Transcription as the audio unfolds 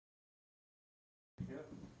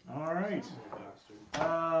All right.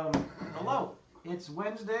 Hello. It's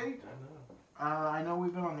Wednesday. I know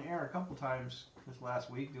we've been on the air a couple times this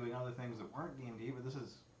last week doing other things that weren't D&D, but this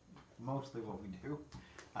is mostly what we do.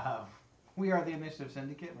 We are the Initiative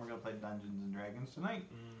Syndicate, and we're going to play Dungeons and Dragons tonight.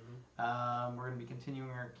 We're going to be continuing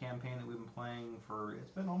our campaign that we've been playing for,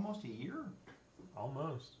 it's been almost a year.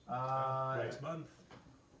 Almost. Next month.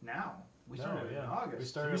 Now. We started in August. We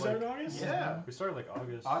started in August? Yeah. We started like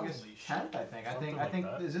August. August 10th, I think. I think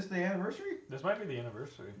like is this the anniversary? This might be the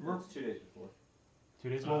anniversary. It's 2 days before. 2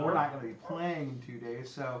 days Well, before? we're not going to be playing in 2 days,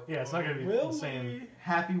 so... Yeah, it's not going to be the same.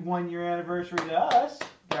 Happy 1 year anniversary to us,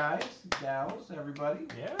 guys, gals, everybody.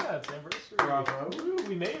 Yeah, it's anniversary. Bravo. Woo,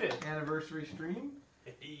 we made it. Anniversary stream.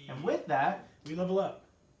 And with that... We level up.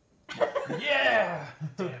 Yeah!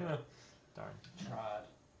 Damn it. Darn.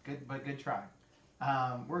 Tried. Good try.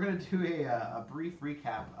 We're going to do a brief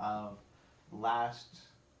recap of last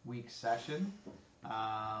week's session.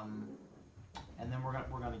 And then we're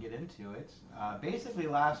gonna get into it. Basically,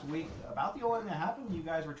 last week, about the only thing that happened, you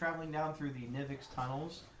guys were traveling down through the Nivix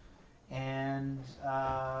tunnels, and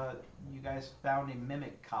you guys found a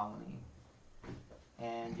mimic colony,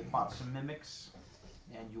 and you fought some mimics,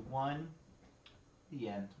 and you won. The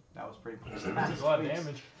end. That was pretty cool. Took a lot of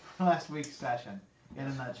damage. Last week's session, in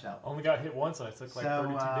a nutshell. Only got hit once, and I took like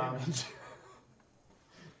 32 damage.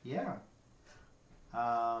 Yeah.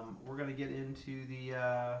 We're gonna get into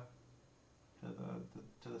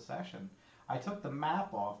to the session. I took the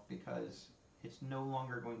map off because it's no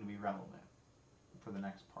longer going to be relevant for the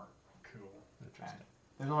next part. Cool. Okay.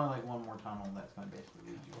 There's only like one more tunnel that's going to basically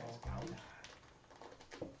lead you guys out.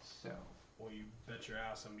 So. Well, you bet your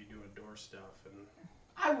ass I'm be doing door stuff and.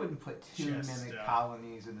 I wouldn't put two Chest mimic stuff.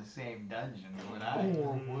 colonies in the same dungeon, would I?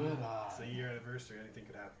 Or would I? It's a year anniversary. Anything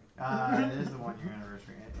could happen. It is the 1 year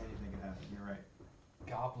anniversary. Anything could happen. You're right.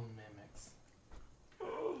 Goblin mimics.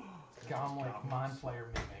 Goblin mind flayer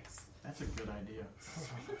mimics. That's a good idea.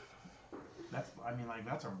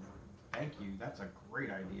 Thank you. That's a great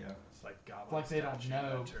idea. It's like goblin. It's like they don't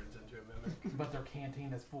know. That turns into a mimic. But their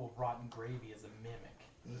canteen is full of rotten gravy as a mimic.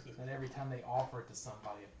 And every time they offer it to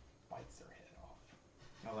somebody, it bites their head off.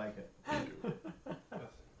 I like it.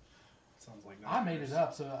 Sounds like. I made it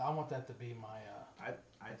up, so I want that to be my.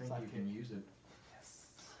 I think you can use it. Yes.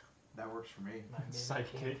 That works for me. My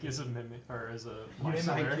Sidekick is a mimic, or is a My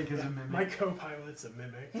monster. sidekick is a mimic. My co-pilot's a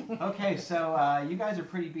mimic. Okay, so you guys are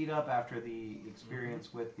pretty beat up after the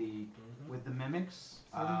experience with the mimics.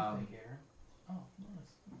 What do you think, Aaron? Oh,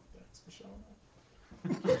 nice. Thanks for showing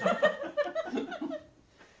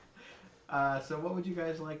up. So what would you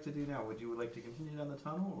guys like to do now? Would you like to continue down the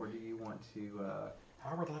tunnel, or do you want to...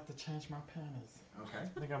 I would like to change my panties. Okay.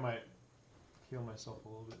 I think I might heal myself a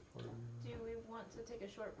little bit for him. Do we want to take a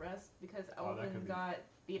short rest because that Elvin could be got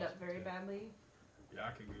beat up very too. badly? Yeah,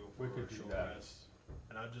 I could go for We could a do short that. rest.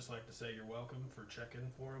 And I'd just like to say you're welcome for checking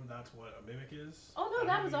for him. That's what a mimic is. Oh no, I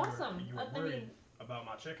that know was you were- awesome. You were I worried mean, about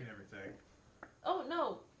my checking everything. oh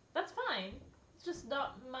no, that's fine. It's just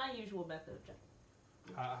not my usual method of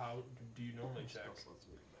checking. How do you normally check?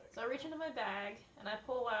 So I reach into my bag and I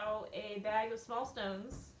pull out a bag of small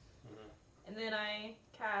stones, and then I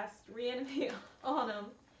cast reanimate on them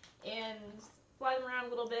and fly them around a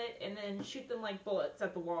little bit, and then shoot them like bullets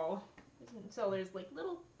at the wall. So there's like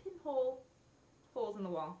little pinhole holes in the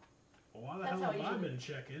wall. Well, why the That's hell how have you I should- been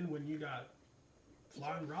checking when you got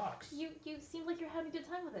flying rocks? You seem like you're having a good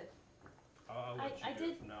time with it. I'll let you I go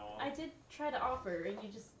did- from now on. I did try to offer, and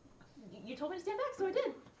you told me to stand back, so I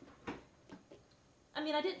did. I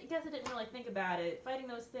mean, I guess I didn't really think about it. Fighting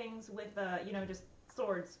those things with, just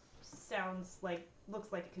swords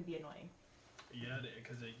looks like it could be annoying. Yeah,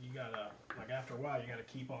 because you gotta, like, after a while, you gotta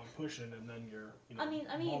keep on pushing, and then you're, I mean-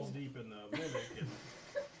 balls deep in the mimic.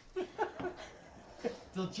 And,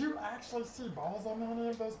 Did you actually see balls on any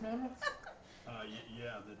of those mimics?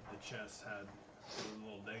 yeah, the chest had the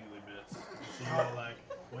little dangly bits. So you know, like,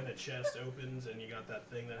 when the chest opens and you got that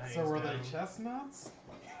thing that hangs So were down. they chestnuts?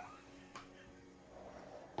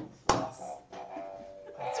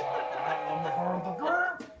 That's right. I'm the part of the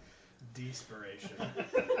group. Desperation.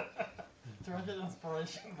 Do I get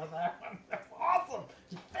inspiration for that one? That's awesome.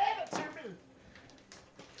 You fed it to me.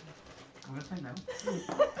 I'm going to say no.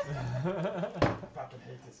 Fucking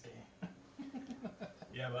hate this game.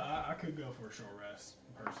 Yeah, but I could go for a short rest,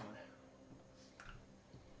 personally.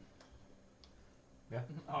 Yeah,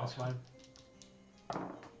 Oh. that's fine.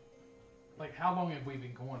 Like, how long have we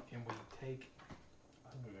been going? Can we take? I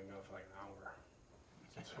think we've been going for like an hour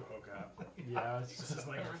since we woke up. Yeah, This is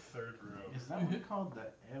like our third room. Is that one called the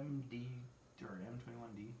MD or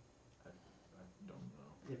M21D? I don't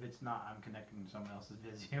know. if it's not, I'm connecting to someone else's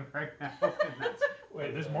Vizio right now. And that's,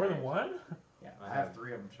 Wait, there's more than one? yeah, I I have have-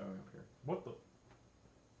 3 of them showing up here. What the?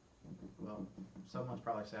 Well, someone's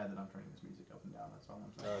probably sad that I'm turning this music up and down. That's all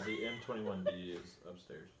I'm saying. The M21D is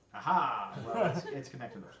upstairs. Aha! Well, it's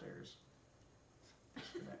connected upstairs.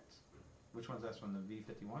 Disconnect. Which one's this one? The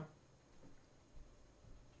V51?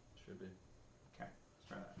 Should be. Okay, let's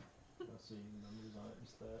try that. Let's see, numbers on it,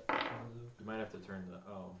 just that. You might have to turn the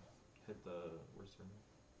hit the where's the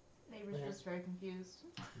Neighbor's Yeah. just very confused.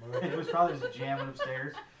 It was probably just jamming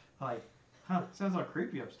upstairs. Like, huh, it sounds all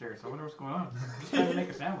creepy upstairs. I wonder what's going on. Just trying to make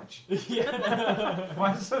a sandwich. Yeah.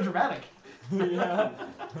 Why is it so dramatic? Yeah.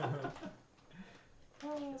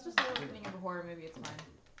 It's just the beginning of a horror movie. It's fine.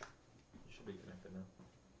 You should be connected now.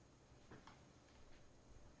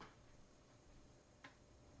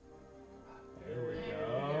 There we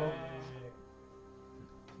go.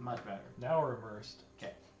 Much better. Now we're immersed.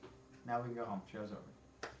 Now we can go home. Show's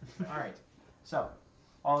over. Alright, so,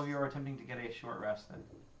 all of you are attempting to get a short rest then.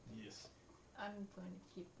 Yes. I'm going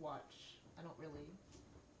to keep watch. I don't really.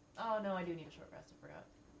 Oh no, I do need a short rest. I forgot.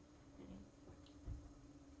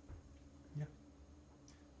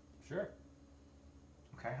 Sure.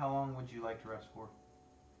 Okay, how long would you like to rest for?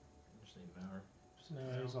 Just need an hour. Just an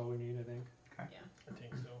hour is all we need, I think. I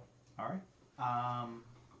think so. Alright.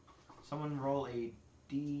 Someone roll a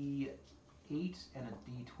D8 and a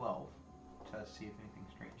D12 to see if anything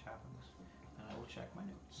strange happens. And I will check my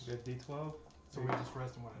notes. Good D12. So we just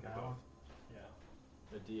rest in one Yeah, an hour.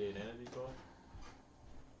 Yeah. A D8 and a D12?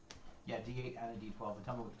 Yeah, D8 and a D12, and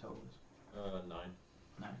tell me what the total is. 9.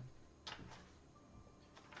 9.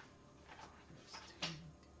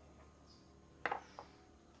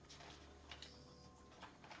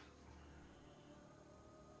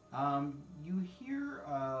 You hear,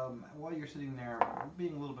 while you're sitting there,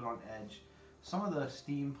 being a little bit on edge, some of the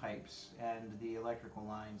steam pipes and the electrical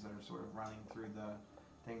lines that are sort of running through the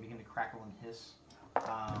thing begin to crackle and hiss.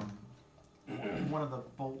 One of the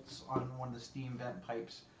bolts on one of the steam vent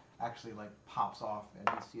pipes actually like pops off, and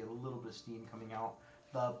you see a little bit of steam coming out.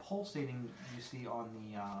 The pulsating you see on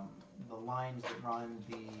the lines that run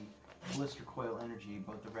the blister coil energy,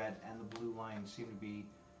 both the red and the blue lines, seem to be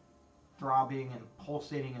throbbing and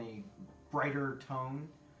pulsating in a brighter tone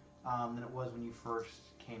than it was when you first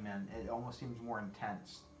came in. It almost seems more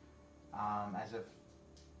intense, as if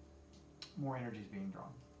more energy is being drawn.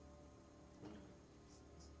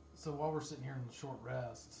 So while we're sitting here in the short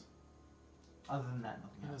rest, Other than that,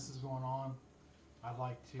 nothing and else. this is going on, I'd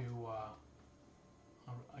like to.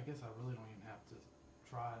 I guess I really don't even have to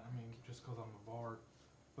try it. I mean, just because I'm a bard,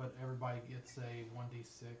 but everybody gets a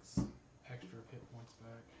 1d6 extra hit points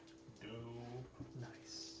back. Dope.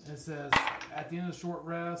 Nice. It says, at the end of the short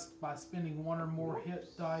rest, by spending 1 or more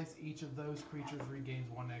hit dice, each of those creatures regains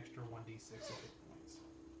 1 extra 1d6 of hit points.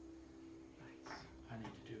 Nice. I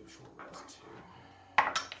need to do a short rest too.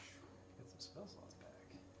 Get some spell slots back.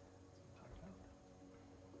 That's what I'm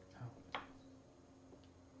talking about.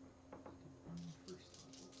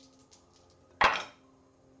 Oh.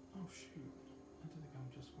 Oh shoot. I think I'm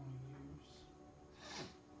just going to use.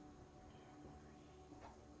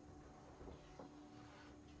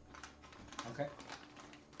 Okay.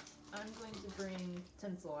 I'm going to bring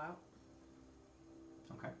tinsel out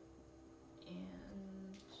Okay. and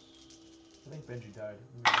I think Benji died.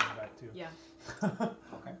 I'm gonna bring him back too. yeah.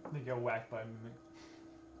 Okay. I think he got whacked by a mimic.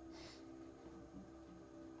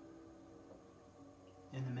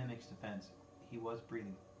 In the mimic's defense, he was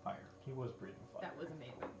breathing fire. He was breathing fire. That was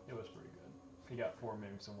amazing. It was pretty good. He got 4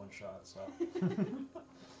 mimics in one shot, so.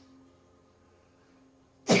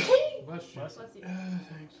 Bless you. Bless Let's see.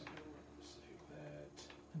 Thanks. Save that.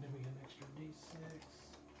 And then we get an extra d6.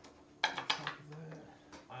 On top of that.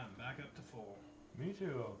 I am back up to full. Me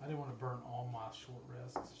too. I didn't want to burn all my short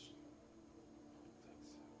rests.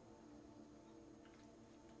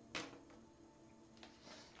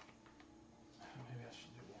 Maybe I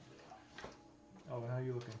should do one more. Oh, and how are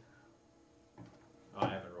you looking? Oh, I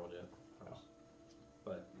haven't rolled yet.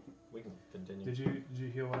 But we can continue. Did you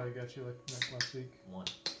heal what I got you like last week? 1.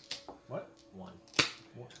 What? 1.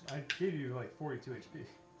 I gave you like 42 HP.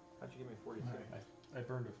 How'd you give me 42? I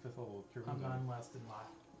burned a 5th level cure I'm wounds on none less than my.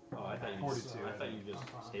 Oh, I thought you 42. just, I thought you just I'm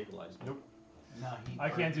fine. stabilized me. Nope. No, he. I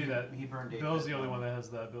can't do that. He burned 8. Bill's the only one that has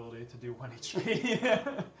the ability to do 1 HP.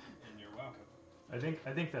 And you're welcome. I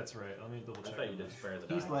think that's right. Let me double I check. thought you did spare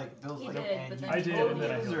the He's die. like, Bill's He like, did, and but you then I did, totally and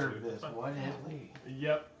then I healed deserve you. this. One hit.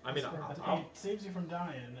 Yep. I mean, It saves you from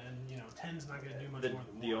dying, and 10's not going to do much more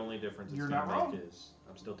than the 1. only difference You're it's not gonna wrong. make is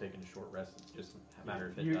I'm still taking a short rest. It's just a matter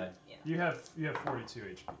of hit You- die. You have 42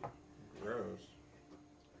 HP. Gross.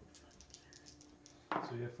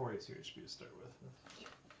 So you have 42 HP to start with.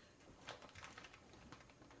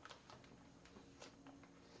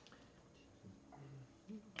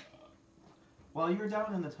 While you're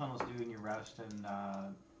down in the tunnels doing your rest and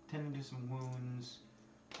tending to some wounds,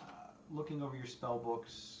 looking over your spell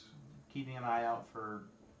books, keeping an eye out for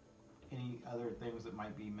any other things that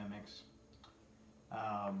might be mimics.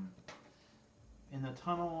 In the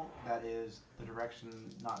tunnel that is the direction,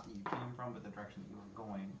 not that you came from, but the direction that you were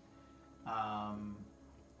going,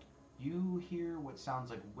 you hear what sounds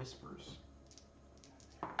like whispers.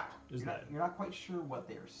 You're not quite sure what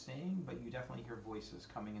they are saying, but you definitely hear voices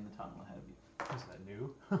coming in the tunnel ahead of you. Is that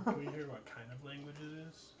new? Can we hear what kind of language it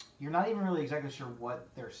is? You're not even really exactly sure what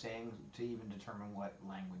they're saying to even determine what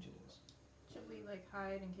language it is. Should we like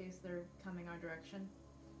hide in case they're coming our direction?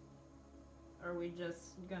 Or are we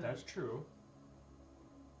just gonna? That's true.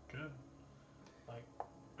 Good.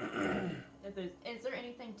 Is there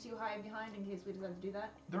anything to hide behind in case we decide to do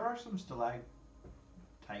that? There are some stalactites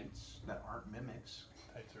that aren't mimics,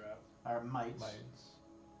 Tights are out. or mites. Mites.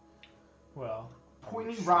 Well,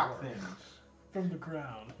 Pointy I'm rock sure. things. From the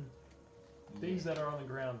ground. Things that are on the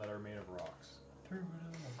ground that are made of rocks. Through it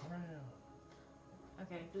on the ground.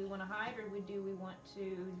 Okay. Do we want to hide, or do we want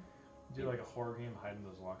to? Do like a horror game, hide in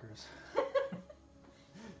those lockers.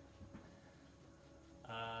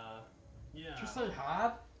 Yeah. Just say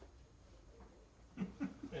hide.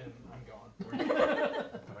 And I'm gone.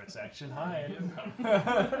 Bonus action, hide.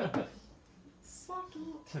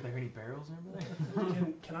 Sucky. Are there any barrels or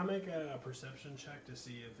anything? Can I make a perception check to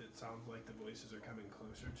see if it sounds like the voices are coming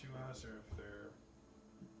closer to us, or if they're...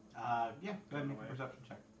 Yeah, go ahead and make a Away. perception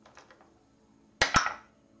check.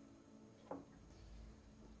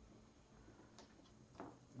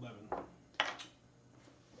 11.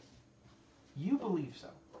 You believe so.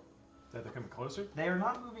 That they're coming closer? They are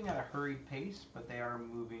not moving at a hurried pace, but they are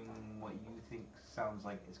moving what you think sounds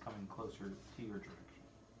like is coming closer to your direction.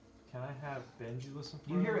 Can I have Benji listen for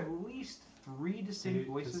You hear them? at least 3 distinct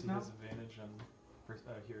voices Does he now. has advantage on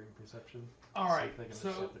hearing perception? All See right, if they can so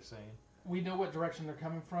understand what they're saying. we know what direction they're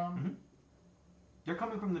coming from. Mhm. They're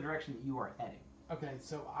coming from the direction that you are heading. Okay,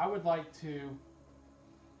 so I would like to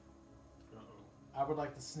Uh-oh.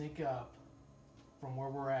 sneak up from where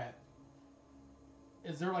we're at.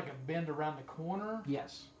 Is there like a bend around the corner?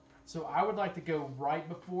 Yes. So I would like to go right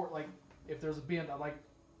before, like, if there's a bend, I'd like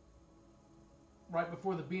right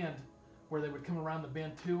before the bend where they would come around the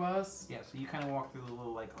bend to us. Yeah, so you kind of walk through the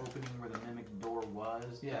little like opening where the mimic door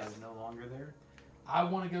was. Yes. That is no longer there. I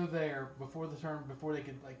want to go there before the turn, before they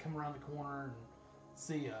could like come around the corner and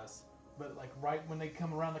see us. But like right when they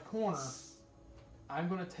come around the corner, I'm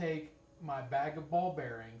going to take my bag of ball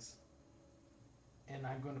bearings and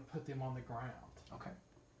I'm going to put them on the ground. Okay.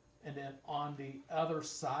 And then on the other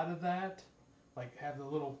side of that, like have the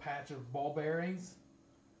little patch of ball bearings.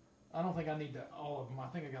 I don't think I need all of them. I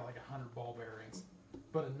think I got like 100 ball bearings,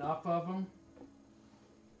 but enough of them.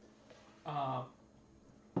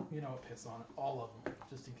 Piss on it, all of them,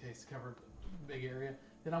 just in case to cover a big area.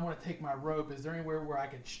 Then I'm going to take my rope. Is there anywhere where I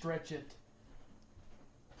can stretch it?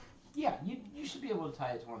 Yeah, you should be able to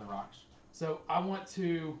tie it to one of the rocks. So I want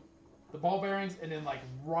to the ball bearings, and then like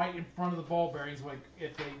right in front of the ball bearings, like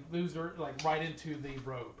if they lose their like right into the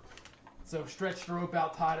rope. So stretch the rope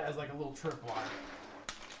out, tied it as like a little tripwire.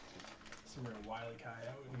 Some real Wile E.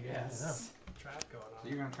 Coyote Yes. trap going So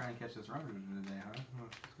you're gonna try and catch this runner today, huh?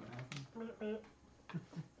 What's gonna happen?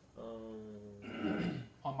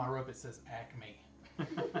 On my rope it says Acme.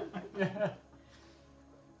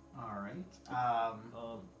 All right.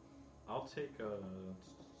 I'll take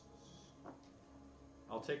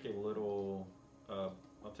a little.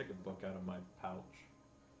 I'll take a book out of my pouch,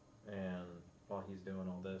 and while he's doing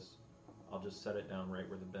all this, I'll just set it down right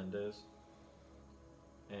where the bend is,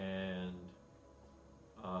 and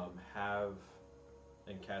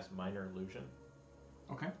cast minor illusion.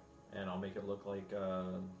 Okay. And I'll make it look like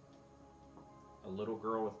a little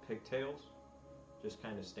girl with pigtails, just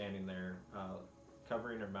kind of standing there,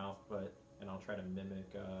 covering her mouth, and I'll try to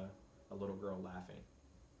mimic a little girl laughing.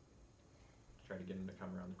 Try to get him to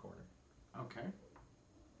come around the corner. Okay.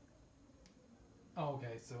 Oh,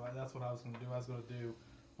 okay, so that's what I was going to do. I was going to do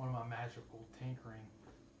one of my magical tinkering.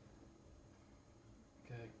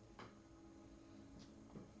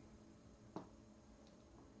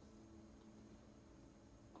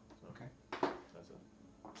 Okay. That's it.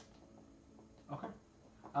 Okay.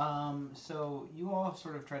 So you all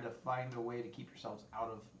sort of try to find a way to keep yourselves out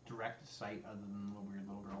of direct sight other than the weird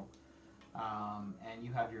little girl. And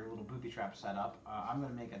you have your little booby trap set up. I'm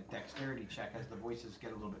going to make a dexterity check as the voices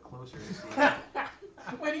get a little bit closer to see.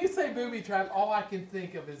 When you say booby trap, all I can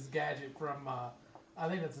think of is Gadget from, I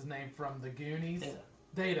think that's his name, from the Goonies.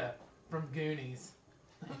 Data from Goonies.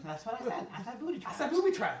 That's what I said. I said booby trap. I said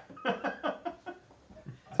booby trap. I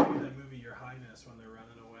think of that movie Your Highness when they're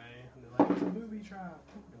running away and they're like, it's a booby you try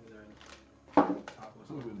pooping in there? Topless.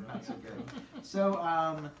 Ooh, Really not so good. good. So,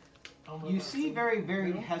 don't know you if I've see seen very,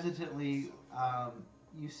 very No? hesitantly,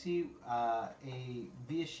 you see a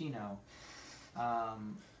Viashino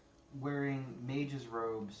wearing mage's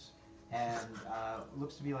robes and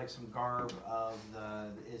looks to be like some garb of the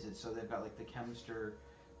Izzet. So they've got like the chemster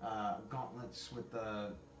gauntlets with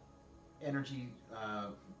the energy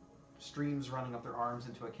streams running up their arms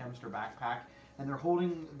into a chemster backpack, and they're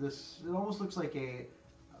holding this. It almost looks like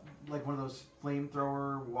one of those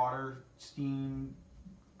flamethrower water steam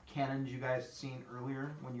cannons you guys seen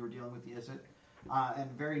earlier when you were dealing with the Izzet.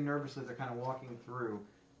 And very nervously, they're kind of walking through.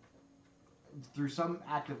 Through some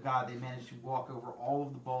act of God, they manage to walk over all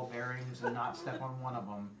of the ball bearings and not step on one of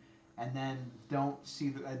them, and then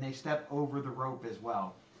and they step over the rope as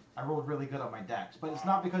well. I rolled really good on my dex, but it's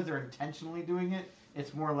not because they're intentionally doing it.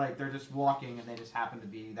 It's more like they're just walking and they just happen to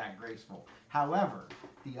be that graceful. However,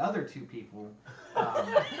 the other two people,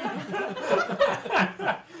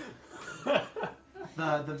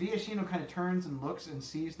 the Viashino kind of turns and looks and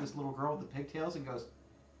sees this little girl with the pigtails and goes,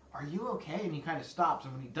 "Are you okay?" And he kind of stops,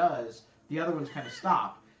 and when he does, the other ones kind of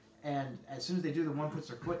stop. And as soon as they do, the one puts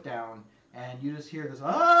their foot down, and you just hear this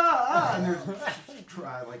and they're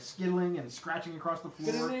like skittling and scratching across the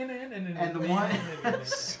floor. And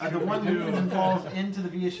the one moves and falls into the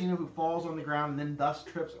Viashino, who falls on the ground and then thus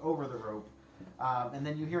trips over the rope. And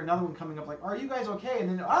then you hear another one coming up like, "Are you guys okay?" And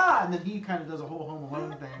then and then he kind of does a whole Home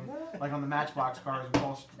Alone thing, like on the Matchbox cars, and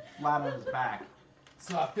falls flat on his back.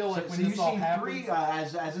 So I feel like So when you this all see happens, three,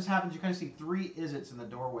 as this happens, you kind of see three Izzets in the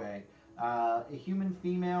doorway. A human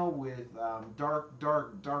female with dark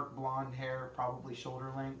blonde hair, probably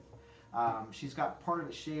shoulder length. She's got part of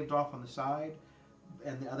it shaved off on the side,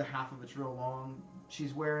 and the other half of it's real long.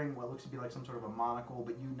 She's wearing what looks to be like some sort of a monocle,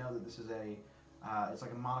 but you know that this is it's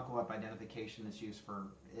like a monocle up identification that's used for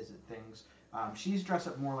Izzet things. She's dressed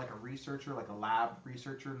up more like a researcher, like a lab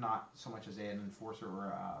researcher, not so much as an enforcer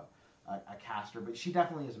or a caster, but she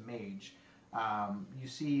definitely is a mage. You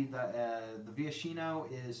see the Viashino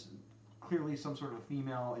is clearly some sort of a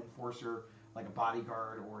female enforcer, like a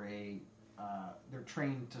bodyguard or they're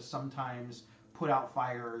trained to sometimes put out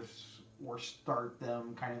fires or start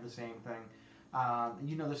them, kind of the same thing.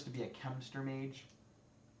 You know this to be a chemster mage.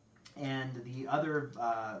 And the other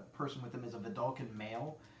person with him is a Vidalcan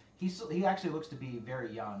male. He actually looks to be very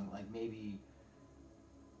young, like maybe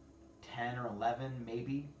 10 or 11,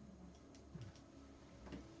 maybe.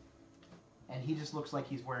 And he just looks like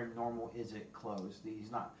he's wearing normal Izzet clothes. He's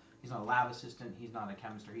not a lab assistant. He's not a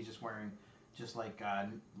chemster. He's just wearing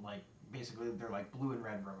like basically they're like blue and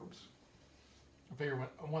red robes. I figure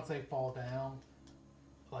once they fall down,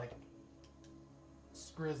 like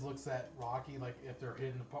Skriz looks at Rocky like if they're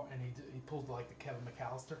hidden apart, and he pulls like the Kevin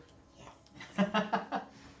McAllister.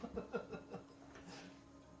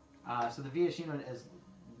 So the Viashino is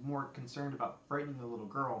more concerned about frightening the little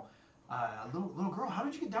girl. Little girl, how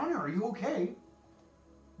did you get down here? Are you okay?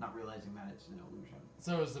 Not realizing that it's an illusion.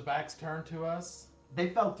 So is the backs turned to us? They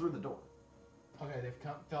fell through the door. Okay,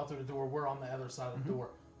 fell through the door. We're on the other side of the door.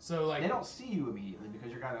 So like They don't see you immediately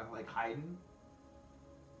because you're kind of like hiding.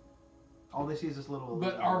 All they see is this little.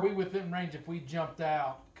 But are we within range? If we jumped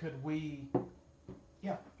out, could we?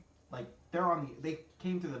 Yeah, like they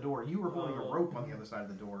came through the door. You were holding a rope on the other side of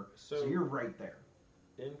the door, so you're right there.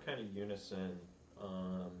 In kind of unison,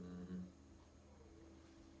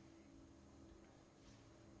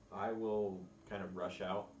 I will kind of rush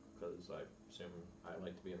out because I assume I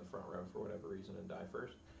like to be in the front row for whatever reason and die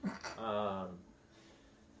first.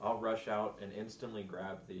 I'll rush out and instantly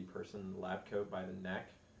grab the person in the lab coat by the neck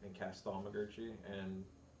and cast Thaumaturgy, and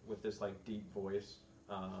with this like deep voice,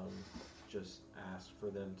 just ask for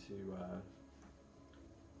them to.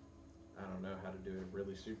 I don't know how to do a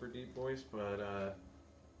really super deep voice, but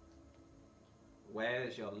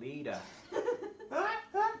where's your leader? And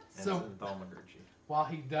So some Thaumaturgy. while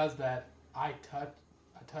he does that, I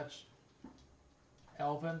touch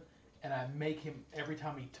Elvin, and I make him every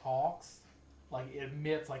time he talks, like it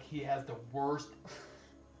admits like he has the worst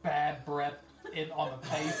bad breath on the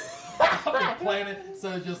face of the planet.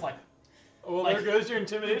 So it's just like. Well, Like- there goes your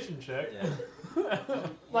intimidation check. Yeah.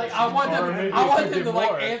 Like I want Or him, maybe I if want you him did to like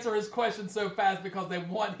more. answer his question so fast because they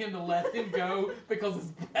want him to let him go because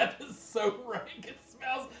his breath is so rank. It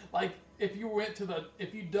smells like if you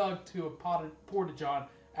dug to a porta john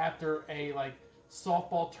after a like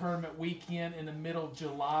softball tournament weekend in the middle of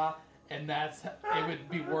July, and it would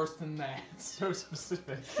be worse than that. So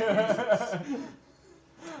specific.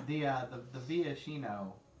 The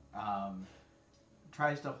Viashino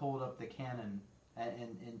tries to hold up the cannon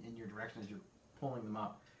in your direction as you're pulling them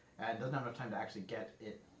up, and doesn't have enough time to actually get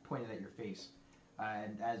it pointed at your face.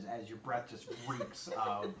 And as your breath just reeks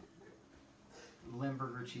of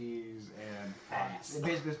Limburger cheese and farts. It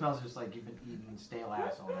basically smells just like you've been eating stale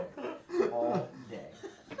ass all day.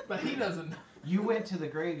 But he doesn't. You went to the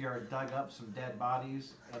graveyard, dug up some dead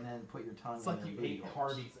bodies, and then put your tongue It's in like their you booty ate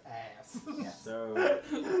holes. Hardy's ass. Yeah. So,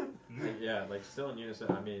 yeah, like still in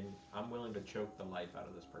unison. I mean, I'm willing to choke the life out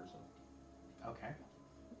of this person Okay.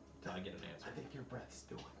 until I get an answer. I think your breath's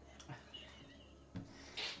doing it.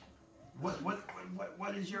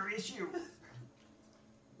 What is your issue?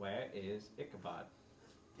 Where is Ichabod?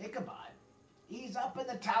 Ichabod. He's up in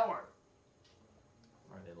the tower.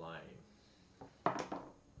 Are they lying?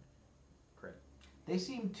 Crit. They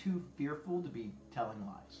seem too fearful to be telling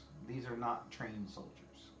lies. These are not trained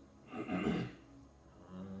soldiers.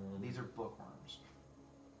 These are bookworms.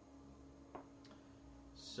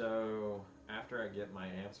 So after I get my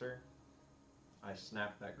answer, I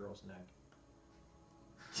snap that girl's neck.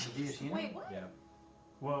 Wait, what? Yeah.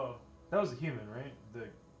 Whoa, that was a human, right? The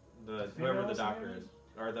Whoever the females doctor maybe? is,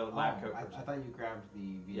 or the lab coat I person. thought you grabbed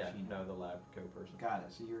the Yeah, Viashino. no, the lab coat person. Got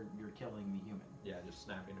it. So you're killing the human. Yeah, just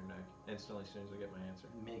snapping her neck instantly as soon as I get my answer.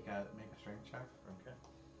 Make a strength check. Okay.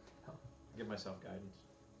 Give myself guidance.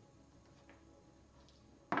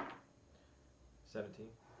 17.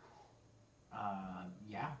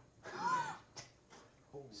 Yeah.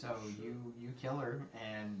 So you kill her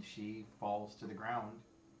and she falls to the ground.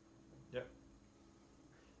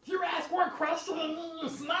 You ask one question and then you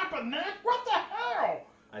snap a neck? What the hell?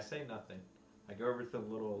 I say nothing. I go over to the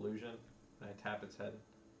little illusion and I tap its head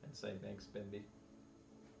and say, "Thanks, Bimby."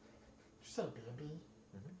 So, baby.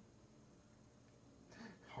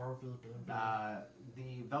 Harvey, baby.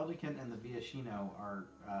 The Veldikant and the Viashino are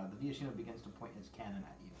the Viashino begins to point its cannon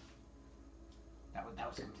at you. That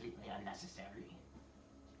was completely unnecessary.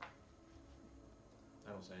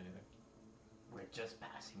 I don't say anything. We're just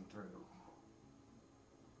passing through.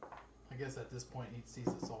 I guess at this point he sees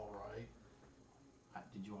us all, right?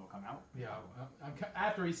 Did you all come out? Yeah.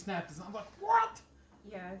 After he snapped his, I'm like, what?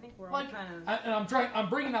 Yeah, I think we're all Like, kind of. and I'm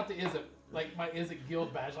bringing out the Izzet, like my Izzet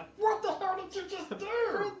guild badge, like, what the hell did you just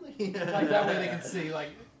do? Like that way they can see, like,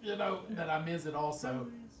 that I'm Izzet also.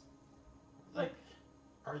 Like,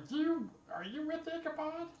 are you with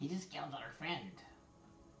Ichabod? He just killed our friend.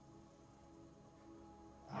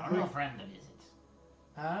 I You're don't no know. friend of Izzet.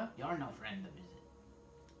 Huh? You're no friend of Izzet.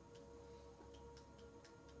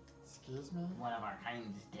 Excuse me? One of our kind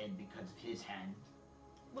is dead because of his hand.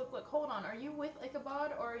 Look, hold on. Are you with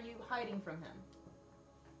Ichabod or are you hiding from him?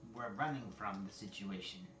 We're running from the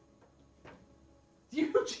situation.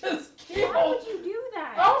 You just Why killed. would you do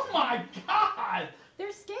that? Oh my god!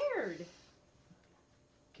 They're scared.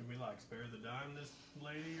 Can we like spare the dime this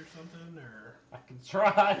lady or something, or I can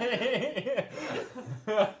try.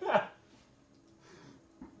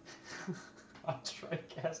 I'll try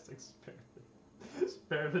casting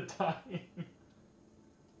spare the time.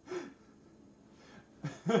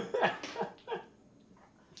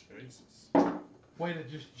 Jesus? Way to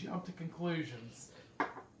just jump to conclusions.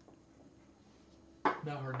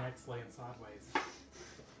 No, her neck's laying sideways.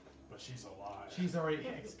 But she's alive. She's already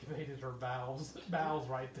excavated her bowels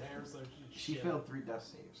right there, so She shit. failed 3 death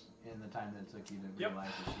saves in the time that it took you to Yep.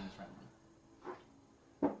 realize that she was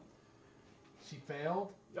friendly. She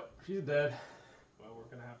failed? Yep, she's dead. Well, we're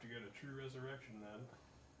gonna have to go to true resurrection then.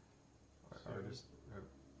 Or just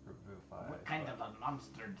revivify. What kind of a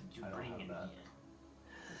monster did you I don't bring have in that. here?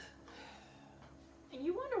 And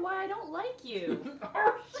you wonder why I don't like you.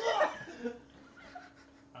 Oh shit!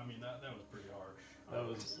 I mean, that was pretty harsh. That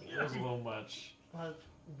was a little much. Like,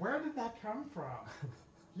 where did that come from?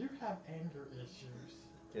 You have anger issues.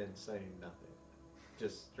 And saying nothing.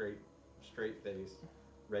 Just straight face,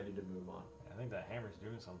 ready to move on. I think that hammer's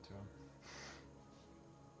doing something to him.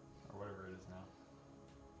 Or whatever it is now.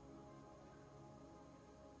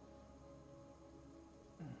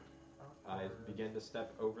 I begin to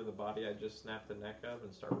step over the body I just snapped the neck of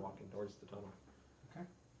and start walking towards the tunnel.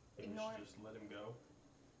 We Ignore should just let him go.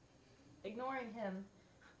 Ignoring him.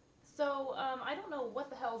 So, I don't know what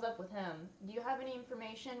the hell's up with him. Do you have any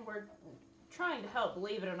information? We're trying to help,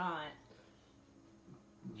 believe it or not.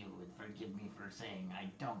 You would forgive me for saying I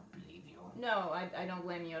don't believe you. No, I don't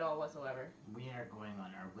blame you at all whatsoever. We are going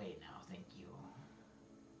on our way now, thank you.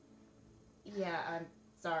 Yeah, I'm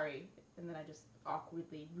sorry. And then I just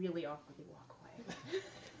really awkwardly walk away.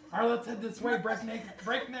 Alright, let's head this way,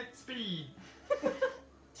 breakneck speed.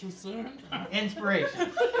 Too soon?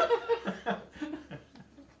 Inspiration.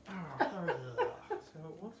 Oh, So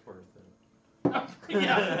it was worth it.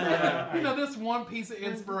 yeah. You know, this one piece of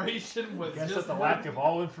inspiration was I guess just that's the lack of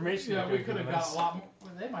all information. Yeah, you we could've could have given got us. a lot more.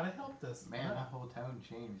 they might have helped us. Man, that whole tone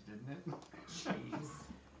changed, didn't it? Jeez.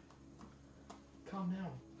 Calm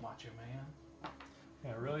down, macho man.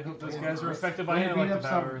 Yeah, I really hope those Yeah, guys were way- affected by way to beat intellect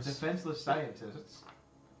up some powers. defenseless scientists.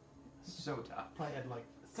 So tough. Probably had like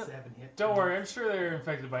 7 hit. Don't worry, I'm sure they're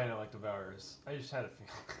infected by intellect powers. I just had a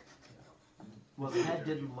feeling. Well, the head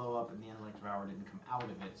didn't blow up and the intellect devour didn't come out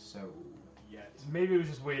of it, so Yet. Maybe it was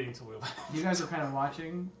just waiting till we left. you guys were kind of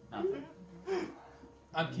watching. Nothing.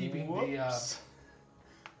 I'm keeping Whoops.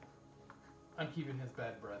 I'm keeping his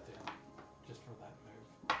bad breath in, just for that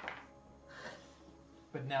move.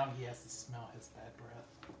 But now he has to smell his bad breath.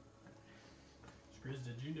 Grizz,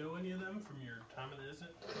 did you know any of them from your time at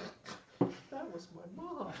Izzet? That was my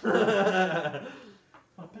mom.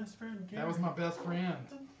 My best friend, Gary. That was my best friend,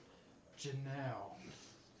 Janelle.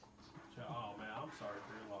 Oh man, I'm sorry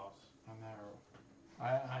for your loss. I know.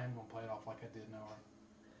 I am gonna play it off like I did know her.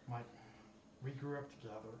 Like, we grew up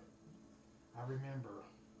together. I remember.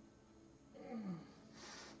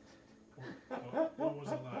 What was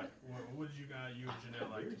it like? What did you and Janelle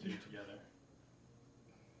like to do together?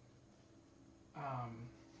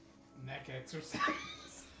 Neck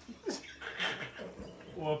exercise.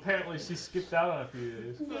 Well, apparently she skipped out on a few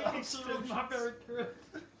days. She was not very good.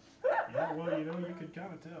 Yeah, well, you could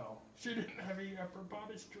kind of tell. She didn't have any upper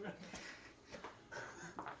body strength.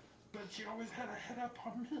 But she always had a head up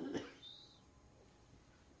on me.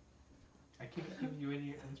 I can't give you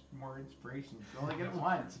any more inspiration. You only get it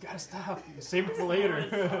once. You gotta stop. Save it for later.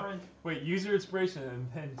 Sorry. Wait, use your inspiration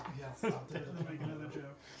and then. Yes, I'll do it. Make another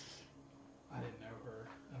joke. I didn't know her.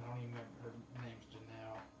 I don't even know her name's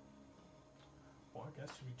Janelle. Well, I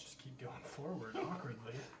guess we just keep going forward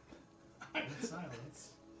awkwardly in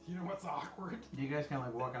silence. You know what's awkward? Do you guys kind of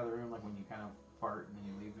like walk out of the room like when you kind of fart and then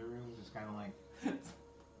you leave the room? Just kind of like.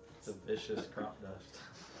 It's a vicious crop dust.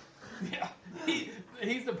 Yeah,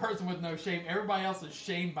 he's the person with no shame. Everybody else is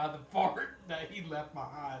shamed by the fart that he left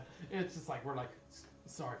behind. It's just like we're like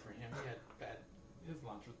sorry for him. He had bad. His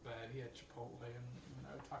lunch was bad. He had Chipotle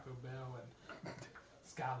and Taco Bell and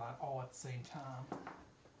Skyline all at the same time.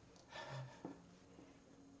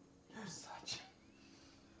 You're such.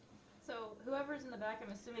 So whoever's in the back,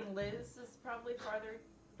 I'm assuming Liz is probably farther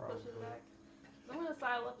closer to the back. I'm gonna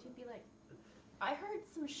sidle up to him and be like, I heard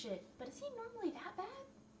some shit, but is he normally that bad?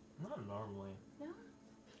 Not normally. No?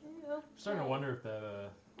 I'm starting to wonder if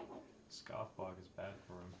that scoff bog is bad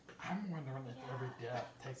for him. I'm wondering if every death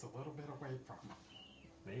takes a little bit away from him.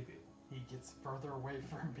 Maybe. He gets further away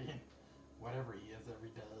from being whatever he is every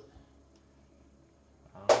day.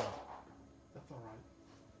 I don't know. That's all right.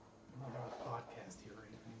 I'm not doing a podcast here or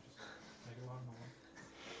anything. Just make a lot of noise.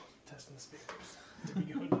 Testing the speakers. Did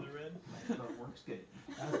we go into the red? So it works good.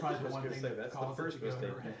 That's probably I the was one gonna thing say, that that's the caused first it to go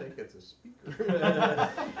mistake. to You red. think it's a speaker.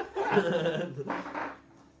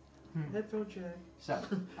 Headphone check. So,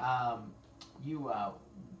 you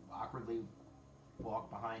awkwardly walk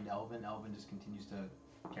behind Elvin. Elvin just continues to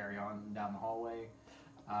carry on down the hallway.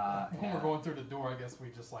 When we're going through the door, I guess we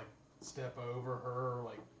just like step over her,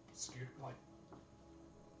 like scoot, like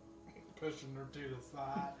pushing her to the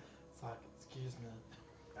side. It's like, excuse me.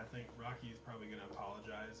 I think Rocky's probably gonna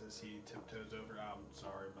apologize as he tiptoes over. I'm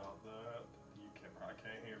sorry about that. You probably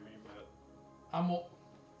can't hear me, but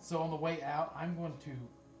So on the way out, I'm going to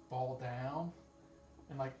fall down,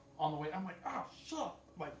 and like on the way, I'm like, oh shit!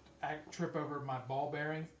 Like I trip over my ball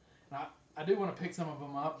bearings, and I do want to pick some of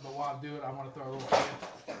them up, but while I do it, I want to throw a little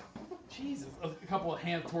hand, Jesus, a couple of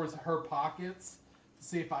hands towards her pockets to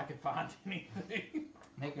see if I can find anything.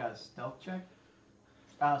 Make a stealth check.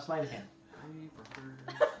 Sleight of hand.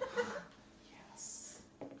 Yes.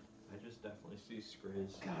 I just definitely see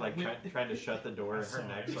Skriz God, like trying to shut the door. I Her saw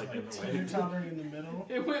neck's he's like in the way. teeter-tottering in the middle.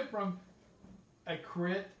 It went from a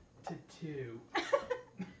crit to 2,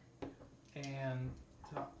 and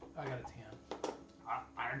I got a 10.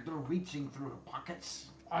 Are they reaching through her pockets?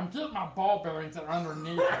 I'm getting my ball bearings that are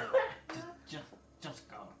underneath her. Just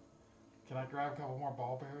go. Can I grab a couple more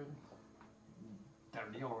ball bearings?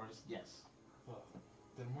 They're yours. Yes.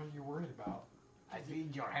 Then what are you worried about? I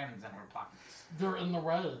feed your hands in her pockets. They're in the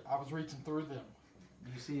way. I was reaching through them.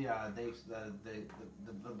 You see,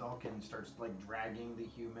 the Vulcan starts like dragging the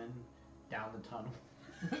human down the tunnel.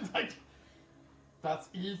 Like, that's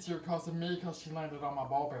easier because of me because she landed on my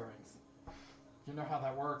ball bearings. You know how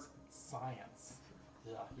that works? It's science.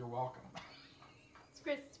 Yeah, you're welcome.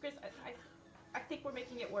 Chris, I think we're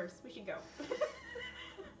making it worse. We should go.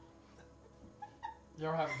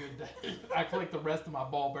 Y'all have a good day. I collect the rest of my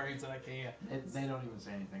ball bearings that I can. They don't even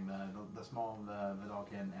say anything. The small the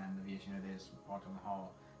Vulcan and the Viashino, they just walk down the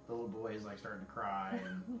hall. The little boy is like starting to cry,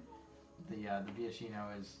 and the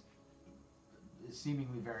Viashino is is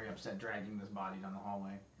seemingly very upset, dragging this body down the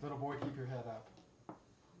hallway. Little boy, keep your head up.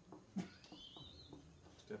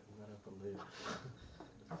 Stepping that up a lid.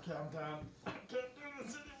 Okay, I'm done. I can't do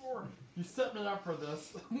this anymore. You set me up for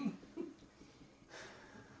this.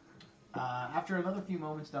 After another few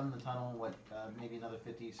moments down the tunnel, maybe another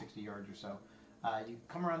 50, 60 yards or so, you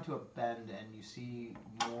come around to a bend and you see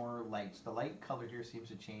more lights. The light color here seems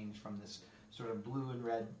to change from this sort of blue and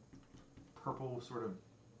red, purple sort of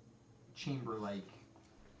chamber-like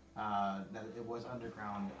that it was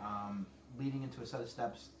underground, leading into a set of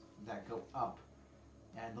steps that go up.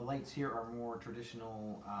 And the lights here are more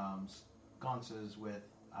traditional sconces with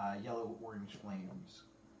yellow-orange flames.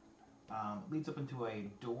 Leads up into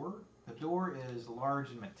a door. The door is large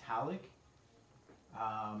and metallic,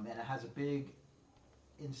 and it has a big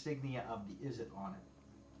insignia of the Izzet on it.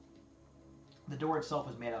 The door itself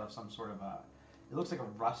is made out of some sort of it looks like a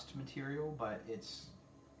rust material, but it's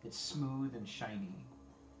smooth and shiny.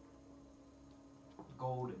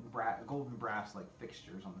 Gold and brass like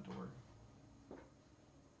fixtures on the door.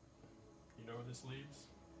 You know where this leads?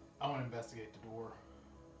 I want to investigate the door.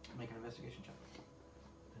 Make an investigation check.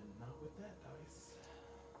 And not with that dice.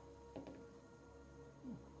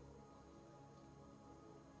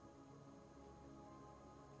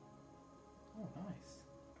 Oh, nice.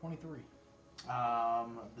 23.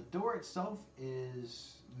 The door itself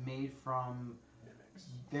is made from Mimics.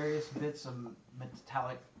 various bits of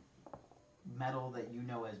metallic metal that you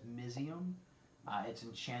know as Mizium. It's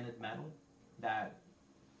enchanted metal that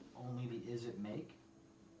only the Izzet make.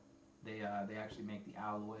 They actually make the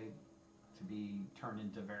alloy to be turned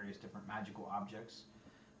into various different magical objects.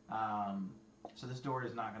 So this door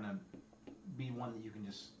is not going to be one that you can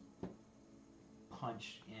just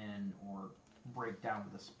punch in or break down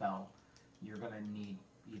with a spell. You're going to need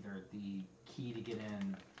either the key to get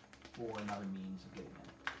in or another means of getting in.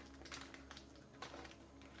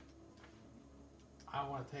 I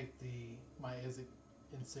want to take my Izzet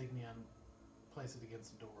insignia and place it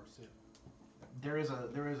against the door. See, There's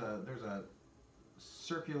a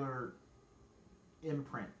circular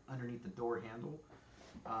imprint underneath the door handle.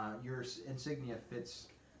 Your insignia fits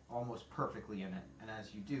almost perfectly in it, and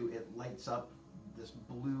as you do, it lights up this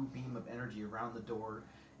blue beam of energy around the door,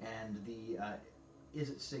 and the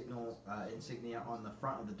Izzet insignia on the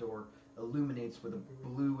front of the door illuminates with a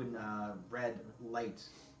blue and red light.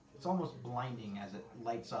 It's almost blinding as it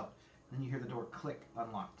lights up. Then you hear the door click,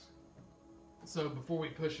 unlocked. so before we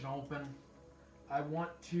push it open, I want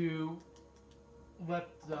to let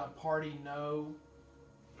the party know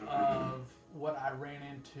of what I ran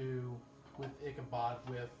into with Ichabod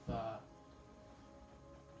with the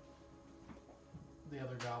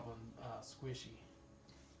other goblin, Squishy.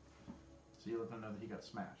 So you let them know that he got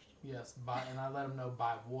smashed. Yes, and I let him know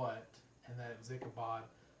by what, and that it was Ichabod's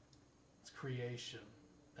creation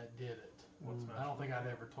that did it. What's I don't think I'd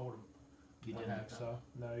ever told him. You what didn't happened. so?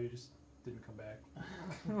 No, you just didn't come back.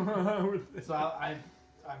 So I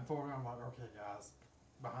informed him, I'm like, okay, guys,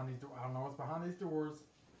 behind these doors, I don't know what's behind these doors,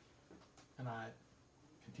 and I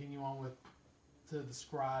continue on to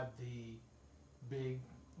describe the big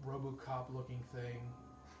RoboCop-looking thing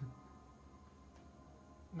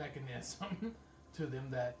mechanism to them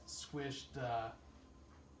that squished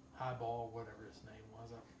Highball, whatever his name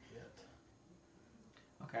was, I forget.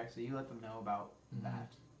 Okay, so you let them know about Mhm.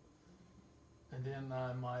 that. And then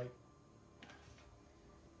I'm like,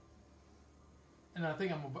 and I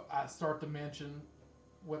think I start to mention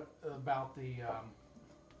what about the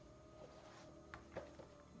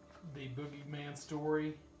Boogeyman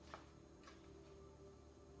story.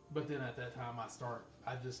 But then at that time I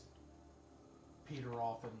just peter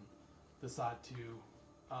off and decide to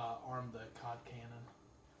arm the cod cannon.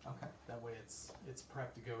 Okay. That way it's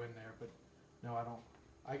prepped to go in there. But no, I don't.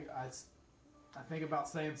 I think about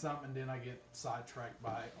saying something and then I get sidetracked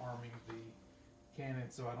by arming the cannon,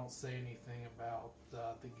 so I don't say anything about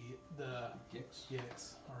the Gix.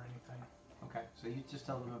 Gix or anything. Okay, so you just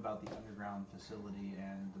tell them about the underground facility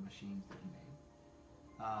and the machines that he made.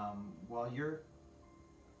 While you're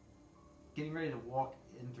getting ready to walk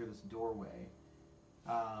in through this doorway,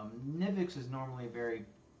 Nivix is normally very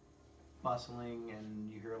bustling, and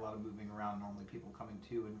you hear a lot of moving around. Normally, people coming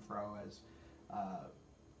to and fro as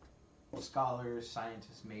scholars,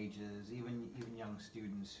 scientists, mages, even young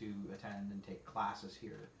students who attend and take classes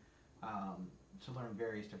here to learn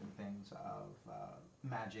various different things of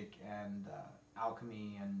magic and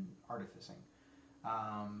alchemy and artificing.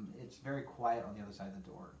 It's very quiet on the other side of the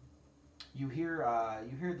door. You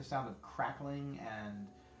hear the sound of crackling and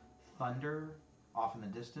thunder off in the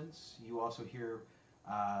distance. You also hear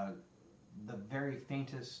the very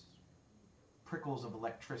faintest prickles of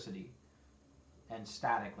electricity and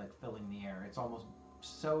static like filling the air. It's almost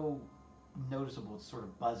so noticeable. It's sort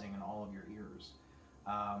of buzzing in all of your ears.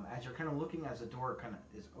 As you're kind of looking as the door kind of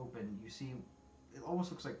is open, you see it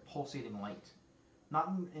almost looks like pulsating light. Not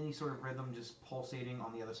in any sort of rhythm, just pulsating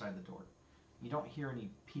on the other side of the door. You don't hear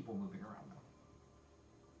any people moving around though.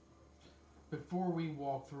 Before we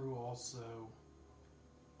walk through also,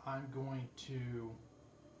 I'm going to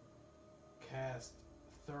cast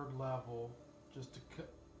third level just to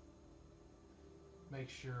make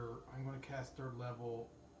sure. I'm going to cast third level.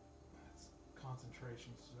 That's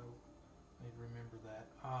concentration, so I need to remember that.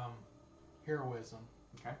 Heroism.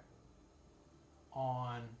 Okay.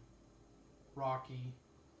 On Rocky,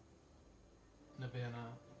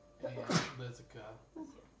 Navenna, and Lizica.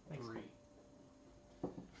 Thanks. 3.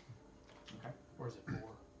 Okay. Or is it 4?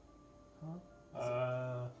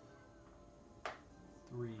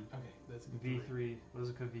 3. Okay, that's V3. V3.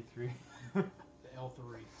 Lizica V3. The L3.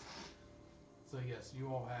 So yes, you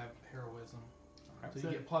all have heroism. Okay. So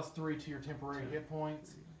you get +3 to your temporary hit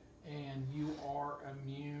points, and you are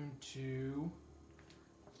immune to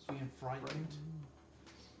being frightened.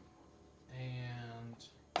 And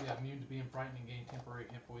yeah, immune to being frightened and gain temporary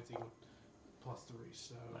hit points equal +3.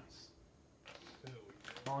 So Nice.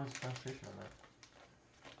 How long is concentration on that?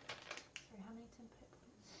 Sorry, how many temp hit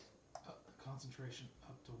points? concentration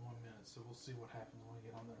up to 1 minute. So we'll see what happens when we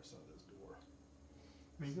get on the other side of this door. I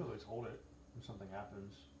mean, you can always hold it if something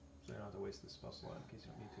happens, so you don't have to waste the spell slot in case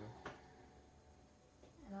you don't need to.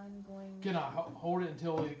 And I'm going. Can I hold it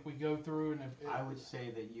until we go through? And if I would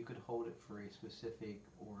say that you could hold it for a specific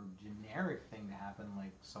or generic thing to happen,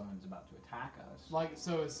 like someone's about to attack us. like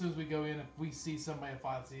so, as soon as we go in, if we see somebody, if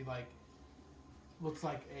I see like looks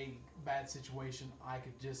like a bad situation, I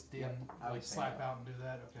could just then I would like say slap that. out and do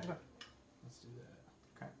that. Okay, let's do that.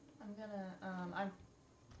 I'm gonna. I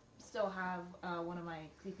still have one of my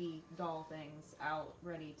creepy doll things out,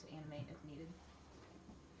 ready to animate if needed.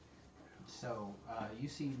 So you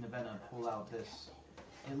see Navenna pull out this.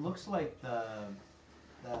 It looks like the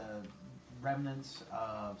remnants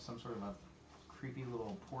of some sort of a creepy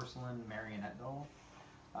little porcelain marionette doll.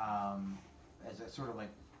 As it sort of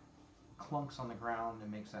like clunks on the ground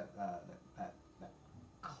and makes that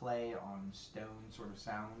clay on stone sort of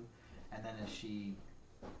sound, and then as she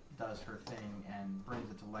does her thing and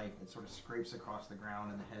brings it to life, it sort of scrapes across the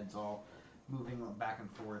ground, and the head's all moving back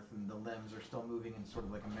and forth, and the limbs are still moving in sort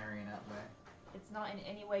of like a marionette way. It's not in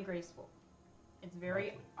any way graceful. It's very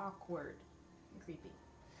Lovely. awkward and creepy.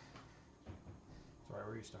 Sorry,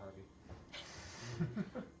 we're used to Harvey.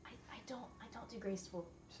 I don't do graceful.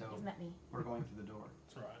 So Isn't that me? we're going through the door.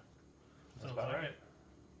 That's right. That's Sounds about right.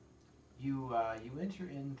 You enter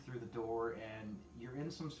in through the door, and you're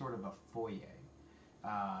in some sort of a foyer.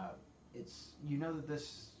 It's that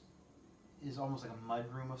this is almost like a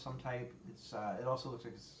mud room of some type. It also looks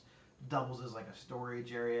like it doubles as like a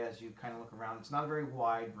storage area as you kind of look around. It's not a very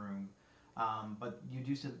wide room, but you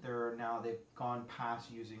do see that they've gone past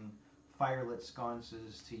using firelit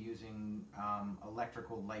sconces to using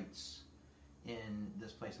electrical lights in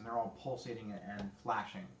this place, and they're all pulsating and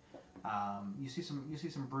flashing. You see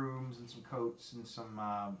some brooms and some coats and some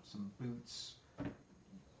boots,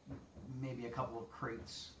 maybe a couple of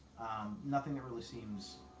crates. Nothing that really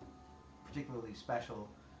seems particularly special.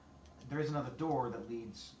 There is another door that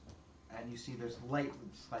leads, and you see there's light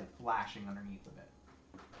that's like flashing underneath of it.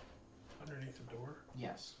 Underneath the door.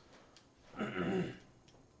 Yes. You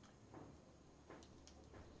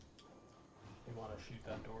want to shoot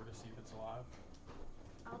that door to see if it's alive?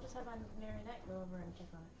 I'll just have my marionette go over and check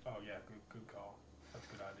on it. Oh yeah, good call. That's a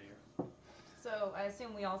good idea. So I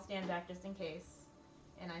assume we all stand back just in case,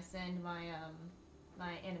 and I send my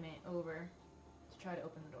my animate over to try to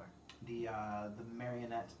open the door. The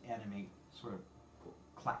marionette animate sort of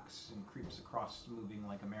clacks and creeps across, moving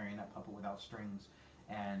like a marionette puppet without strings,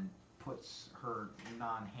 and puts her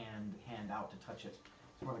hand out to touch it.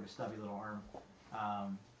 It's more like a stubby little arm,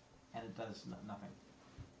 and it does nothing.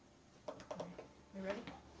 We ready?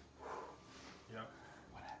 Yep.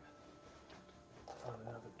 What happened? Found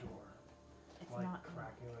another door. It's Light not.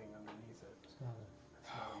 crackling underneath it. It's not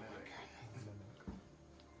It's not a mimic. All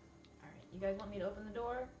right. You guys want me to open the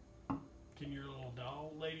door? Can your little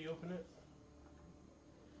doll lady open it?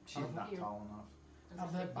 She's not Here. tall enough. I was I'll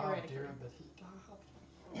gonna say, let Bob theoretically. do it, but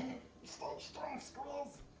he died. Stay strong,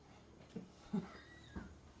 squirrels.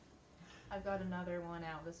 I've got another one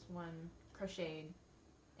out. This one crocheted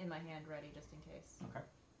in my hand, ready just in case. Okay.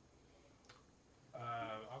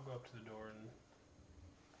 I'll go up to the door and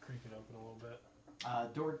creak it open a little bit.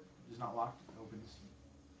 Door is not locked. It opens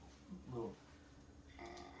a little,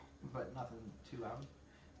 but nothing too loud.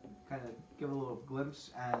 kind of give a little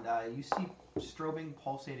glimpse, and you see strobing,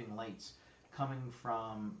 pulsating lights coming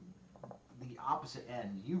from the opposite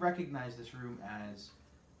end. You recognize this room as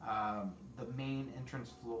the main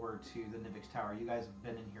entrance floor to the Nivix Tower. You guys have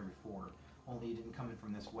been in here before, only you didn't come in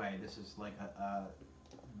from this way. This is like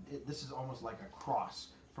this is almost like a cross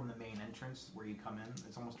from the main entrance where you come in.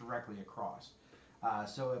 It's almost directly across.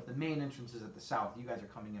 So if the main entrance is at the south, you guys are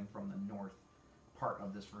coming in from the north part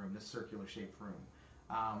of this room, this circular shaped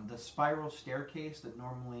room. The spiral staircase that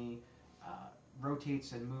normally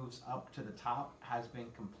rotates and moves up to the top has been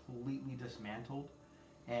completely dismantled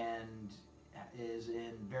and is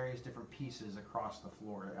in various different pieces across the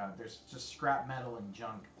floor. There's just scrap metal and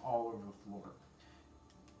junk all over the floor.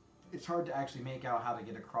 It's hard to actually make out how to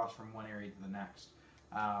get across from one area to the next.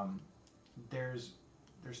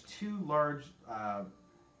 There's two large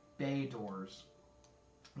bay doors,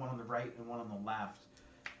 one on the right and one on the left.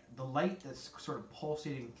 The light that's sort of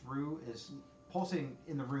pulsating through is pulsating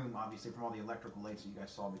in the room, obviously, from all the electrical lights that you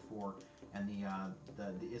guys saw before, and the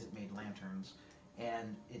Is-It-Made lanterns.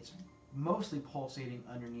 And it's mostly pulsating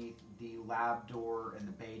underneath the lab door and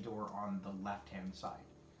the bay door on the left-hand side.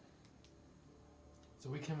 So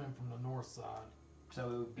we come in from the north side. So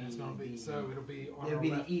it would be, It's gonna be so it'll be on it would our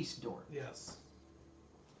be left. the east door Yes.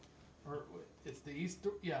 Or it's the east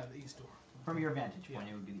door. Yeah, the east door. from your vantage point.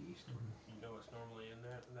 Yeah. It would be the east door. You know what's normally in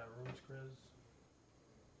that room, Chris?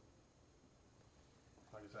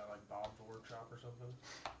 Like, is that like Bob's workshop or something?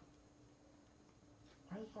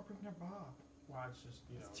 Why are you all bringing up Bob? Why, it's just,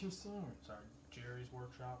 you know, It's too soon. sorry, Jerry's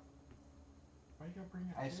workshop. Why you gotta bring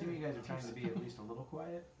up? I assume you Jerry? guys are trying to be at least a little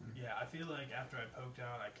quiet. Yeah, I feel like after I poked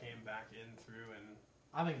out, I came back in through and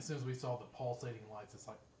I think as soon as we saw the pulsating lights, it's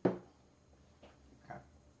like. Okay.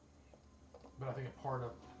 But I think a part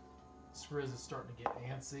of Skriz is starting to get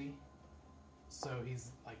antsy, so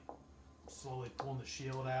he's like slowly pulling the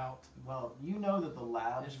shield out. Well, you know that the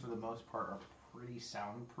labs, for the most part, are pretty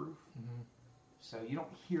soundproof. Mm-hmm. So you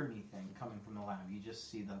don't hear anything coming from the lab. You just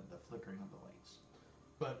see the flickering of the lights.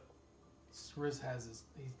 But Skriz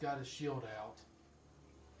he's got his shield out,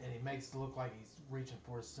 and he makes it look like he's reaching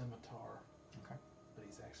for his scimitar. Okay. But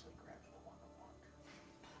he's actually grabbing the one on one.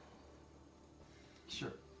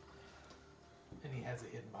 Sure. And he has it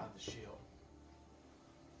hidden behind the shield.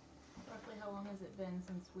 Roughly how long has it been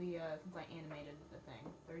since I animated the thing?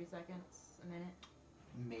 30 seconds? A minute?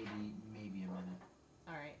 Maybe a minute.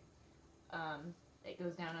 Alright. It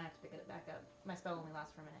goes down, I have to pick it back up. My spell only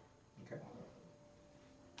lasts for a minute. Okay.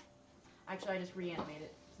 Actually, I just reanimate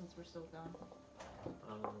it since we're still going.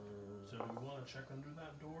 so do we want to check under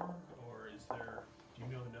that door, or is there? Do you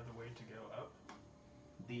know another way to go up?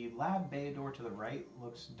 The lab bay door to the right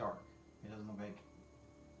looks dark. It doesn't look like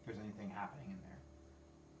there's anything happening in there.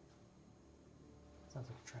 Sounds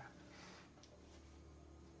like a trap.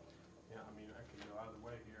 Yeah, I mean, I could go either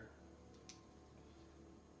way here.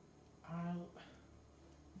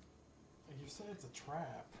 You say it's a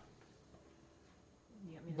trap,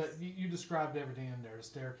 You want me to but you described everything in there. The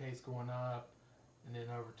staircase going up, and then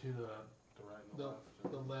over to The right and the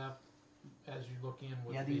left. the left as you look in.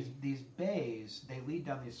 With Yeah, these bays, they lead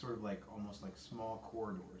down these sort of like almost like small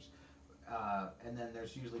corridors. And then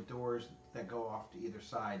there's usually doors that go off to either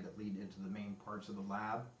side that lead into the main parts of the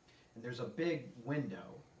lab. And there's a big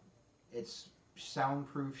window. It's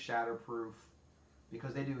soundproof, shatterproof,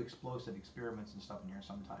 because they do explosive experiments and stuff in here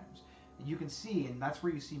sometimes. And you can see, and that's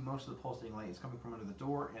where you see most of the pulsating light. It's coming from under the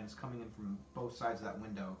door, and it's coming in from both sides of that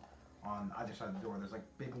window on either side of the door. There's like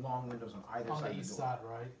big long windows on either on side the of the east door. side,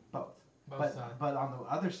 right? Both. Both sides. But on the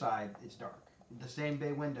other side, it's dark. The same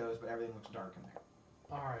bay windows, but everything looks dark in there.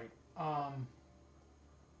 All right.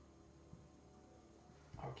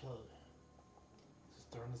 Okay.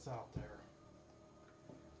 Just throwing this out there.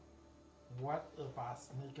 What if I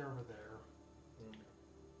sneak over there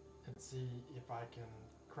and see if I can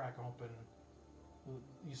crack open?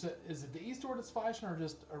 You said, is it the east door that's flashing, or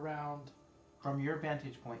just around? From your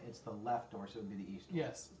vantage point, it's the left door, so it would be the east door.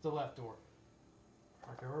 Yes, it's the left door.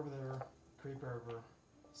 I go over there, creep over,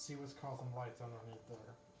 see what's causing lights underneath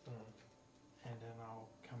there, and then I'll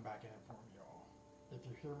come back and inform y'all. If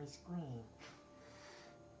you hear me scream,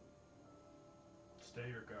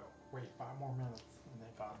 Stay or go. wait 5 more minutes, and then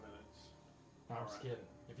 5 minutes. no, I'm just Alright. kidding.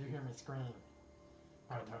 If you hear me scream,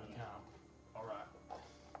 by the time you come, All right.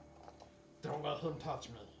 don't let him touch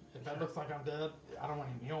me. If that looks like I'm dead, I don't want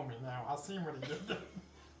him to heal me now. I seen what he did.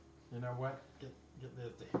 You know what? Get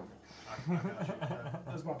this to heal me. I got you.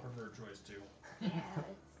 That's my preferred choice too. Yeah,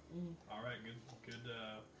 it's. All right, good.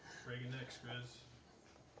 Breaking necks, Chris.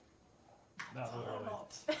 Not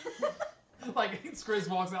really. Like Skriz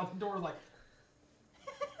walks out the door like,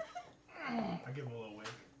 I give him a little wink.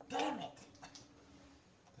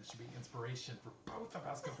 should be inspiration for both of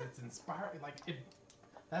us because it's inspiring. Like,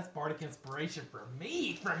 that's bardic inspiration for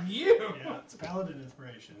me from you. Yeah, it's paladin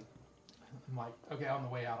inspiration. I'm like, okay, on the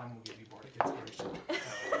way out, I'm gonna give you bardic inspiration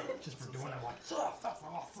just for doing it. I'm like, oh, that's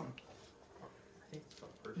awesome.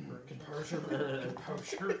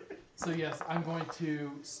 Composure. So yes, I'm going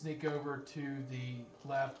to sneak over to the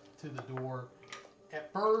left to the door.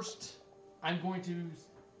 At first, I'm going to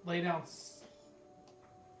lay down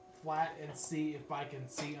flat and see if I can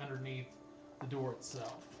see underneath the door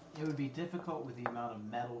itself. It would be difficult with the amount of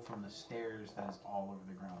metal from the stairs that is all over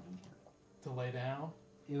the ground in here. To lay down?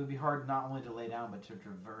 It would be hard not only to lay down, but to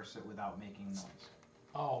traverse it without making noise.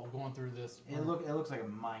 Oh, going through this. It looks like a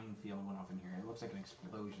minefield went off in here. It looks like an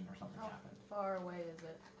explosion or something happened. How far away is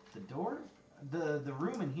it? The door? The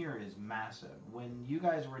room in here is massive. When you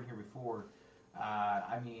guys were in here before,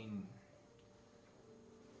 I mean,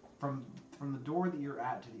 from the door that you're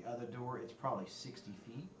at to the other door, it's probably 60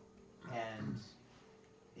 feet, and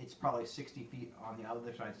it's probably 60 feet on the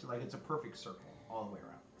other side. So like it's a perfect circle all the way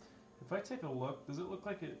around. If I take a look, does it look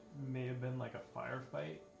like it may have been like a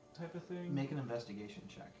firefight type of thing? Make an investigation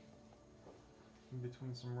check. In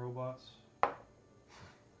between some robots.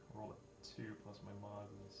 Roll a 2 plus my mod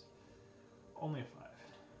is only a 5.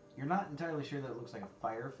 You're not entirely sure that it looks like a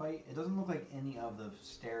firefight. It doesn't look like any of the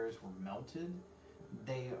stairs were melted.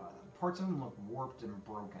 They parts of them look warped and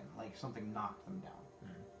broken, like something knocked them down.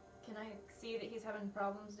 Can I see that he's having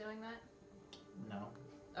problems doing that? No.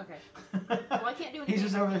 Okay. Well, I can't do anything. He's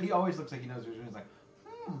just over there. He always looks like he knows what he's doing. He's like,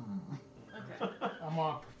 Okay. I'm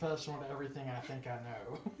a professional at everything I think I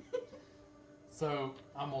know. So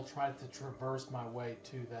I'm going to try to traverse my way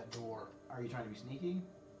to that door. Are you trying to be sneaky?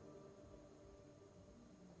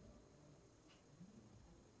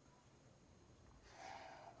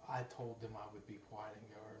 I told them I would be quiet and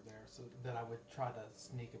go over there, so that I would try to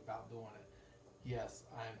sneak about doing it. Yes,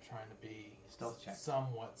 I am trying to be Stealth check.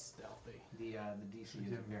 somewhat stealthy. The DC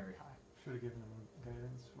is very high. Should have given him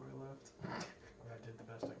guidance before he left. I did the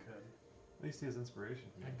best I could. At least he has inspiration.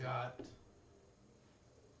 I got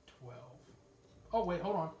 12. Oh wait,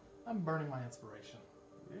 hold on. I'm burning my inspiration.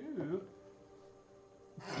 Ooh.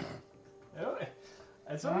 Oh,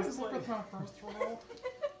 it's Can I always stick like... with my first roll?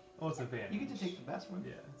 Oh, it's advantage. You get to take the best one.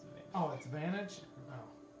 Yeah, it's advantage. Oh, it's advantage?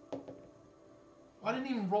 Oh. I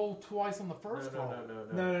didn't even roll twice on the first roll.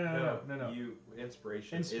 No. You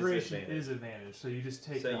inspiration Inspiration is is advantage, so you just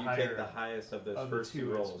take so the you higher take the highest of those of the first two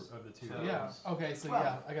two rolls. of the two. So- rolls. Yeah, okay, so 12.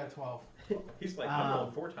 yeah, I got 12. He's like, I'm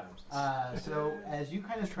rolling 4 times. So as you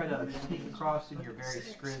kind of try to sneak across in your very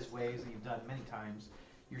scrizz ways that you've done many times,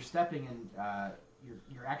 you're stepping and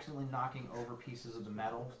you're accidentally knocking over pieces of the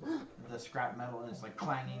metal, the scrap metal, and it's like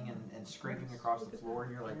clanging and scraping across the floor.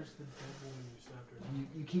 And you're like,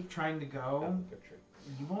 you keep trying to go.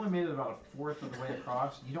 You've only made it about a fourth of the way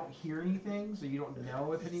across. You don't hear anything, so you don't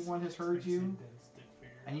know if anyone has heard you.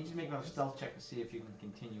 I need you to make a stealth check to see if you can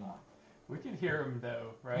continue on. We can hear him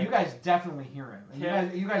though, right? You guys definitely hear him.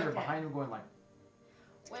 And you guys are Okay. behind him going like,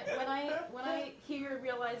 When I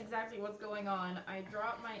realize exactly what's going on, I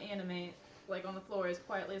drop my animate like on the floor as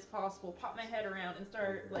quietly as possible, pop my head around, and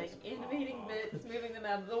start like animating bits, moving them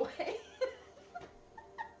out of the way.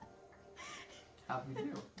 how do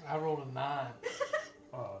you do? I rolled a 9.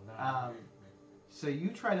 Oh no. So you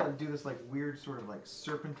try to do this like weird sort of like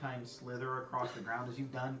serpentine slither across the ground as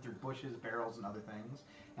you've done through bushes, barrels, and other things.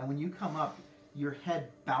 And when you come up, your head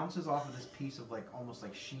bounces off of this piece of like almost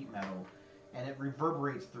like sheet metal, and it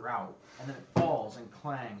reverberates throughout. And then it falls and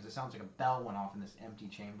clangs. It sounds like a bell went off in this empty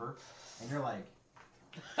chamber. And you're like,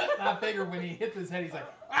 I figure when he hits his head, he's like,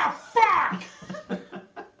 ah, fuck!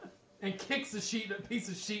 And kicks a piece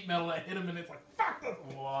of sheet metal that hit him, and it's like, fuck this!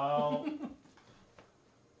 Wow. it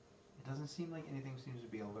doesn't seem like anything seems to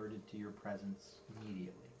be alerted to your presence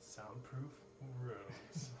immediately. Soundproof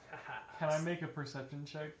rooms. Can I make a perception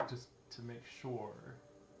check just to make sure?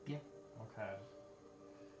 Yeah.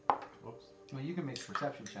 Okay. Whoops. Well, you can make a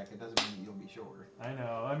perception check. It doesn't mean that you'll be sure. I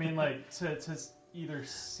know. I mean, like to either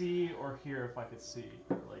see or hear if I could see,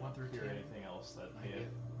 or like 1 through hear 10. anything else that I may have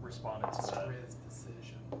get responded to that. Riz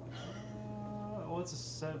decision. Well, it's a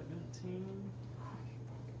 17.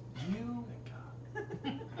 You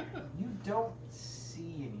you don't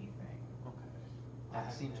see anything. Okay.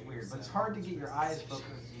 That seems weird, but it's hard to get your eyes focused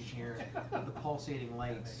in here with the pulsating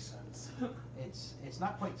lights. It's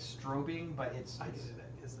not quite strobing, but it's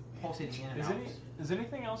pulsating in and out. Is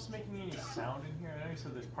anything else making any sound in here? I know you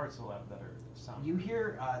said there's parts of the lab that are sound. You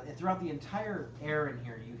hear throughout the entire air in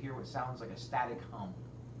here, you hear what sounds like a static hum.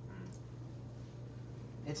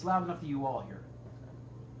 It's loud enough that you all hear it.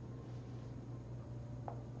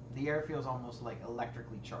 The air feels almost like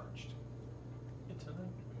electrically charged.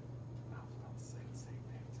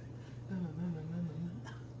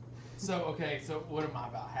 So what am I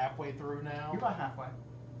about halfway through now? You're about halfway.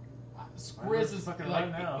 Skriz is fucking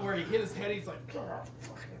like right now. where he hit his head. He's like,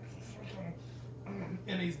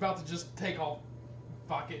 and he's about to just take off,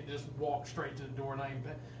 fuck it, and just walk straight to the door. And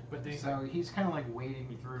but then he's So he's kind of like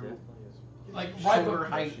wading through Definitely is. like right. shoulder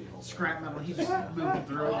height scrap metal. He's just moving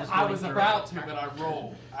through it. Just I going was through about it. to, but I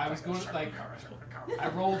rolled. I was going to like. I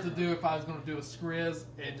rolled to do if I was going to do a Skriz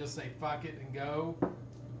and just say fuck it and go,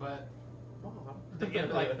 but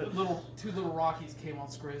two little Rockies came on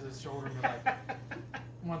Skriz's shoulder and were like,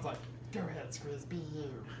 one's like, go ahead Skriz, be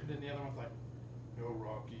you, and then the other one's like, no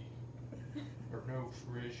Rocky, or no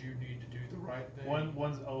Skriz, you need to do the right thing.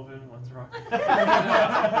 One's Elvin, one's Rocky.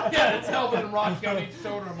 Yeah, it's Elvin and Rocky on each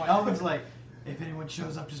shoulder. I'm like, Elvin's like, if anyone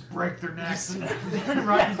shows up, just break their necks. And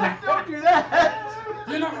Rocky's like, don't do that.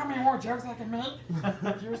 you're not gonna be more jokes like me.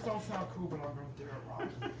 Yours don't sound cool, but I'm gonna do it, Rocky.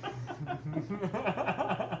 You're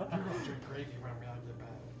gonna drink gravy around me like that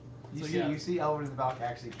bad. You see Elvin in the back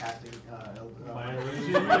actually casting My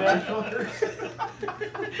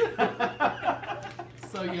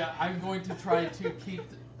So yeah, I'm going to try to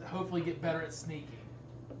hopefully get better at sneaking.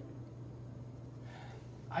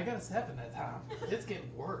 I got a 7 that time. It's getting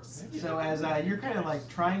worse. So as you're kind of like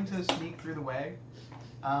trying to sneak through the way,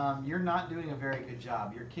 you're not doing a very good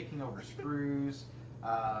job. You're kicking over screws.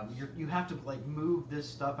 You have to like move this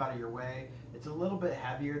stuff out of your way. It's a little bit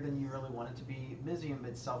heavier than you really want it to be. Mizium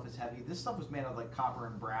itself is heavy. This stuff was made out of like copper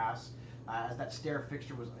and brass. As that stair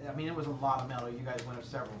fixture was, I mean, it was a lot of metal. You guys went up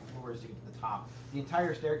several floors to get to the top. The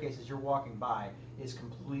entire staircase as you're walking by is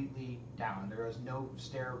completely down. There is no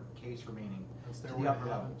staircase remaining to the upper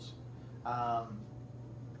levels.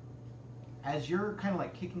 As you're kind of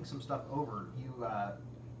like kicking some stuff over,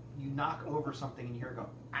 you knock over something and you hear it go,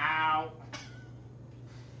 ow!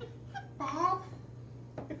 Bob?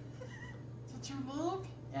 Did you leave?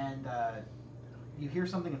 And you hear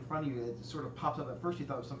something in front of you that sort of pops up. At first you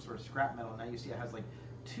thought it was some sort of scrap metal. Now you see it has like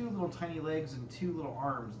 2 little tiny legs and 2 little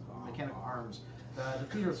arms, mechanical arms. The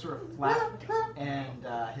feet are sort of flat, and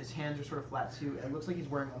his hands are sort of flat too. It looks like he's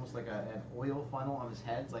wearing almost like an oil funnel on his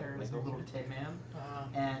head, like a little tin man.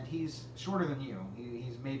 And he's shorter than you.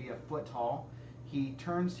 He's maybe a foot tall. He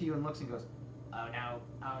turns to you and looks and goes, oh no,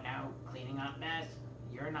 cleaning up mess.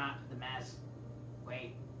 You're not the mess.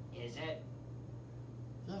 Wait, is it?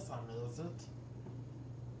 Yes, is it?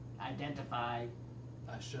 Identify.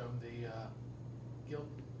 I show him the guild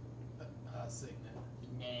signet.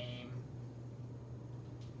 Name.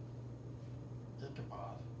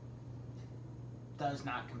 Ichabod. Does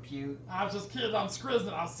not compute. I was just kidding. I'm Skriz.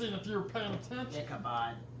 I was seeing if you were paying attention.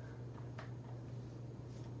 Ichabod.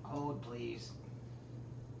 Hold, please.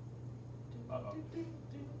 Uh-oh.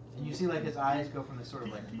 And you see like his eyes go from this sort of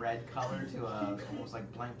like red color to a almost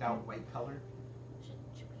like blanked out white color.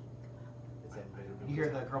 You hear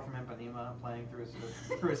the girl from Ipanema playing through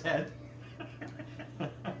his head.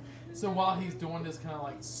 So while he's doing this, kind of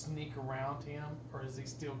like sneak around him, or is he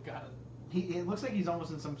still got it? It looks like he's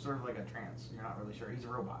almost in some sort of like a trance. You're not really sure. He's a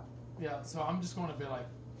robot. Yeah. So I'm just going to be like,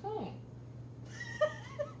 and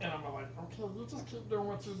I'm like, okay, you just keep doing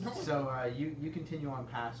what you're doing. So you continue on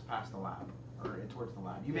past the lab, or towards the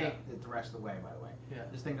lab. You make it the rest of the way, by the way. Yeah.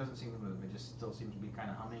 This thing doesn't seem to move. It just still seems to be kind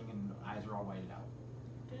of humming, and eyes are all whited out.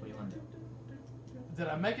 What do you want to do? Did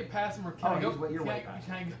I make it past him, or can I go? You're way can past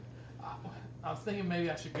I go? I was thinking maybe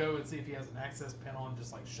I should go and see if he has an access panel and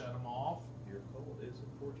just like shut him off. Your call is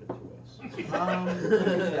important to us.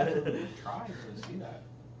 Definitely try to see that.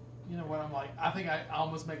 You know what? I'm like, I think I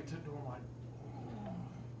almost make it to the door. I'm like,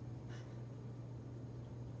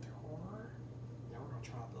 door? Yeah, we're gonna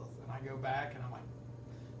try this. And I go back and I'm like,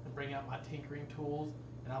 I bring out my tinkering tools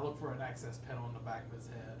and I look for an access panel in the back of his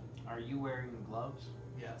head. Are you wearing gloves?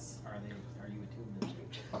 Yes. Are you attuned?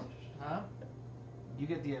 Huh? You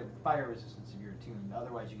get the fire resistance if you're attuned.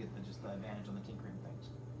 Otherwise, you get just the advantage on the tinkering things.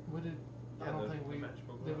 What did? I Yeah, don't the think we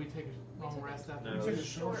magical did. glove. We take a long rest after. No. We Took took a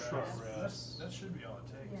short rest. rest. That should be all it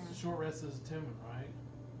takes. Yeah. Short rest is attunement, right?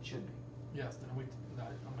 Should be. Yes. Then I'm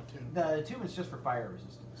attuned. The attunement's just for fire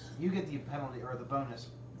resistance. You get the penalty or the bonus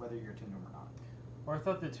whether you're attuned or not. Or I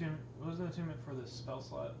thought the attunement wasn't the attunement for the spell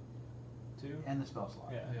slot too. And the spell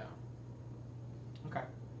slot. Yeah. Yeah. Okay.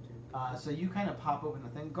 So you kind of pop open the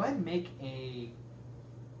thing. Go ahead and make a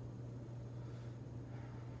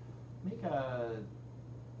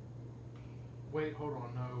Wait, hold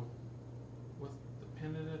on. No. With the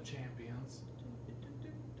Pendant of Champions,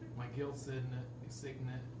 my guild signet,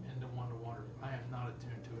 and the Wonder Wonder. I am not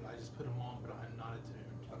attuned to it. I just put them on, but I am not attuned.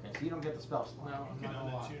 Okay, so you don't get the spell slot. No, I'm You not can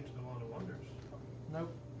gonna lie. unattune to the Wand of Wonders.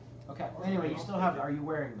 Nope. Okay. Well, anyway, you still have. Are you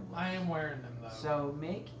wearing them? I am wearing them though. So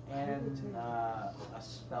make a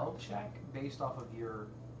spell check based off of your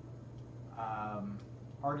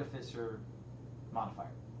artificer modifier.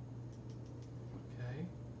 Okay.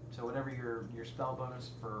 So whatever your spell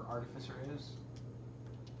bonus for artificer is,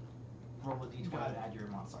 roll a d20 Got it. and add your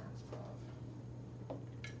modifier.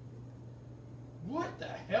 What the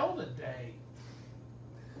hell today?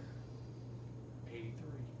 83.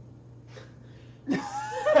 You're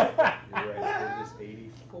right. It is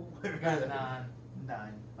 84. Got a 9.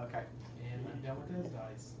 9. Okay. And I'm done with those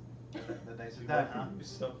dice. The dice are done, huh?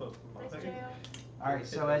 Nice jail. All right.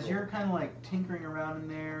 So as you're kind of like tinkering around in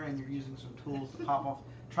there, and you're using some tools to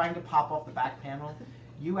trying to pop off the back panel,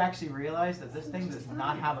 you actually realize that this thing does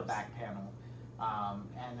not have a back panel.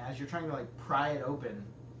 And as you're trying to like pry it open,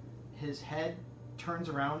 his head turns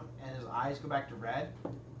around and his eyes go back to red.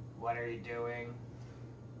 What are you doing?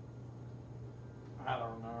 I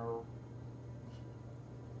don't know.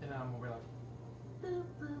 And then I'm gonna be like, boop,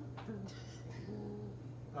 boop,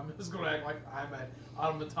 boop. I'm just gonna act like I'm an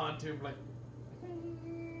automaton too, like.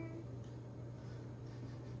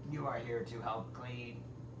 You are here to help clean.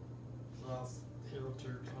 Just here to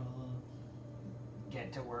come.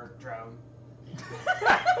 Get to work, drone.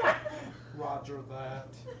 Roger that.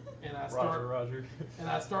 And I start. Roger. And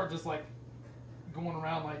I start just like going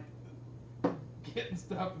around like getting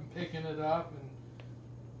stuff and picking it up and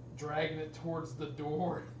dragging it towards the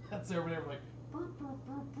door. That's over there like. Boop, boop,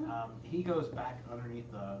 boop, boop. He goes back underneath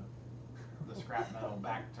the scrap metal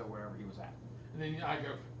back to wherever he was at. And then I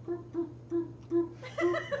go. Boop, boop, boop, boop,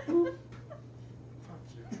 boop, boop. Fuck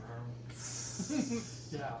you, drone.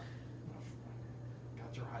 Yeah.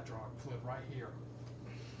 Got your hydraulic fluid right here.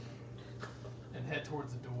 And head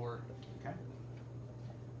towards the door. Okay.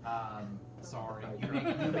 Sorry.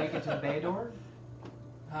 You make it to the bay door.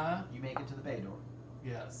 Huh? You make it to the bay door.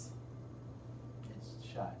 Yes. It's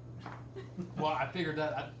shut. Well, I figured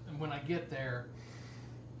that when I get there,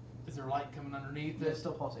 is there light coming underneath It's it?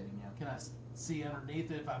 still pulsating. Yeah. Can I see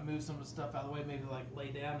underneath it if I move some of the stuff out of the way? Maybe like lay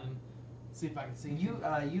down and see if I can see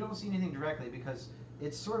anything? You don't see anything directly because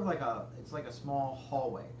it's sort of like a small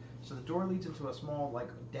hallway. So the door leads into a small like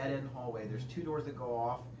dead end hallway. There's 2 doors that go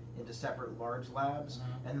off into separate large labs,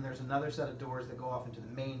 Mhm. and then there's another set of doors that go off into the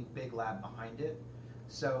main big lab behind it.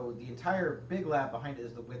 So the entire big lab behind it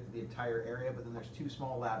is the width of the entire area, but then there's 2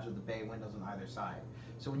 small labs with the bay windows on either side.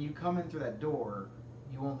 So when you come in through that door,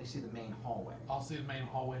 you only see the main hallway. I'll see the main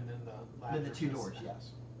hallway and then the lab. Then the 2 just- doors,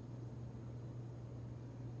 yes.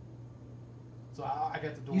 So I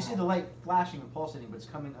got the door. You see the light flashing and pulsating, but it's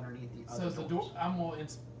coming underneath the So other is the doors. door? I'm gonna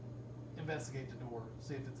investigate the door,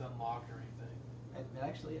 see if it's unlocked or anything. It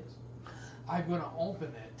actually is. I'm gonna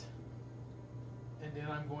open it, and then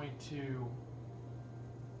I'm going to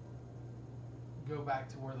go back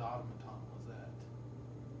to where the automaton was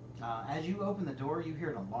at. As you open the door, you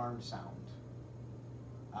hear an alarm sound.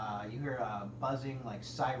 You hear a buzzing, like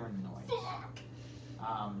siren noise.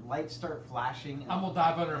 Lights start flashing. I'm gonna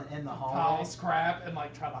dive under in the a hallway. pile of scrap and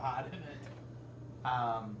like try to hide in it.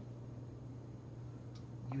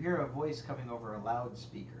 You hear a voice coming over a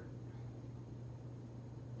loudspeaker.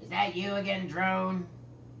 Is that you again, drone?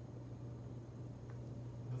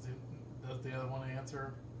 Does the other one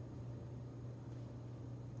answer?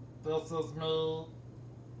 This is me.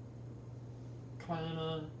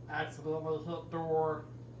 Cleaning. Accidentally hit door.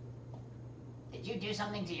 Did you do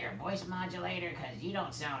something to your voice modulator? Because you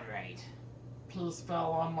don't sound right. Piece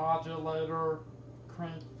fell on modulator.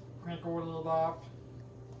 Crank ordered it up.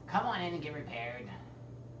 Come on in and get repaired.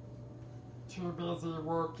 Too busy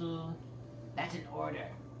working. That's an order.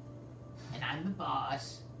 And I'm the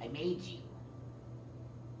boss. I made you.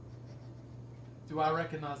 Do I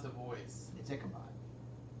recognize the voice? It's Ichabod.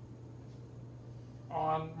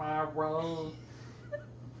 On my way.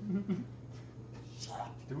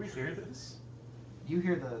 Do we hear this? You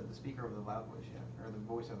hear the speaker over the loud voice, yeah, or the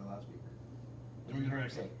voice over the loudspeaker. And then you hear him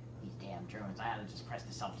say, These damn drones. I ought to just press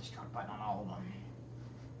the self-destruct button on all of them.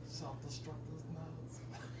 Self-destruct is nuts.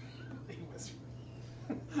 He was.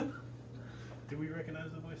 Do we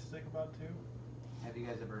recognize the voice of Ichabod too? have you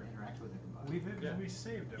guys ever interacted with Ichabod? We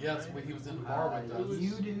saved him. Yes, right? when he was in the bar with us.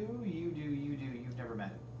 You do. You've never met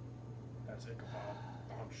him. That's Ichabod.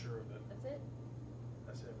 I'm sure of it. That's it.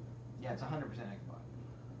 That's him. Yeah, it's 100% Ichabod.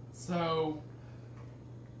 So,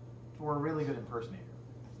 Or a really good impersonator.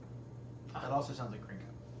 That also sounds like Krinko.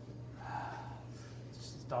 It's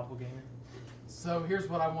just his doppelganger. so here's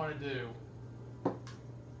what I want to do.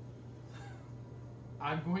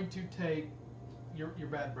 I'm going to take your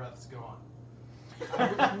bad breath's gone.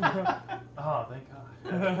 Oh, thank God.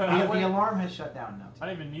 The alarm has shut down now. I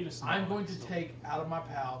didn't even need a snap. I'm going to take out of my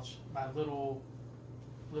pouch my little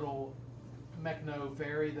Mechno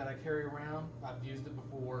fairy that I carry around. I've used it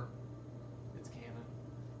before. It's canon.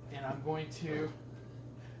 and I'm going to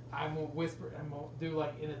whisper, I'm gonna do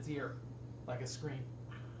like in its ear, like a scream,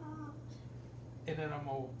 and then I'm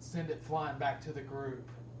gonna send it flying back to the group.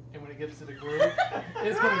 And when it gets to the group,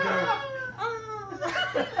 it's gonna go.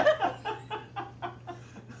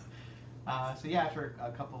 So yeah, after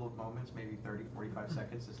a couple of moments, maybe 30, 45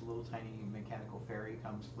 seconds, this little tiny mechanical fairy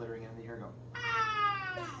comes flittering in the air, go.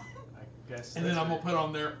 I guess. And then that's I'm her- gonna put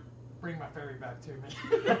on there, bring my fairy back to me.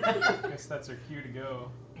 I guess that's her cue to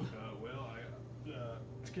go. Well,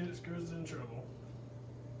 Skriz in trouble.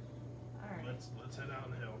 Alright. Let's head out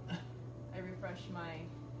and help. I refresh my.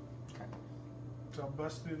 So I'll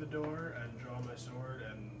bust through the door and draw my sword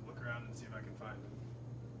and look around and see if I can find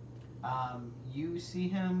him. You see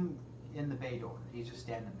him in the bay door. He's just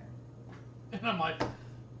standing there. And I'm like,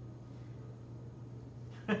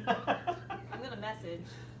 I'm gonna message.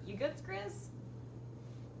 You good, Skriz?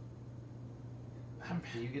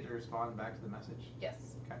 Do you get to respond back to the message?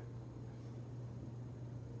 Yes. Okay.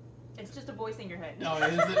 It's just a voice in your head. no,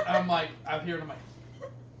 is it? I'm like, I'm here, and I'm like,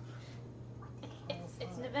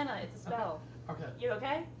 It's Nevena. It's a spell. okay. You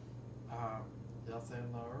okay? Yes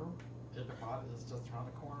and no. Ichabod is just around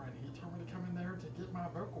the corner, and he told me to come in there to get my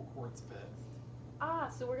vocal cords fixed. Ah,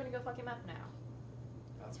 so we're gonna go fuck him up now.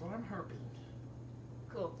 That's what I'm hoping.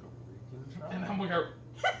 Cool. And I'm gonna go.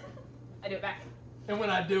 I do it back. And when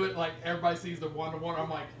I do it, like everybody sees the one-to-one, I'm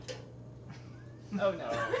like, Oh no.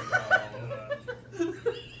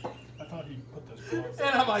 I thought he put those claws And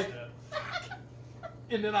I'm like- instead.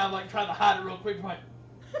 and then I like try to hide it real quick, I'm like,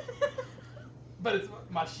 but it's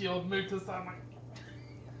my shield moved to the side. I'm like,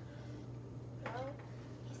 Well,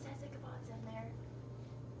 he says Ichabod's in there.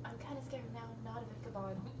 I'm kind of scared now, not of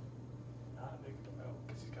Ichabod. Not a big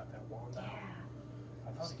because he's got that wand out. Yeah.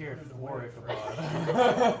 I thought he Scared put it for away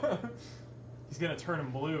Ichabod. He's gonna turn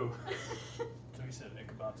him blue. So he said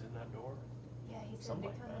Ichabod's in that door. Yeah, he said Something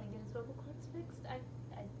to like come that. and get his vocal cords fixed.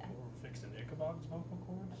 We're fixing Ichabod's vocal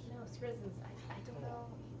cords? No, Skrizz's. I don't know.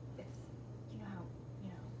 It's, you know how,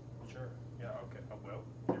 Sure. Yeah, okay. Well,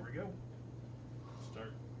 here we go.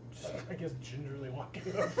 Start, I guess, gingerly walking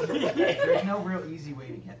up. There's no real easy way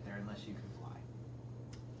to get there unless you can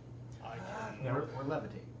fly. I can, Or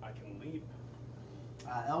levitate. I can leap.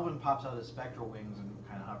 Elvin pops out his spectral wings and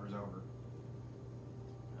kind of hovers over.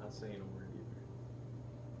 Not saying a word either.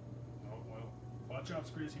 Oh, well. Watch out,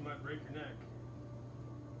 Skriz. He might break your neck.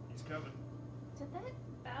 He's coming. Did that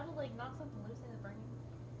battle like knock something loose in the brain?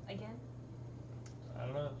 Again? I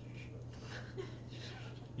don't know.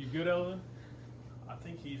 You good, Elvin? I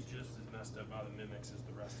think he's just as messed up by the mimics as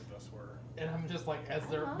the rest of us were. and I'm just like, as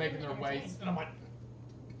they're I'm making their entertained. ways, and I'm like,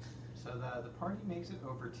 So the party makes it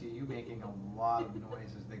over to you, making a lot of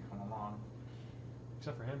noise as they come along.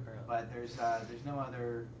 Except for him, apparently. But there's no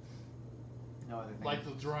other things. like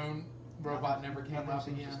the drone robot never came nothing up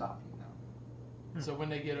seems again. to stop you. No. So when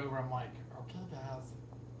they get over, I'm like, okay, guys.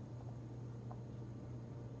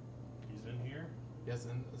 He's in here. Yes,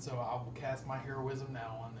 and so I will cast my heroism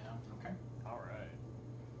now on them. Okay. Alright.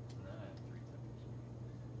 And then I have 3 tempers.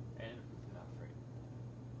 And not afraid.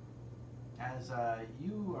 As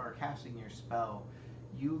you are casting your spell,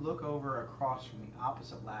 you look over across from the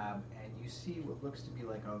opposite lab and you see what looks to be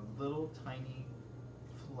like a little tiny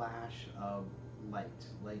flash of light,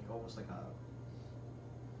 like almost like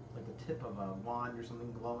the tip of a wand or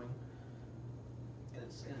something glowing, and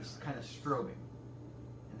it's kind of strobing.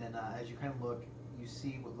 And then as you kind of look, you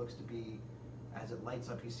see what looks to be, as it lights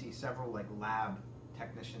up, you see several like lab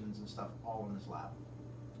technicians and stuff all in this lab.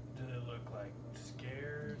 Do they look like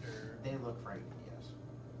scared or? They look frightened, yes.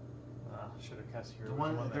 Should have cast The heroism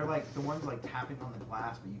one on they're them. like the ones like tapping on the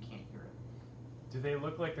glass, but you can't hear it. Do they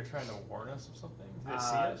look like they're trying to warn us of something? Do they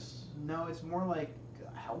see us? No, it's more like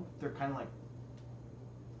help. They're kind of like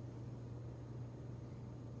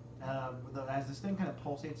as this thing kind of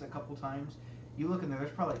pulsates a couple times. You look in there.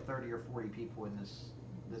 There's probably like 30 or 40 people in this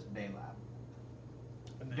bay lab.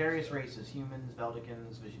 And they- Various races: humans,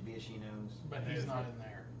 Veldikins, Viashinos. But he's not in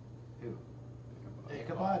there. Who? Ichabod.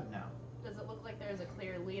 Ichabod? No. Does it look like there's a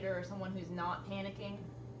clear leader or someone who's not panicking?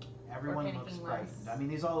 Everyone panicking looks less. frightened. I mean,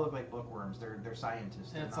 these all look like bookworms. They're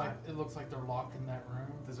scientists. And They're it's not- like, it looks like they're locked in that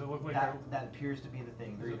room. Does it look like that appears to be the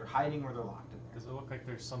thing. They're either hiding or they're locked in there. Does it look like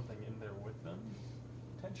there's something in there with them?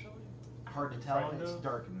 Potentially? Hard to tell. Frightened It's of?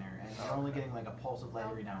 dark in there, and you're Oh, only okay. getting like a pulse of light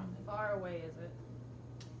every now and then. Far away is it?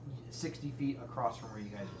 60 feet across from where you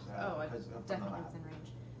guys are. Oh, I because of the definitely lab. within range.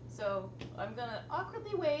 So I'm gonna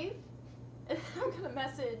awkwardly wave, and I'm gonna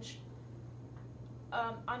message.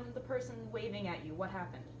 I'm the person waving at you. What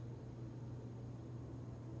happened?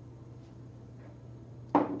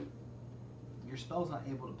 Your spell's not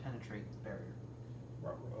able to penetrate the barrier.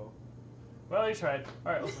 Ruh-roh. Well, you tried.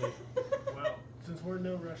 All right, let's leave. Well, since we're in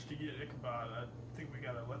no rush to get Ichabod, I think we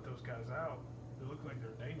gotta let those guys out. They look like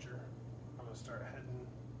they're in danger. I'm gonna start heading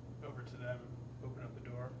over to them, open up the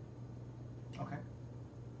door. Okay.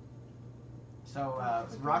 So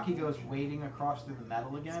Rocky goes wading across through the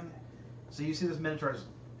metal again. So you see this Minotaur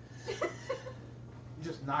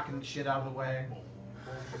just knocking shit out of the way.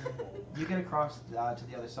 You get across to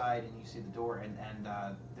the other side and you see the door, and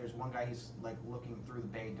there's one guy. He's like looking through the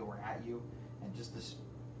bay door at you, and just this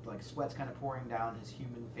like sweat's kind of pouring down his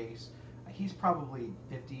human face. He's probably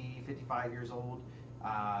 50, 55 years old.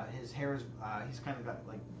 His hair is he's kind of got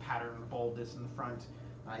like patterned baldness in the front.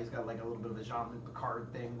 He's got like a little bit of a Jean-Luc Picard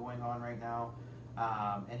thing going on right now,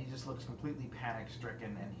 and he just looks completely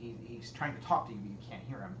panic-stricken. And he's trying to talk to you, but you can't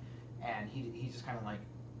hear him. And he's just kind of like.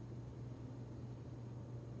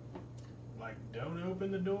 Like, don't open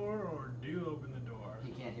the door or do open the door.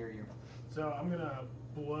 He can't hear you. So I'm gonna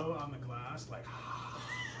blow on the glass like.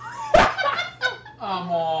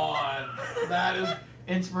 Come on. That is.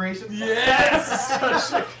 Inspiration? Yes!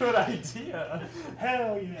 Such a good idea.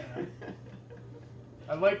 Hell yeah!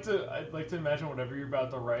 I'd like to imagine whatever you're about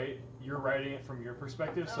to write, you're writing it from your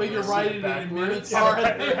perspective. So But you're you see writing it in backwards. Minotaur.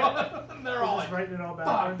 Yeah. And they're all Just like, writing it all fuck.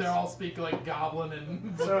 backwards. They're all speaking like goblin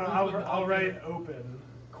and. So I'll write open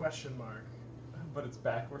question mark. But it's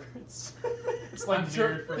backwards. It's I'm like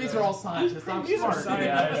sure these are all scientists. I'm These are smart.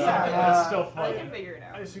 scientists. Yeah, I know. Yeah, It's still I funny. can figure it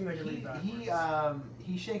out. I assume they can read backwards.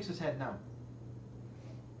 He shakes his head no.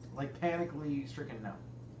 Like panically stricken no.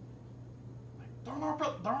 Don't open.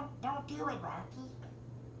 Don't do it, Rocky.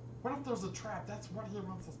 What if there's a trap? That's what he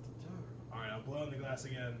wants us to do. All right, I'll blow on the glass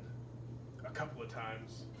again, a couple of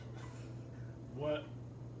times. What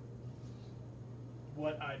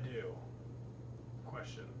I do?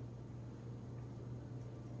 Question.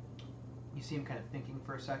 You see him kind of thinking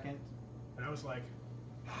for a second, And I was like,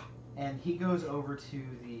 and he goes over to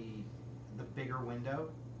the bigger window,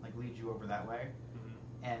 like leads you over that way.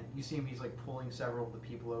 And you see him, he's like pulling several of the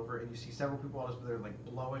people over, and you see several people all just, they're like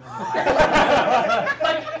blowing on the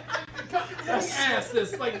Let me ask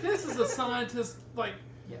this. Like, this is a scientist, like,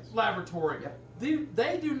 Yes. laboratory. Yep.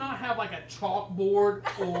 They do not have, like, a chalkboard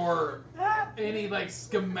or any, like,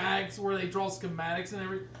 schematics where they draw schematics and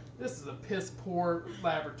everything. This is a piss-poor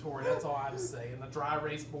laboratory. That's all I have to say. And the dry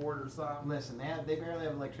erase board or something. Listen, they barely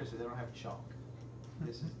have electricity. They don't have chalk.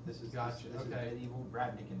 This is Gotcha, This okay. is medieval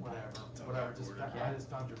Ravnican. Whatever. Just, I just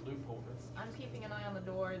found your loophole. I'm keeping an eye on the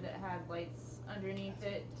door that had lights underneath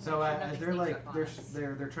it. to So make sure as nothing they're sneaks like up on they're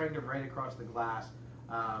us. they're trying to write across the glass,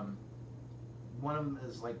 one of them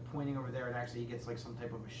is like pointing over there, and actually he gets like some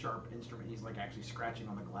type of a sharp instrument. He's like actually scratching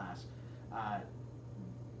on the glass.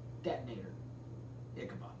 Detonator,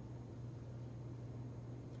 Ichabod.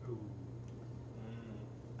 Ooh.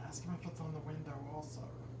 Ask him if it's on the window also.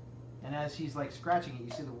 And as he's like scratching it, you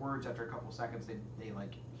see the words after a couple seconds they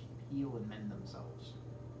like heal and mend themselves.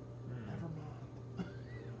 Never mind.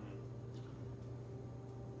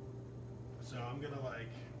 so I'm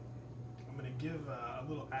gonna give a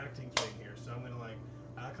little acting thing here. So I'm gonna like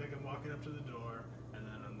act like I'm walking up to the door, and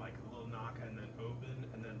then I'm like a little knock, and then open,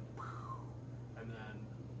 and then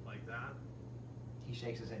like that. He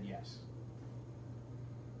shakes his head yes.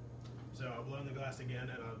 So I'll blow in the glass again,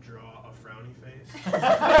 and I'll draw a frowny face.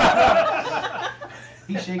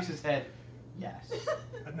 He shakes his head yes.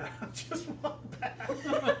 And then I'll just walk back.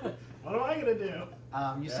 What am I gonna do?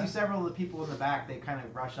 You see several of the people in the back. They kind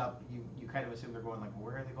of rush up. You kind of assume they're going like, well,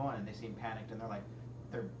 where are they going? And they seem panicked, and they're like,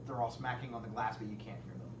 they're all smacking on the glass, but you can't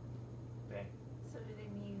hear them. Dang. So do they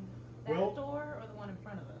mean that Well- door or the one in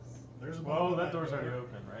front of us? There's a Well, button on that door's door. already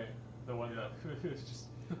open, right? The one that is just.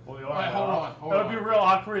 Well, the Alright, hold on. That would be real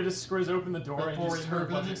awkward. Just squeeze open the door and Before just we turn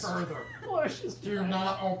move any buttons. further, Flushes do back.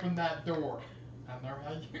 not open that door. And there,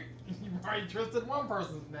 you've already twisted one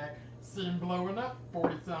person's neck. See him blowing up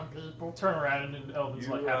 40-some people. Turn around and Elvin's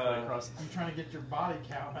like halfway across. I'm trying to get your body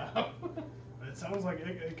count up. It sounds like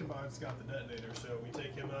Ichabod's got the detonator, so we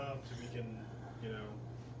take him out so we can,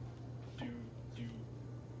 do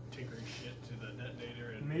tinkery shit to the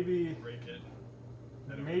detonator and Maybe- break it.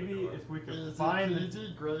 and open the Maybe door. if we could Easy find the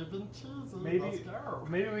peasy, gravy cheesy. Maybe- Let's go.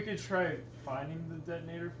 Maybe we could try finding the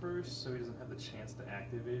detonator first, so he doesn't have the chance to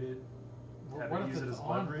activate it. Have What it if use it it's as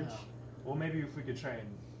on leverage. now? Well, maybe if we could try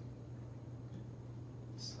and,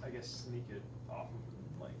 I guess, sneak it off of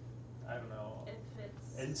him, like, I don't know, If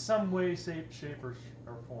it's in some way, shape, or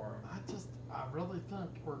form. I really think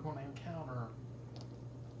we're going to encounter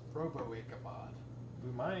Robo Ichabod.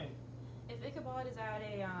 We might. if Ichabod is at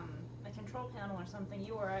a control panel or something,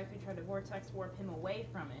 you or I could try to vortex warp him away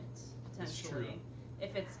from it That's potentially. true.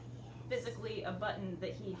 If it's physically a button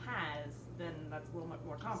that he has, then that's a little bit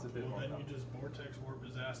more It's a complicated. bit Well, more then you complicated. just vortex warp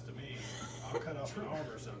his ass to me. I'll cut off an arm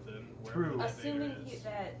or something. True. wherever the Assuming elevator is.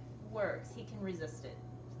 that works, he can resist it.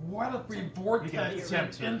 What if we can vortex him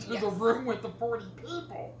attempt to. into the Yes. room with the 40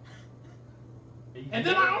 people? You And can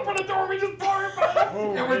then I open the door and we just blow him back!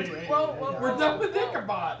 Oh, and we're, hey, whoa, whoa, we're done with whoa.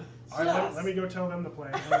 Ichabod! All right, let me go tell them the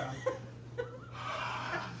plan. Hang on.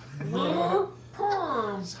 Little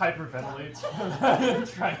perms! just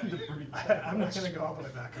hyperventilates, trying to breathe. I'm not gonna go all the way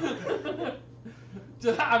back up.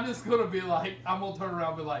 I'm just gonna be like, I'm gonna turn around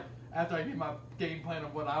and be like, after I get my game plan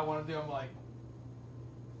of what I want to do, I'm like,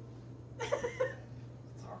 it's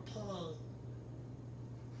okay.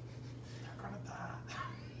 They're gonna die.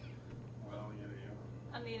 Well,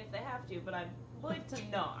 yeah. I mean, if they have to, but I would to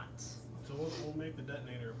not. So we'll make the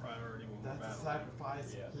detonator a priority when we're That's a battling.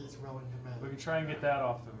 sacrifice Yeah. he's willing to We make. can try and get that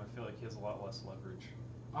off him. I feel like he has a lot less leverage.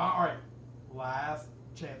 Alright, last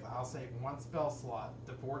chance. I'll save one spell slot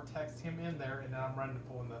to vortex him in there, and then I'm running to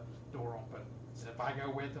pulling the door open. And if I go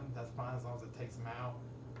with him, that's fine as long as it takes him out.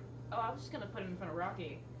 Oh, I was just gonna put him in front of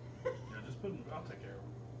Rocky. Yeah, just put him. I'll take care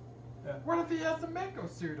of him. What if he has the Mako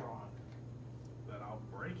suit on? Then I'll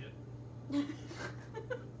break it.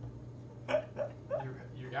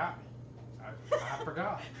 You got me. I, I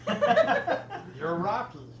forgot. You're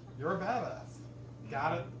Rocky. You're a badass.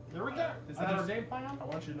 Got it. Here we go. Is I that our just- game plan? I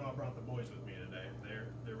want you to know I brought the boys with me today.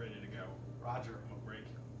 They're ready to go. Roger. I'm gonna break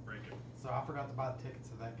it. So I forgot to buy tickets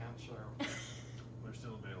to that kind of show. They're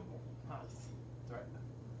still available. Nice. Right.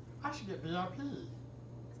 I should get VIP. I was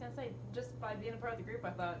gonna say, just by being a part of the group, I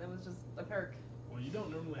thought that was just a perk. Well, you don't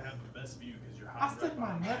normally have the best view because you're I hiding stick right my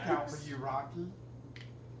behind neck out Max. for you, Rocky.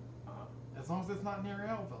 Uh-huh. As long as it's not near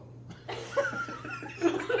Elville.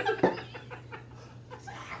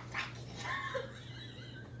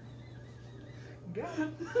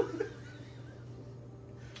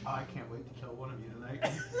 I can't wait to kill one of you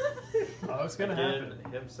tonight. Oh, it's gonna Again,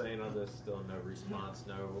 happen. him saying all this, still no response,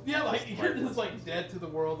 no. Yeah, like you're just lessons. like dead to the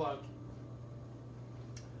world. Like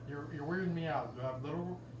you're weirding me out. You have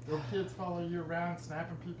little kids follow you around,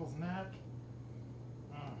 snapping people's neck.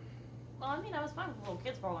 Well, I mean, I was fine with little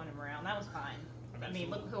kids following him around. That was fine. I mean,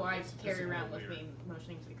 look who I carry around with me,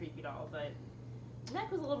 motioning to the creepy doll. But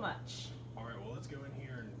neck was a little much. All right, well, let's go in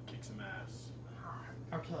here and kick some ass.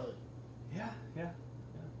 Okay. Yeah, yeah.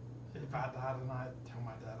 If I die tonight, tell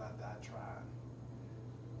my dad I died trying.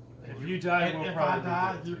 If you die, And we'll if probably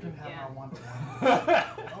I die, do it you too. can have Yeah. my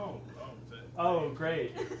one-to-one. Oh,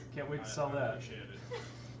 great. Can't wait to sell I that. appreciate it.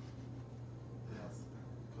 Yes.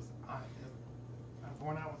 Because I'm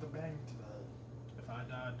going out with a bang today. If I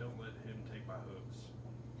die, don't let him take my hooves.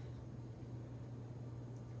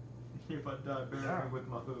 If I die, bury me with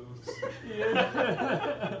my hooves.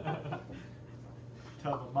 Yeah.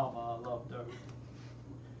 Tell my mama I love her.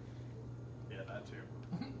 Yeah, that too.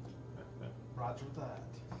 Roger that.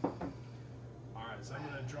 All right, so I'm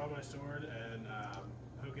gonna draw my sword and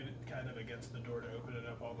hook it kind of against the door to open it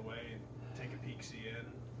up all the way and take a peek-see in.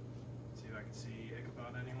 See if I can see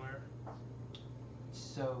Ichabod anywhere.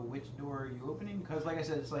 So which door are you opening? Because like I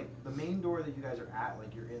said, it's like the main door that you guys are at,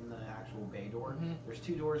 like you're in the actual bay door. Mhm. There's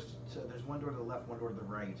two doors, so there's one door to the left, one door to the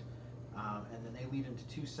right. And then they lead into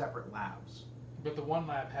two separate labs. But the one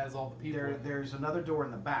lab has all the people in it. There's another door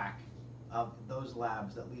in the back of those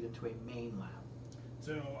labs that lead into a main lab.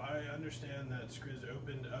 So I understand that Skriz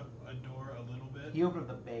opened up a door a little bit. He opened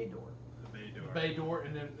up the bay door. The bay door. Bay door,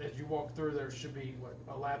 and then as you walk through, there should be what,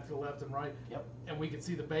 a lab to the left and right. Yep. And we can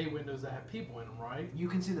see the bay windows that have people in them, right? You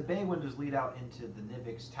can see the bay windows lead out into the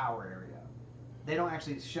Nivix tower area. They don't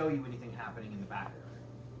actually show you anything happening in the back area.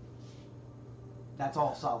 That's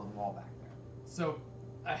all solid wall back there. So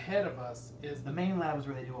ahead of us is The main lab is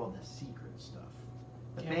where they do all the secret stuff.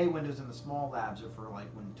 The Yeah. bay windows and the small labs are for like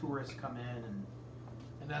when tourists come in and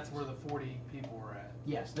that's where the 40 people were at.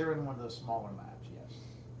 yes, they're in one of those smaller labs, yes.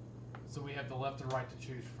 So we have the left and right to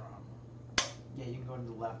choose from. Yeah, you can go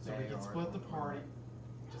into the left So bay we can or split the or party. right.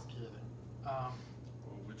 Just kidding. Well,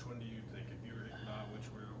 which one do you think? If you were Ichabod,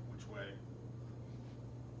 which way?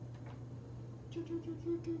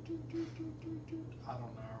 I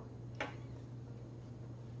don't know.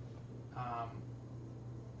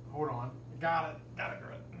 Hold on. Got it,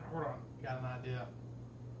 Grit. Hold on. Got an idea.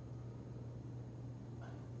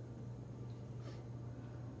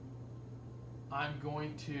 I'm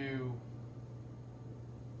going to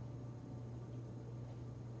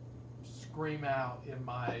scream out in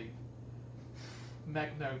my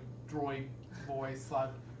Mechno droid voice like,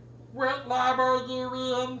 "What lab are you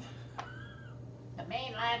in?" The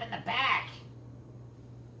main lab in the back.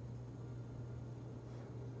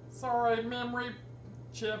 Sorry, memory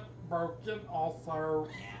chip broken also.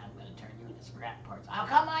 Yeah, I'm gonna turn you the scrap parts. Oh,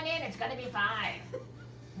 come on in. It's gonna be fine.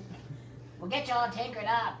 We'll get you all tinkered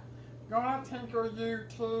up. Gonna tinker you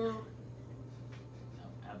too.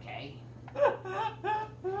 Oh, okay. I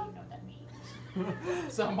don't know what that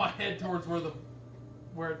means. So I head towards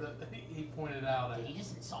where he pointed out Did at. he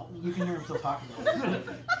just insult me? You can hear him still talking to him.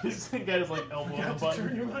 He's got his like elbow on the Turn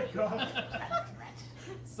button. your mic off. Threat.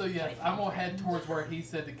 So yes, I'm gonna head towards where he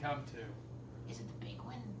said to come to. Is it the big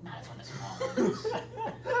one? No, it's one of the small ones.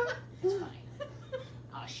 It's fine.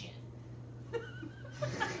 Oh shit. I'm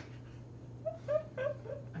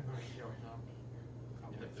gonna kill him.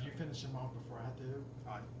 If you finish him off before I do,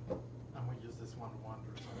 I'm gonna use this one wonder.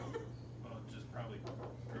 So. Well, just probably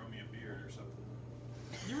grow me a beard or something.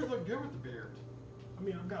 You would look good with the beard. I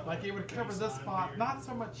mean, I've got Like it would cover this baseline spot, beard. not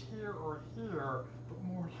so much here or here, but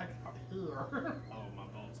more like out here. Oh, my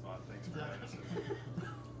bald spot. Thanks for that.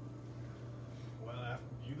 Well, after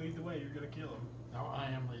you lead the way, you're gonna kill him. No, I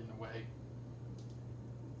am leading the way.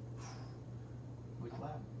 Which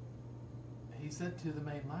lab? He said to the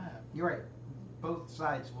main lab. You're right. Both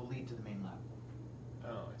sides will lead to the main lab.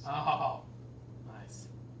 Oh, I see. Oh, nice.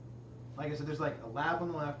 Like I said, there's like a lab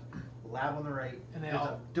on the left, a lab on the right, And they there's all-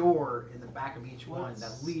 a door in the back of each one that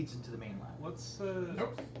Let's- leads into the main lab. Let's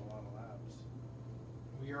Nope. A lot of labs.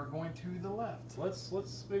 We are going to the left. let's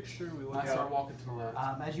make sure we look I start out. walking to the left.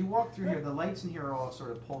 As you walk through here, the lights in here are all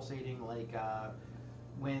sort of pulsating, like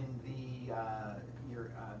when the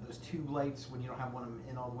those tube lights, when you don't have one of them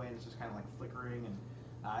in all the way, and it's just kind of like flickering, and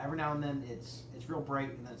every now and then it's real bright,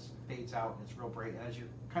 and then it fades out, and it's real bright. And as you're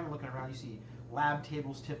kind of looking around, you see lab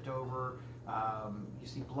tables tipped over, you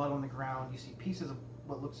see blood on the ground, you see pieces of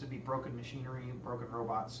what looks to be broken machinery, broken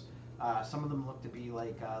robots. Some of them look to be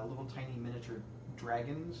like little tiny miniature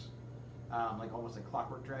dragons. Like almost like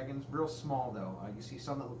clockwork dragons, real small though. You see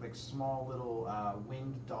some that look like small little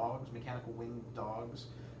winged dogs, mechanical winged dogs,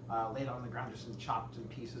 laid on the ground just in chopped in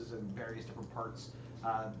pieces and various different parts.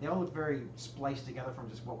 They all look very spliced together from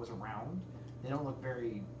just what was around. They don't look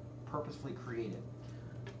very purposefully created.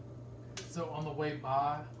 So on the way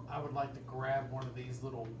by, I would like to grab one of these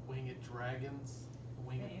little winged dragons.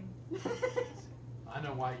 Same. I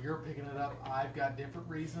know why you're picking it up. I've got different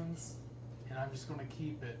reasons, and I'm just going to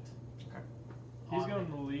keep it. Okay. He's on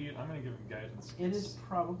going me. to lead. I'm going to give him guidance. It is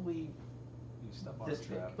probably You step on this a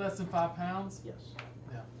trap. Less than 5 pounds? yes.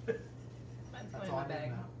 Mine's That's going in all my I need bag.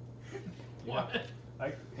 now. Yeah.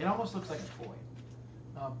 What? It almost looks like a toy.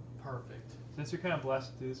 Perfect. Since you're kind of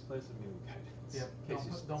blasted through this place, I'm giving guidance. Yep. in case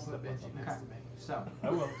you Don't put step on Benji something. next to me. So I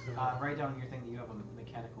will. write down in your thing that you have a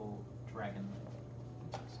mechanical dragon,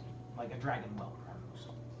 like a dragon whelp almost.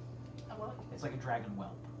 A what? It's like a dragon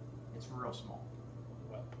whelp. It's real small.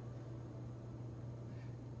 Well,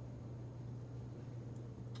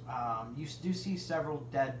 You do see several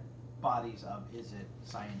dead bodies of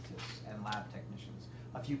scientists and lab technicians.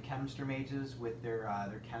 A few chemster mages with their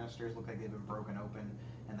canisters look like they've been broken open,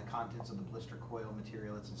 and the contents of the blister coil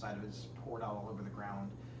material that's inside of it is poured out all over the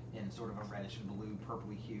ground in sort of a reddish and blue,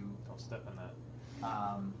 purpley hue. don't step in that.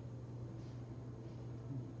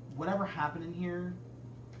 Whatever happened in here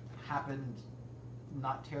happened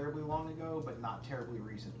not terribly long ago, but not terribly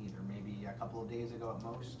recent either. Maybe a couple of days ago at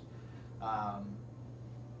most.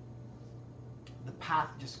 The path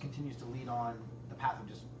just continues to lead on. The path of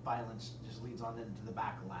just violence just leads on into the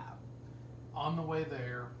back lab. On the way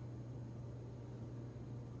there,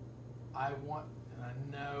 I want, and I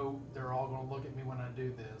know they're all going to look at me when I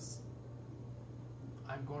do this.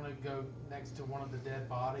 I'm going to go next to one of the dead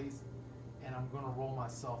bodies, and I'm going to roll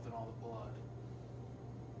myself in all the blood.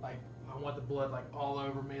 Like, I want the blood like all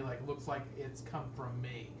over me, like looks like it's come from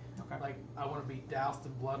me. Okay. Like I want to be doused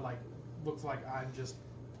in blood, like looks like I'm just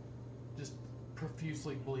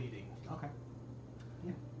profusely bleeding. Okay.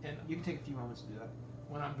 Yeah. And You can take a few moments to do that.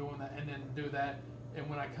 when I'm doing that, and then do that, and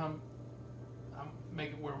when I come, I'm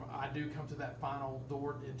making where I do come to that final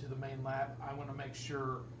door into the main lab. I want to make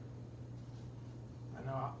sure. I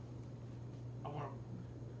know I want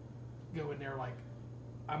to go in there like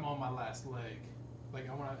I'm on my last leg. Like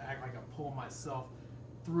I want to act like I'm pulling myself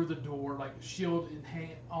through the door, like shield in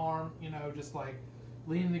hand, arm, just like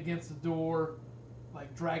leaning against the door,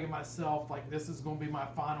 like dragging myself. Like this is going to be my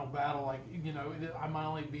final battle. Like I might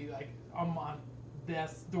only be like on my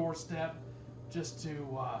death's doorstep, just to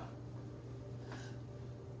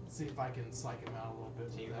see if I can psych him out a little bit.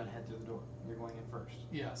 So with you're that. going to head through the door. You're going in first.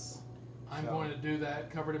 Yes. I'm So- going to do that,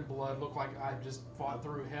 covered in blood. Look like I just fought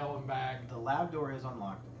through hell and back. The lab door is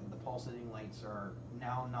unlocked, and the pulsating lights are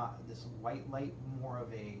now not this white light, more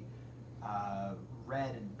of a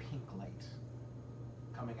red and pink light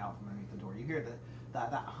coming out from underneath the door. You hear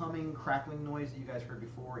that humming, crackling noise that you guys heard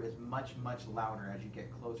before is much, much louder as you get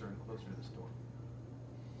closer and closer to this door.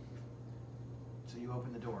 So you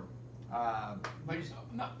open the door. Like,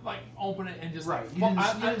 not like open it and just right. like.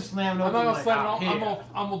 You didn't slam it I'm open. not gonna like, slam it.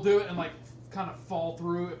 "Ah, I'm gonna do it and like kind of fall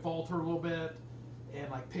through it, falter a little bit,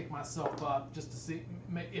 and like pick myself up just to see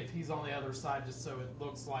if he's on the other side, just so it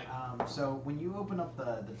looks like. So when you open up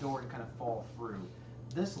the door and kind of fall through,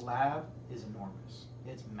 this lab is enormous.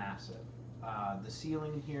 It's massive. The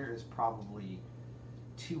ceiling here is probably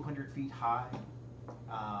 200 feet high.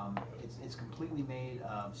 It's completely made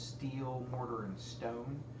of steel, mortar, and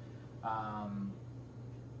stone.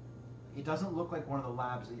 It doesn't look like one of the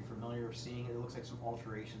labs that you're familiar with seeing. It looks like some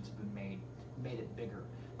alterations have been made it bigger.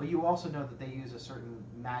 But you also know that they use a certain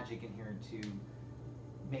magic in here to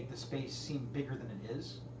make the space seem bigger than it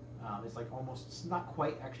is. It's like almost, it's not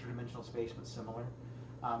quite extra dimensional space, but similar.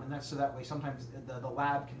 And that's so that way sometimes the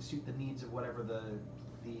lab can suit the needs of whatever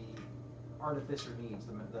the artificer needs,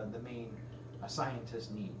 the main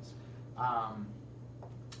scientist needs.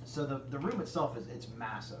 So the room itself it's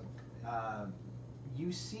massive.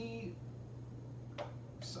 You see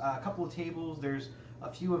a couple of tables. There's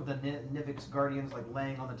a few of the Nivix Guardians like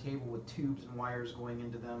laying on the table with tubes and wires going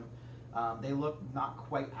into them. They look not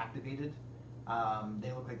quite activated.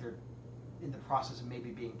 They look like they're in the process of maybe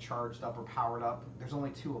being charged up or powered up. There's only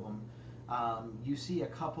 2 of them. You see a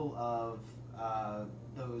couple of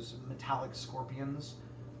those metallic scorpions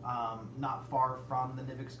not far from the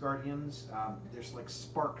Nivix Guardians. There's like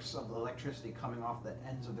sparks of electricity coming off the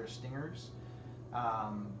ends of their stingers.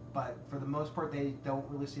 But for the most part, they don't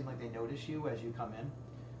really seem like they notice you as you come in.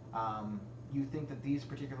 You think that these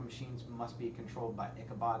particular machines must be controlled by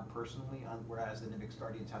Ichabod personally, whereas the Nivix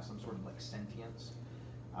Guardians have some sort of like sentience.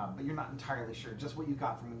 But you're not entirely sure. Just what you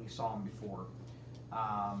got from when you saw them before.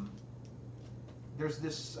 There's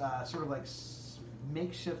this sort of like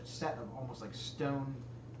makeshift set of almost like stone,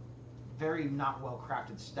 very not well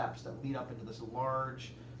crafted steps that lead up into this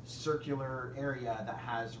large circular area that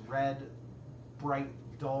has red, bright,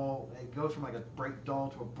 dull. It goes from like a bright dull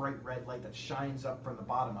to a bright red light that shines up from the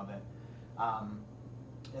bottom of it.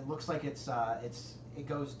 It looks like it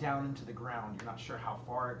goes down into the ground. You're not sure how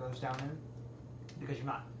far it goes down in because you're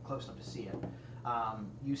not close enough to see it.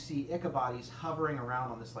 You see Ichabod. He's hovering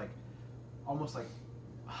around on this like almost like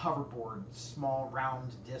hoverboard, small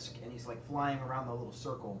round disc, and he's like flying around the little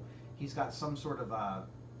circle. He's got some sort of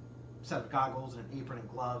set of goggles and an apron and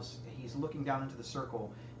gloves. He's looking down into the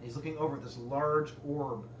circle, and he's looking over at this large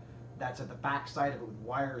orb that's at the back side of it with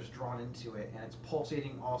wires drawn into it, and it's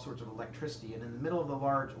pulsating all sorts of electricity. And in the middle of the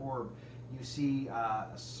large orb, you see a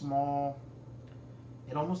small,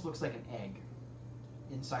 it almost looks like an egg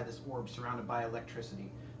inside this orb surrounded by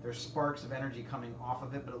electricity. There's sparks of energy coming off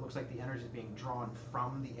of it, but it looks like the energy is being drawn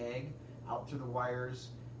from the egg out through the wires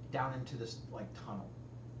down into this like tunnel,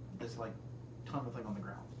 this like tunnel thing on the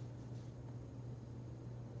ground.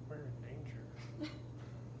 We're in danger.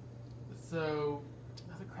 So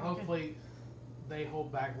hopefully they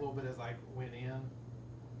hold back a little bit as I went in.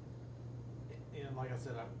 And like I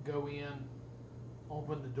said, I go in,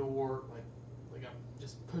 open the door, like I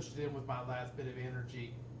just pushed it in with my last bit of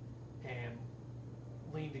energy, and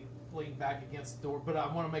lean back against the door. But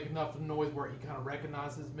I want to make enough noise where he kind of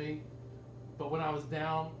recognizes me. But when I was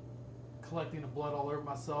down, collecting the blood all over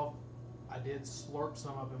myself, I did slurp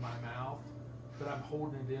some up in my mouth, but I'm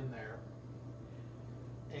holding it in there.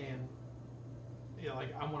 And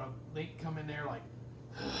like I want to come in there like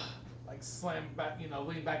slam back,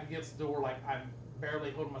 lean back against the door, like I'm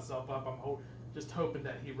barely holding myself up. I'm just hoping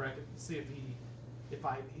that he see if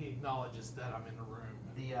he acknowledges that I'm in the room.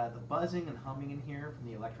 The buzzing and humming in here from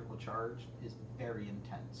the electrical charge is very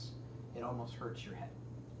intense. It almost hurts your head.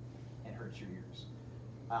 It hurts your ears.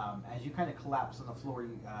 As you kind of collapse on the floor,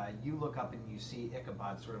 you look up and you see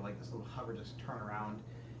Ichabod sort of like this little hover just turn around,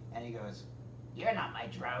 and he goes, "You're not my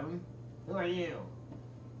drone. Who are you?"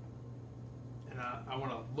 And I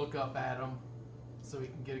want to look up at him so he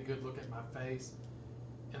can get a good look at my face.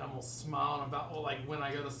 And I'm gonna smile about when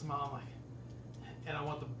I go to smile, and I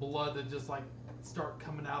want the blood to just like start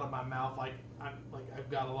coming out of my mouth, I've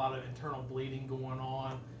got a lot of internal bleeding going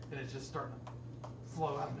on, and it's just starting to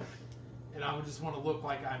flow out of me. And I would just want to look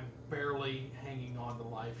like I'm barely hanging on to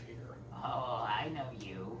life here. Oh, I know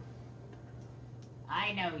you.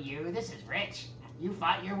 I know you. This is Rich. You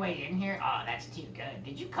fought your way in here? Oh, that's too good.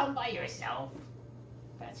 Did you come by yourself?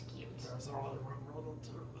 That's cute. There's all the room to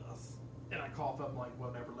this. And I cough up like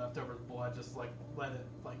whatever leftover blood, just like let it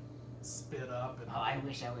like spit up. And Oh, I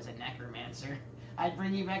wish I was a necromancer. I'd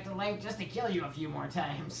bring you back to life just to kill you a few more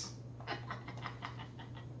times.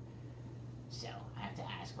 So, I have to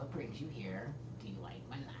ask, what brings you here? Do you like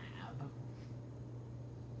my lab?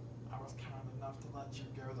 I was kind enough to let you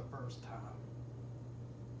go the first time.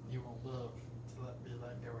 You will live to let me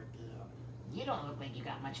let go again. You don't look like you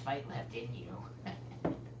got much fight left in you.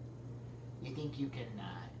 You think you can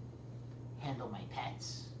handle my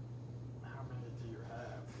pets? How many do you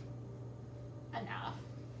have? Enough.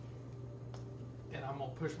 And I'm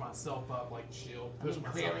gonna push myself up like shield. I Push mean,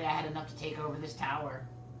 myself. clearly I had enough to take over this tower.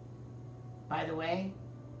 By the way,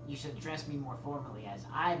 you should address me more formally as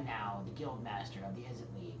I'm now the guild master of the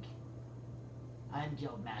Izzet League. I'm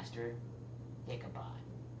guild master Ichabod,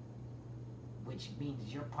 which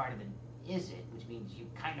means you're part of the Izzet, which means you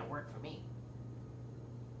kind of work for me.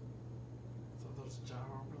 So there's Joe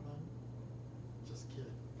over them? Just kidding.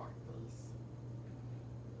 Fuck these.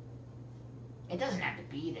 It doesn't have to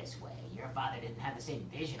be this way. Your father didn't have the same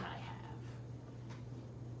vision I have.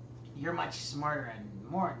 You're much smarter and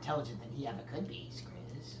more intelligent than he ever could be,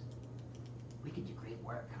 Skriz. We could do great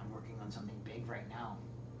work. I'm working on something big right now.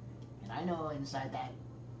 And I know inside that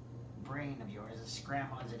brain of yours, as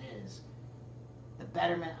scrambled as it is, the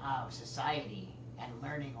betterment of society and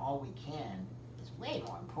learning all we can is way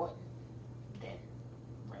more important than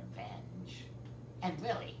revenge. And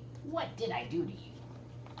really, what did I do to you?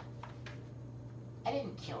 I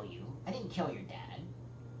didn't kill you. I didn't kill your dad.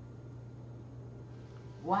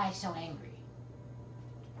 Why so angry?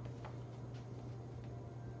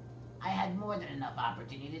 I had more than enough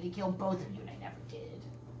opportunity to kill both of you and I never did.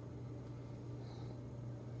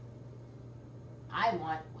 I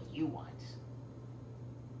want what you want.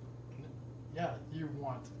 Yeah, you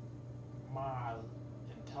want my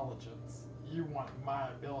intelligence. You want my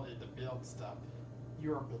ability to build stuff.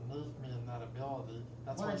 You are beneath me in that ability.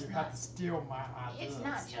 That's Well, why it's you not- have to steal my ideas. It's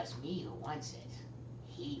not just me who wants it.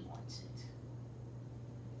 He wants it.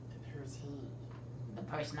 And who's he? The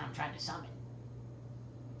person I'm trying to summon.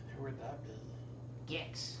 And who would that be?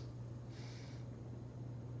 Gix.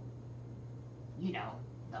 You know,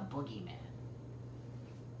 the boogeyman.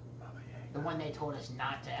 The one they told us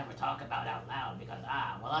not to ever talk about out loud because,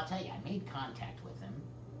 well, I'll tell you, I made contact with him.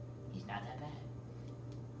 He's not that bad.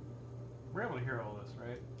 We're able to hear all this,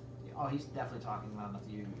 right? Oh, he's definitely talking loud enough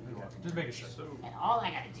that you all can Just hear. making sure. So, And all I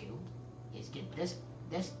gotta do is get this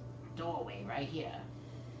doorway right here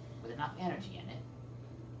with enough energy in it,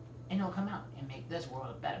 and it'll come out and make this world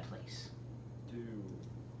a better place.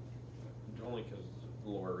 only because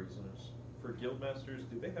lore reasons, for guild masters,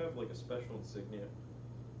 do they have like a special insignia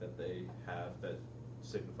that they have that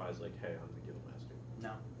signifies like, hey, I'm the guild master?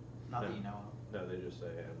 No, not that No. you know of. No, they just say,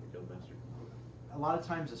 hey, I'm the guild master. A lot of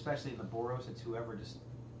times, especially in the Boros, it's whoever just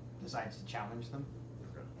decides to challenge them.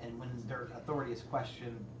 Okay. And when their authority is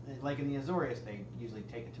questioned, like in the Azorius, they usually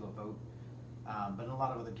take it to a vote. But in a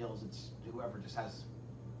lot of other guilds, it's whoever just has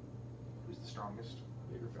who's the strongest.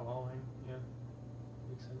 Bigger following, yeah.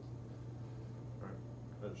 Makes sense. Alright,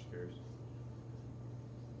 I'm just curious.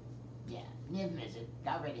 Yeah, Niv Mizzet,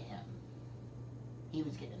 got rid of him. He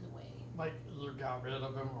was getting in the way. Like, you got rid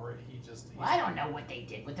of him, or he just... Well, I don't know what they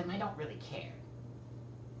did with him. I don't really care.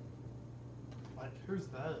 Like, who's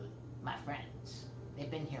they? My friends,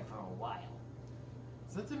 they've been here for a while.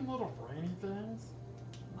 Is that them little brainy things?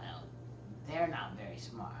 Well, they're not very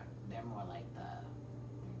smart. They're more like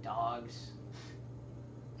the dogs.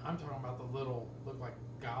 I'm talking about the little, look like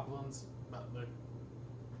goblins, but look...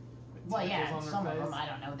 with Well, yeah, tentacles and on some their of them, face. I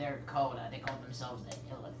don't know, they're called, they call themselves the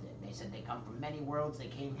Illithid. They said they come from many worlds, they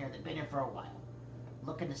came here, they've been here for a while.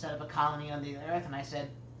 Looking to set up a colony on the Earth, and I said,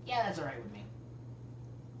 yeah, that's alright with me.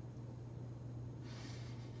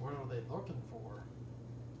 What are they looking for?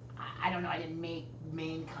 I don't know, I didn't make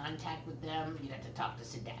main contact with them. You'd have to talk to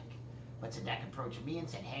Sadek. But Sadek approached me and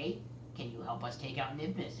said, hey, can you help us take out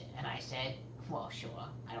Niv Mizzet? And I said, well, sure.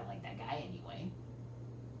 I don't like that guy anyway.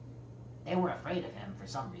 They were afraid of him for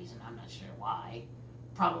some reason. I'm not sure why.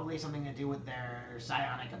 Probably something to do with their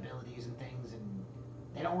psionic abilities and things, and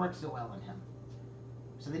they don't work so well in him.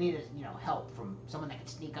 So they needed, help from someone that could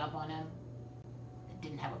sneak up on him that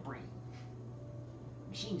didn't have a brain.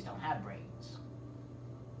 Machines don't have brains.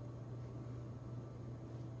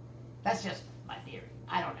 That's just my theory.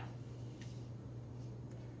 I don't know.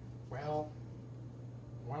 Well,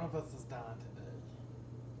 one of us is dying today.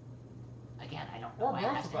 Again, I don't know Or why it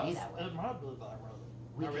has both to of be us. that way. It might be that way.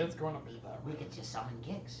 We No, could- it's going to be that way. We could just summon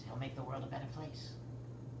Gix. He'll make the world a better place.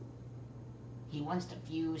 He wants to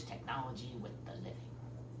fuse technology with the living.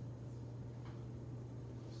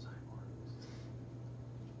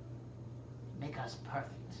 Make us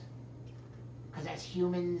perfect. Because as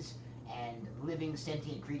humans and living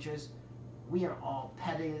sentient creatures, we are all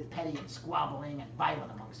petty and squabbling and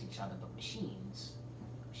violent amongst each other, but machines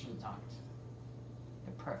aren't.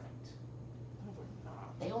 They're perfect. That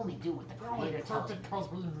They only do what the They're only creator tells them. perfect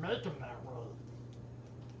because we make them that way.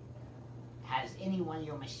 Has any one of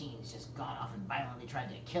your machines just gone off and violently tried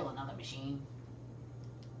to kill another machine?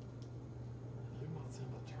 You've not seen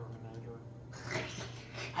the Terminator.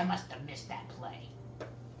 I must have missed that play.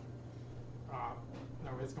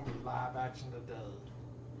 No, it's gonna be live action today.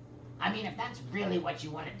 I mean, if that's really what you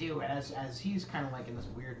want to do, As he's kind of like in this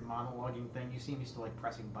weird monologuing thing, you see him still like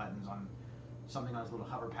pressing buttons on something on his little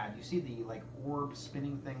hover pad. You see the like orb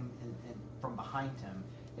spinning thing from behind him.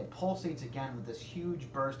 It pulsates again with this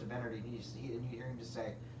huge burst of energy, and you hear him just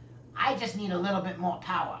say, I just need a little bit more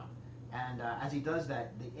power. and as he does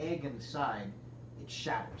that, the egg inside, it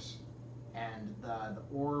shatters, and the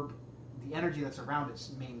orb, the energy that's around it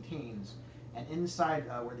maintains, and inside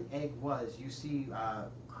where the egg was, you see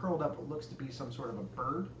curled up what looks to be some sort of a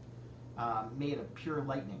bird made of pure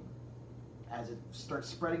lightning. As it starts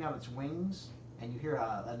spreading out its wings, and you hear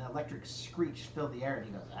an electric screech fill the air, and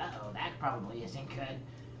he goes, Uh-oh, that probably isn't good.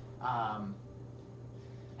 I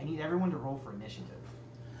need everyone to roll for initiative.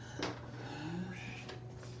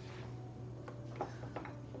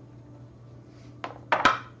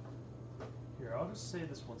 Here, I'll just say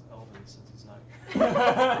this one's Elvin since he's not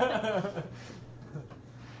here.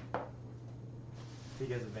 He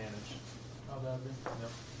gets advantage. Oh, that'd be.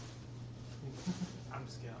 Yep. I'm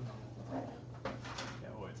just kidding. Yeah,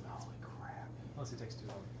 well, it's not. Holy crap. Unless he takes too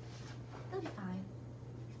long. That'll be fine.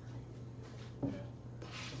 Yeah.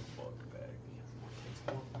 Fuck bag. Takes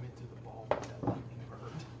more from into the ball with that lightning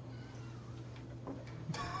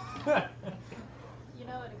bird. You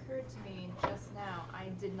know, it occurred to me just now, I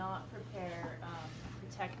did not prepare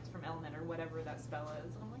Protect from Element or whatever that spell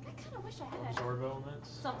is. And I'm like, I kind of wish I had Absorb elements.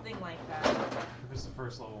 something like that. If it's the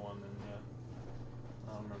first level one, then yeah.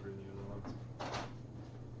 I don't remember the other ones.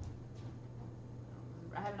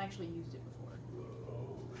 I haven't actually used it before.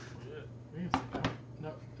 Oh shit.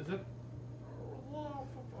 No, is it?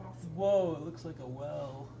 Whoa, it looks like a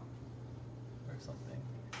well. Or something.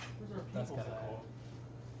 Where's our That's people kind of at? cool.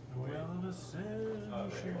 Well, of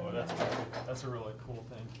ascension. Oh, that's cool. That's a really cool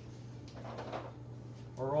thing.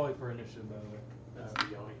 We're rolling for initiative, by the way. That's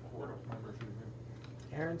the only portal. Remember if you're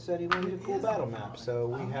here. Aaron said he wanted a cool battle map, so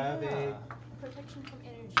we have a. Protection from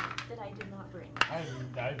energy that I did not bring.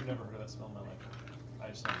 I've never heard of that spell in my life. I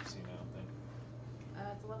just haven't seen it, I don't think.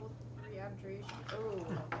 It's a level 3 abjuration. Oh.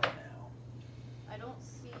 I don't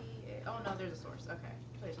see it. Oh no, there's a source. Okay.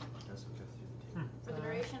 Please. That's what goes through the table. For the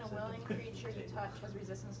duration, a willing creature you touch has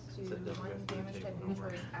resistance to one damage type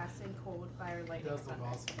inventory, acid, cold, fire, lightning, Does look thunder.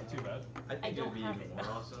 awesome. Not too bad. I think don't it'd be have even it. more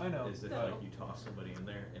awesome I know. is if So- like you toss somebody in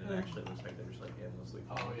there and it actually looks like they're just like endlessly.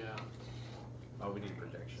 Oh, yeah. Oh, we need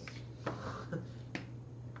protection. I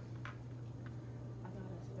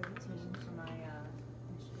got a 13 for my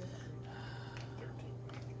initiative. 13.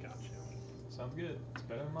 Gotcha. Sounds good. It's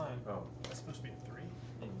better than mine. Oh, That's supposed to be a 3.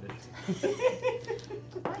 English.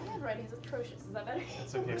 My handwriting is atrocious. Is that better?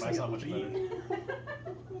 It's okay, mine's not much better. What'd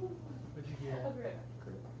you get? Oh, great.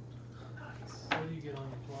 What do you get on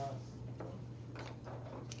your plus?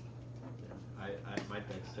 My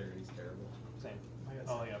dexterity's terrible. Same. I got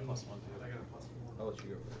Oh, yeah, 17. plus 1 too. I got a plus 4. I'll let you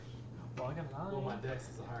go first. Well, I got 9. Well, my dex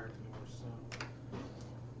is higher than yours, so.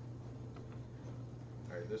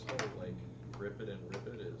 Alright, this whole like rip it and rip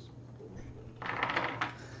it is bullshit.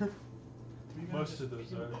 You gotta Most just of those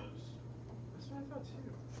peel are. That's what I thought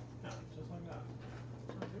too. Yeah, just like that.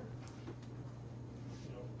 You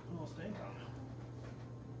know, put a little stank on it.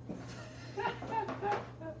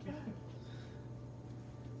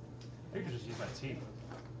 I could just use my teeth.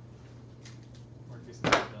 Or in case it's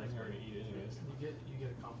not done, you're gonna eat it anyways. You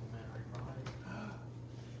get a complimentary ride.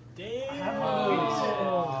 Damn!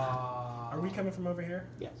 Oh. Are we coming from over here?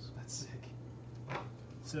 Yes. That's sick.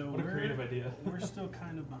 So What a we're, creative idea. we're still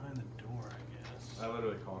kind of behind the door, I guess. I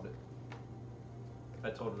literally called it. I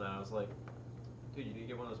told him that. I was like, dude, you need to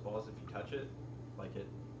get one of those balls if you touch it, like it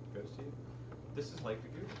goes to you. This is like the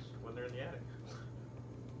goose when they're in the attic.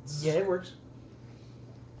 Yeah, it works.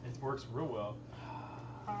 It works real well.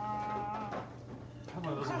 I have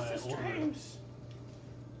one of those in my Precious older James!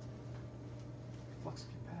 flux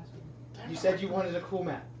capacitor. You said you wanted a cool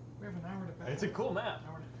map. We have an hour to battle. It's a cool map.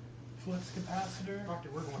 Flux capacitor. Doctor,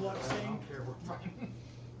 we're going to Fluxing. I don't care. We're fine.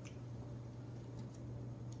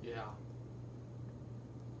 Yeah.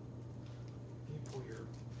 Can you pull your...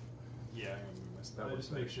 Yeah, I'm gonna move my stuff. That was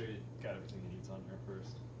Just make better. sure you got everything you need on here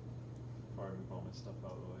first. Before I move all my stuff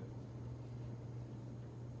out of the way.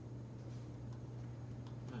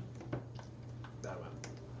 That one.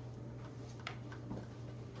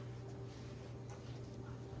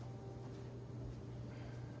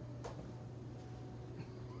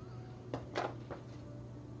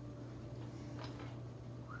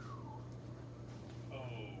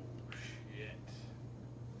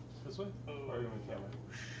 way? Oh, Or are you going that way?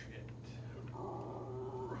 shit.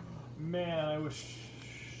 Man, I wish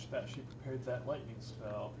that she prepared that lightning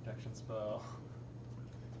spell, protection spell.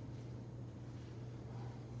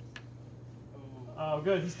 Oh,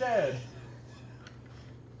 good, he's dead.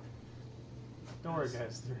 Don't worry,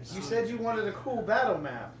 guys. You said you wanted a cool battle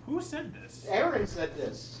map. Who said this? Aaron said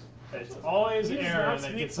this. It's always He does Aaron not that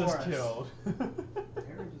speak gets for us us. killed.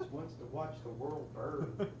 Aaron just wants to watch the world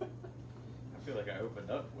burn. I feel like I opened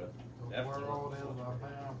up with The F world is a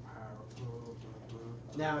vampire.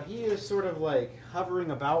 Now he is sort of like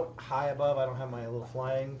hovering about high above. I don't have my little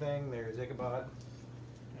flying thing. There's Ichabod.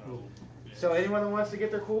 Oh, So anyone that wants to get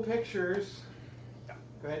their cool pictures, Yeah.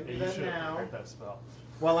 go ahead and Yeah, do you that should have now. prepared that spell.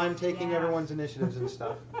 While I'm taking Yeah. everyone's initiatives and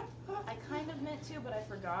stuff. I kind of meant to, but I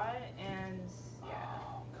forgot, and yeah.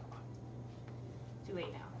 Too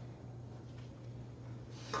late now.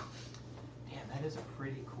 Damn, that is a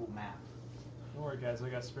pretty cool map. Don't worry, guys. I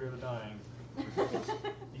got Spirit of the Dying. You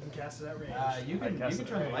can cast it at range. You I can guess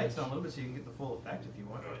turn it the lights is. on a little bit so you can get the full effect if you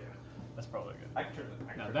want. Oh, yeah. That's probably good. I can turn the. I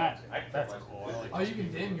can Now turn that the- I can turn that's the lights cool. on. I like Oh, you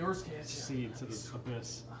can dim yours, can't you? see to the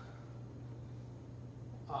abyss.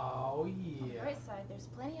 Oh On the yeah. right side, there's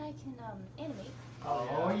plenty I can animate.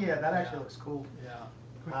 Oh yeah, that actually looks cool. Yeah.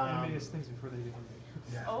 Quick, Um, animate these things before they get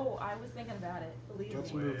animated. Yeah. Oh, I was thinking about it. Believe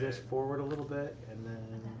Let's me. move this forward a little bit, and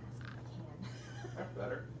then That's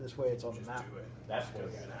better. this way it's on the Just map. do it. That's What good.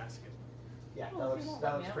 are you gonna ask it? Yeah, Well, if you won't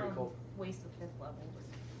let me, I pretty won't cool. Waste the 5th level.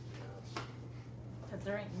 Because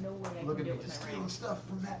there ain't no way I Look can at do me it just with my stealing round. stuff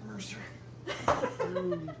from Matt Mercer.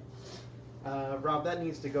 Rob, that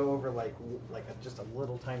needs to go over like just a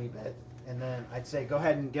little tiny bit, and then I'd say go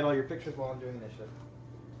ahead and get all your pictures while I'm doing initiative.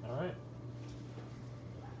 All right.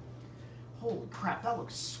 Holy crap, that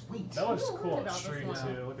looks sweet. That looks Ooh, cool on about this stream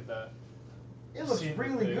one. too. Look at that. It looks Seeing the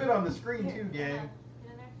really thing. good on the screen Here, too, get gang. in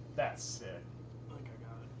there. That's sick. I think I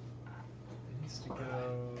got it. It needs to go.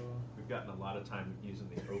 We've gotten a lot of time using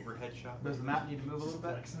the overhead shot. Does the map need to move a little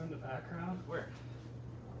bit? Flexing in the background. Where?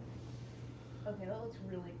 Okay, that looks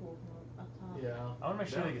really cool from up top. Yeah. I want to make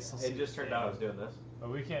sure No, they can still see. it just turned out I was doing this. But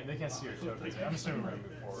we can't. They can't see your tokens. I'm assuming we're gonna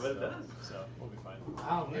move forward. But it though, does. So we'll be fine.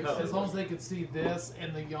 I don't know. No. As long as they could see this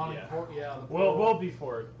and the yawning Yeah. port. Yeah. The We'll portal. be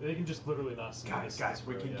forward. They can just literally not see. Guys, this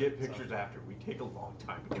we road can yet, get so. pictures after. We take a long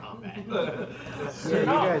time in combat. Yeah, you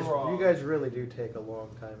Not guys, wrong. you guys really do take a long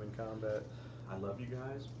time in combat. I love you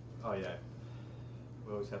guys. Oh yeah.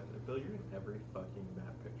 We always have to. Bill, you're in every fucking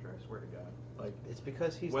map picture. I swear to God. Like It's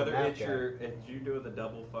because he's whether the map it's you doing the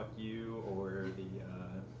double fuck you or the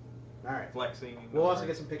All right. flexing. We'll also or-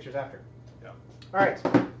 get some pictures after. Yeah. All right.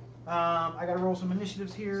 I gotta roll some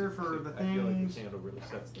initiatives here for the I feel like things. the candle really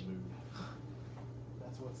sets the mood.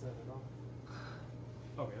 That's what set it off.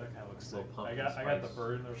 Okay, that kind of looks Little sick. pumpkin I got the spice.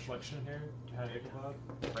 bird in the reflection here. Kind of Ichabod.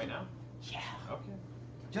 Right now. Yeah. Okay.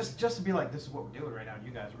 Just to be like, this is what we're doing right now. And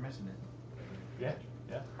you guys are missing it. Yeah.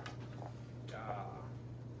 Yeah.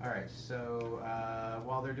 All right. So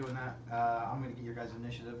while they're doing that, I'm gonna get your guys'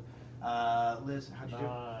 initiative. Liz, how'd you do?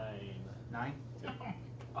 9.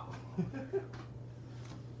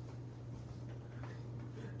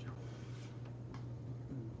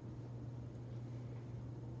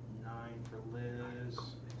 Nine for Liz.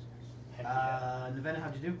 Heck yeah. Nevena,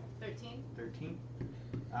 how'd you do? 13. 13.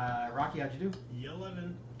 Rocky, how'd you do?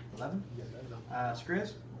 11. 11. Yeah, that-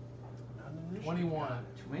 Skriz? 21.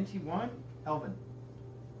 21. Elvin?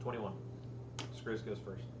 21. Skriz goes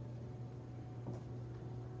first.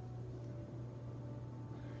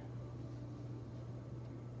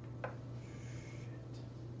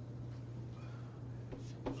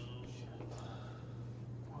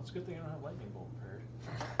 Well, it's a good thing I don't have lightning bolt prepared.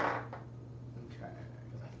 Okay.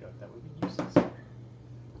 Because I feel like that would be useless.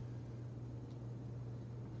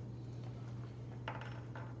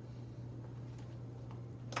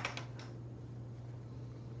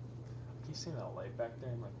 I keep seeing that light back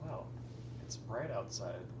there. I'm like, wow, it's bright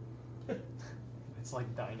outside. It's like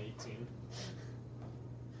 9:18. 20.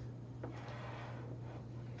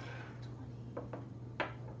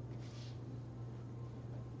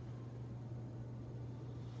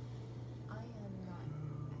 I am not.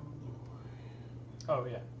 Oh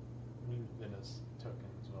yeah, I mean Vina's token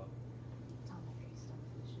as well. It's on my face stuff.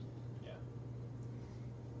 Yeah.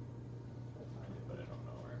 I'll find it, but I don't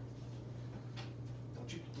know where. Don't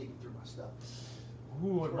you be digging through my stuff.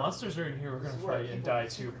 Ooh, what monsters are in here? We're This gonna is where I fight keep and all die the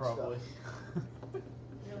to secret probably.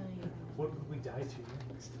 Really need to- What would we die to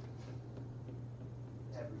next?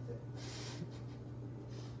 Everything.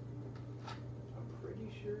 I'm pretty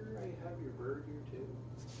sure I have your bird here too.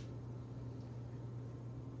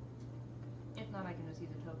 If not, I can just use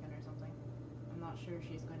a token or something. I'm not sure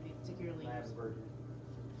she's going to be particularly I have the useful. bird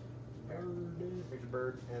here. Here's your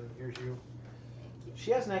bird, and here's you.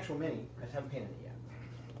 She has an actual mini. I just haven't painted it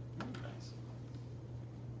yet. Nice.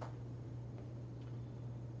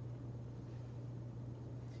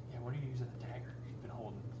 Yeah, what are you using the dagger you've been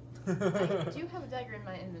holding? I do have a dagger in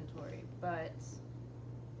my inventory, but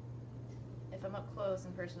if I'm up close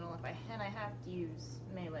and personal, and I have to use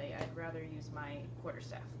melee, I'd rather use my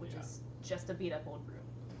quarterstaff, which is just a beat up old broom.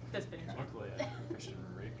 That's been Luckily, I have proficient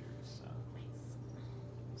rapiers, so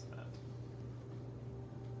what's that?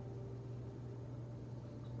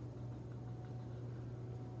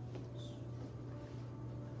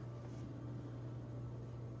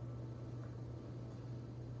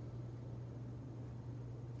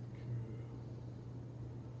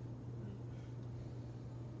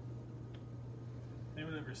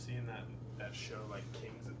 Anyone ever seen that show like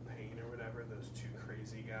Kings of Pain or whatever? Those two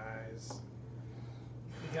crazy guys.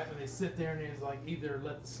 They sit there and it's like either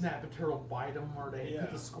let the snapping turtle bite them or they Yeah.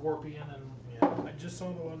 hit the scorpion and I just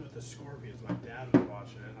saw the one with the scorpions. My dad was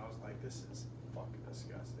watching it, and I was like, "This is fucking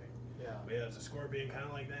disgusting." yeah. But yeah, it's a scorpion kind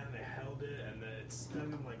of like that, and they held it, and then it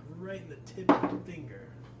stung him like right in the tip of the finger.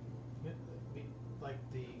 Like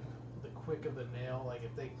the quick of the nail, like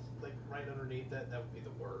if they like right underneath that would be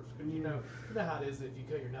the worst. 'Cause you know how it is if you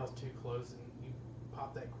cut your nails too close and you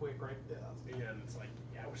pop that quick right there. Yeah, and it's like,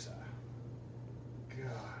 yowza.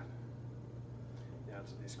 God. Yeah,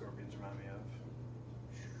 that's what these scorpions remind me of.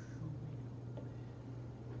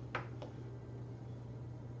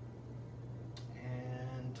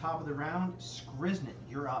 And top of the round, Skriznet,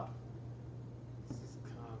 you're up. This is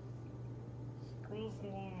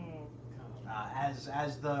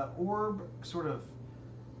As the orb sort of,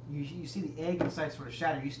 you see the egg inside sort of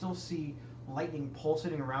shatter. You still see lightning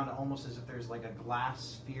pulsating around it, almost as if there's like a glass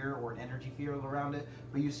sphere or an energy field around it.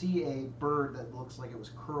 But you see a bird that looks like it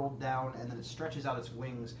was curled down, and then it stretches out its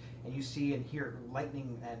wings, and you see and hear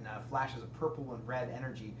lightning and flashes of purple and red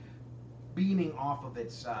energy beaming off of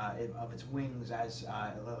its wings as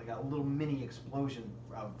like a little mini explosion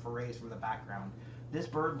of forays from the background. This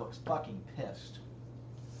bird looks fucking pissed.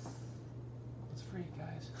 It's free,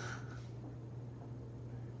 guys.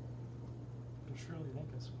 You can surely thank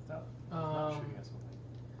us without not shooting us something.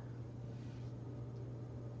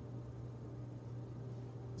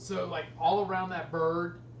 So like all around that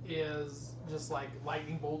bird is just like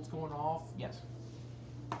lightning bolts going off. Yes.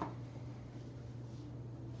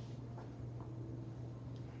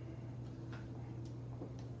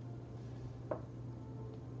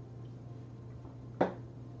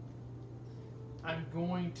 I'm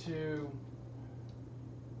going to.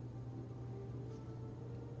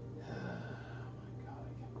 Oh my god,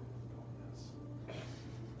 I can't believe I'm doing this.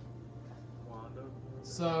 Wanda.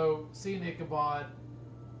 So, seeing Ichabod,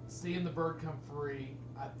 seeing the bird come free,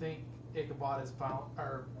 I think Ichabod is finally,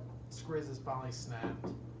 or Skriz is finally snapped.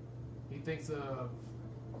 He thinks of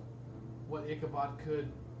what Ichabod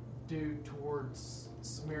could do towards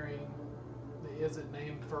smearing the Izzet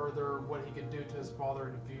name further, what he could do to his father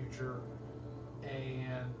in the future,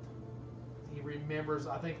 and he remembers,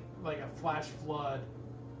 I think, like a flash flood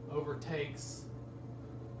overtakes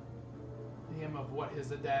him of what his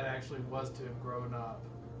dad actually was to him growing up,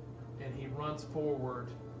 and he runs forward,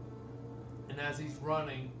 and as he's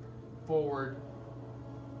running forward,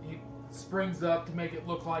 he springs up to make it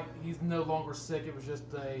look like he's no longer sick. It was just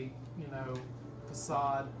a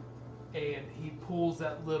facade, and he pulls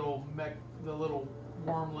that little the little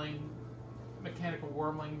wormling, mechanical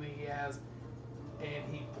wormling that he has, and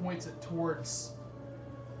he points it towards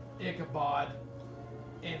Ichabod,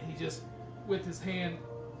 and he just, with his hand,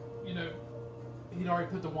 he'd already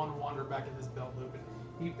put the Wonder Wander back in his belt loop, and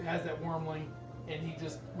he has that wormling, and he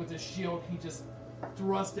just, with his shield, he just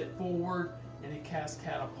thrusts it forward, and he casts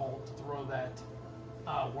Catapult to throw that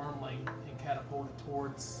wormling and catapult it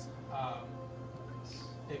towards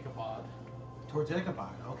Ichabod. Towards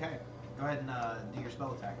Ichabod. Okay. Go ahead and do your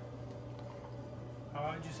spell attack. How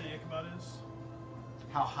high did you say Ichabod is?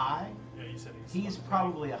 How high? Yeah, you said He's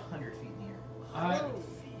probably 100 feet in the air. 100 Oh.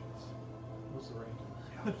 feet. What's the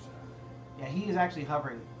range? Yeah, he is actually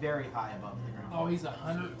hovering very high above the ground. Oh, he's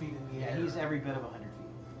 100 feet in the Yeah, air. he's every bit of 100 feet.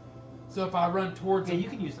 So if I run towards Yeah, him, you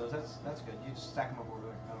can use those. That's good. You just stack them up over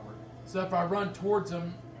there. That'll work. so if I run towards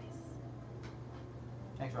him,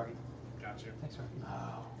 Thanks, Rocky. Got you. Thanks, Rocky. oh,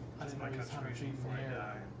 I That's didn't my know he was 100 contribution feet before in I the air.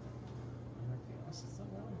 die.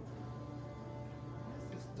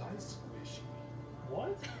 This dice squishy.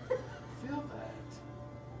 What? Feel that?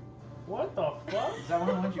 What the fuck? Is that one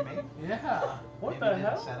of the ones you made? Yeah. What Maybe the it didn't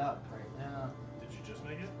hell? set up right. Yeah. Did you just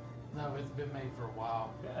make it? No, it's been made for a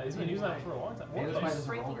while. Yeah, he's been using that for a long time. Maybe What that's why it the-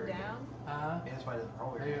 doesn't roll Breaking very good. down. Maybe that's why it doesn't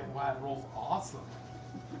roll very Maybe good. why it rolls awesome.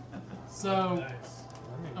 So Nice.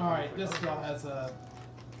 Alright, this spell has a...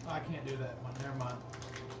 I can't do that one. Never mind.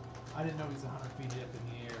 I didn't know he was 100 feet up in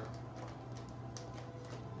the air.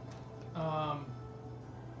 I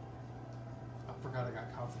forgot I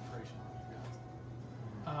got concentration on you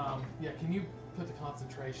guys. Yeah, can you put the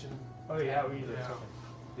concentration? Oh yeah, we Yeah.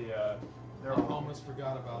 the I They're all almost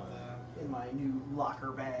forgot about that. in my new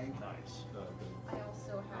locker bag. nice. I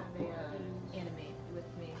also have a animate with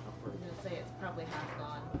me. I'm gonna say it's probably half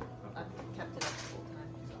gone. I've kept it up the whole time.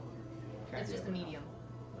 Okay. It's just a medium.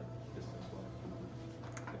 Like distance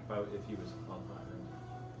wise. If he was on higher.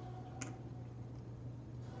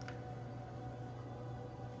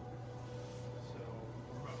 So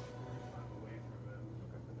we're about 45 away from him,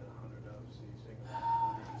 and then 100 up, so he's taking about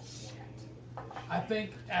 120. I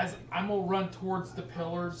think as I'm gonna run towards the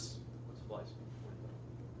pillars What's fly speed?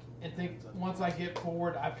 and think once I get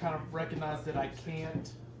forward, I've kind of recognized that I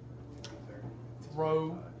can't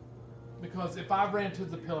throw, because if I ran to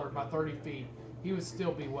the pillar by 30 feet, he would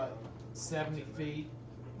still be what, 70 feet,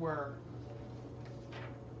 where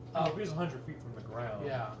If he's 100 feet from the ground,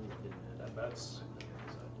 yeah. then that's.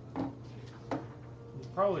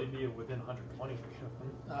 You'd probably be within 120 feet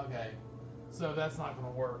of him. Okay, so that's not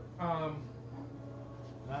gonna work. And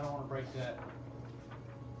I don't want to break that.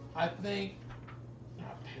 I think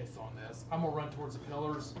I'll piss on this. I'm gonna run towards the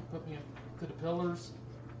pillars. Put me to the pillars.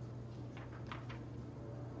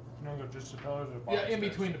 You don't go just the pillars or Yeah, in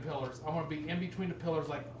between the pillars. I want to be in between the pillars,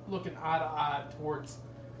 like looking eye to eye towards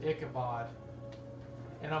Ichabod.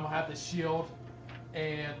 And I'm gonna have the shield,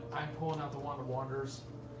 and I'm pulling out the Wand of Wonders,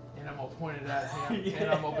 and I'm gonna point it at him,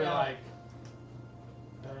 and I'm gonna be Yeah. like,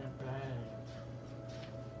 bang bang.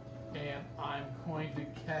 And I'm going to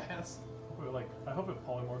cast. Wait, like, I hope it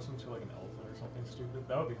polymorphs into like an elephant or something stupid.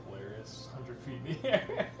 That would be hilarious. 100 feet in the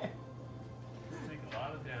air. Take a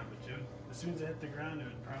lot of damage. It would, as soon as it hit the ground, it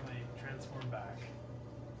would probably transform back.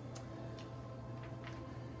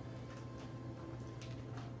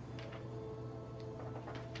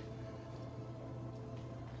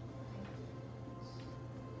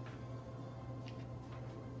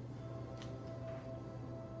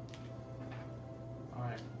 All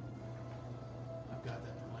right, I've got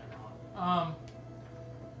that for later on.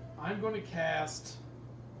 I'm going to cast.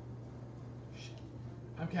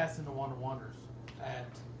 I'm casting the Wand of Wonders at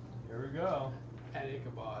Here we go.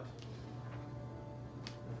 Ichabod.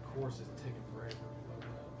 Of course, it's taking forever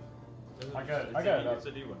to load up. I got it. It's I got it up. It's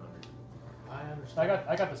a D100. I understand.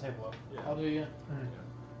 I got the table up. Yeah. I'll do you.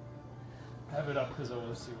 I have it up because I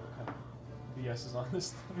want to see what kind of BS is on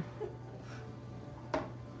this thing. I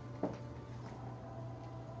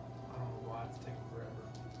don't know why it's taking forever.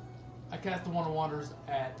 I cast the Wand of Wonders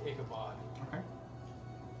at Ichabod. Okay.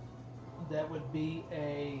 That would be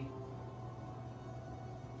a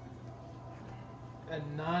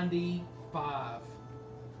 95.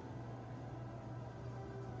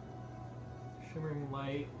 Shimmering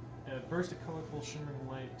light. A burst of colorful shimmering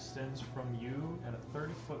light extends from you at a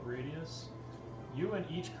 30-foot radius. You and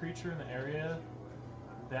each creature in the area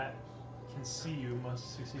that can see you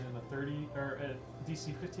must succeed in a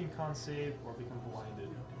DC 15 con save or become blinded.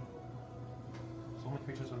 So only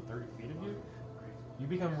creatures within 30 feet of you? You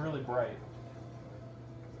become really bright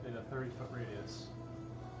in a 30-foot radius.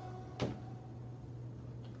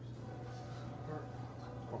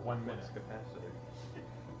 For 1 minute. What's capacity?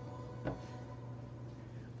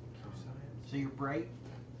 So you're bright.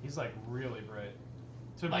 He's like really bright.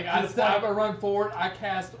 Like To I the stop, point- I run forward, I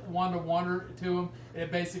cast Wand of Wonder to him, and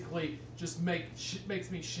it basically just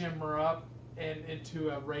makes me shimmer up and into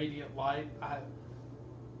a radiant light.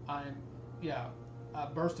 A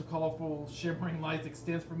burst of colorful shimmering lights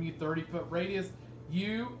extends from you 30-foot radius.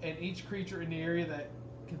 You and each creature in the area that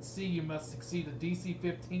can see you must succeed a DC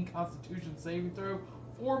 15 Constitution saving throw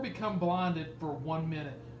or become blinded for 1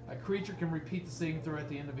 minute. A creature can repeat the saving throw at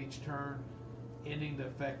the end of each turn, ending the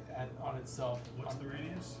effect on itself. What's on the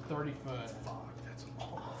radius? 30 foot. Fuck, that's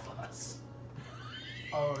all of us.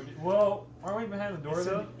 Oh, well, aren't we behind the door It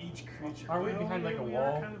said though? each creature. Are we Well, behind, like, a we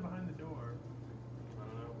wall? are kind of behind the door. I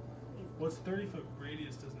don't know. What's 30-foot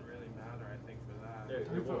radius doesn't really matter, I think, for that. It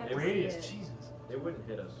 30-foot won't- it radius, wouldn't- Jesus. It wouldn't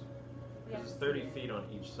hit us. We have It's to 30 see it. feet on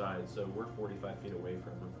each side, so we're 45 feet away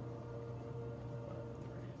from him.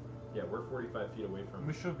 Yeah, we're 45 feet away from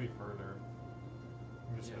We him. should be further.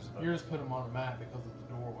 Just 'cause You just put him on the map because of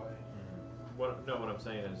the doorway. What I'm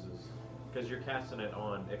saying is because you're casting it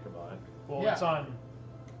on Ichabod, well, Yeah. it's on.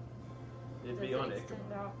 it'd Does be it on extend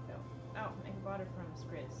Ichabod. out from Ichabod or from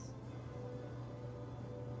Skriz?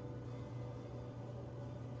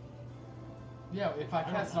 Yeah, if I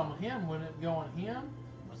don't cast it know. on him, wouldn't it go on him?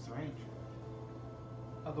 What's the range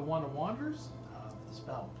Of the Wand of Wonders? of the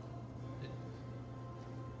spell?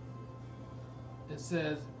 It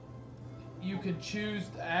says you can choose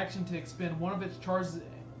the action to expend one of its charges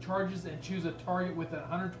and choose a target within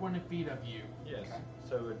 120 feet of you. Yes. Okay.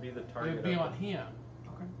 So it would be the It target. would be of on the- him.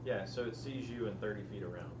 Okay. Yeah. So it sees you in 30 feet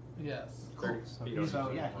around. Yes. 30 So feet he's- on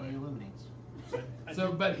So each yeah, side. he illuminates.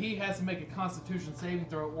 So, but he has to make a Constitution saving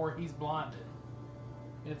throw, or he's blinded.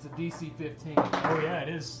 It's a DC 15. Oh yeah, it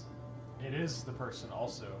is. It is the person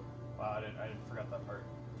also. Wow, I didn't forgot that part.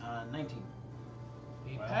 19.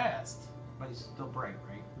 He Wow. passed. But he's still bright,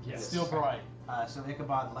 right? Yes. Still bright. So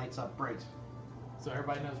Ichabod lights up bright. So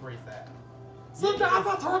everybody knows where he's at. So guys,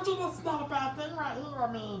 I told you that's not a bad thing right here,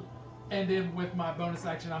 I mean. And then with my bonus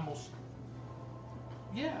action, I'm gonna...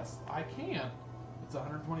 Yes, I can. It's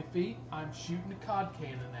 120 feet. I'm shooting a cod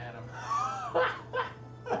cannon at him.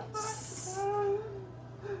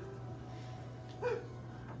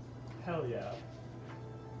 Hell yeah.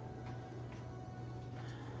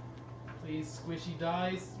 Please, squishy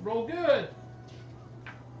dice. Roll good.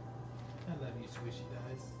 I love you, squishy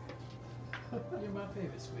dice. You're my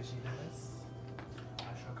favorite squishy dice.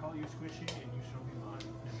 I shall call you Squishy, and you shall be mine,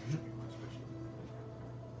 and you shall be my Squishy.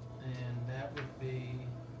 And that would be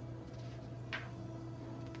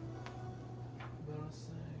bonus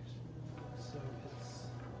action. So it's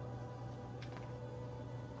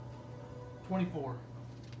 24.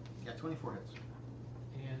 Yeah, 24 hits.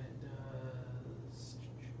 And it does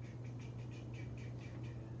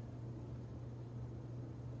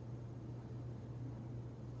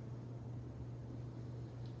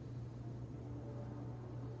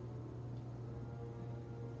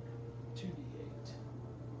 2d8.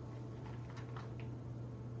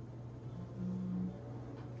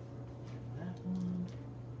 That one.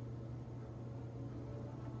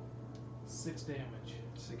 6 damage.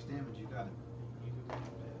 6 damage, you got it. You can go to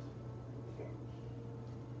bed.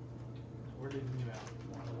 Where did you out?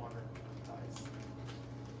 I wonder. Dice.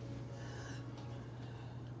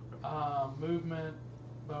 Movement,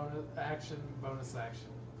 bonus action.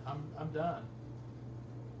 I'm done.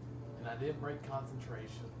 And I didn't break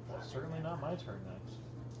concentration. Well, certainly not my turn next.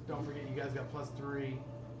 Don't forget, you guys got +3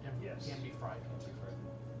 and Yes. can be frightened.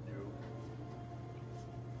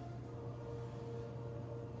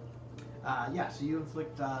 Yeah, so you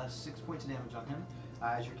inflict 6 points of damage on him.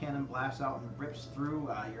 As your cannon blasts out and rips through,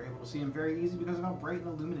 you're able to see him very easy because of how bright and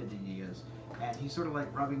illuminated he is. And he's sort of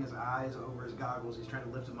like rubbing his eyes over his goggles. He's trying to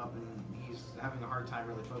lift him up, and he's having a hard time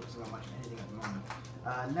really focusing on much of anything at the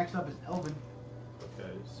moment. Next up is Elvin.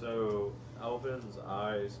 Okay, so Elvin's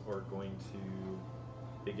eyes are going to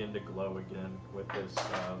begin to glow again with this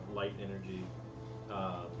light energy,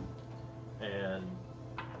 and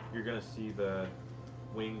you're going to see the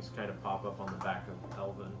wings kind of pop up on the back of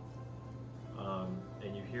Elvin,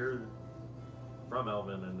 and you hear from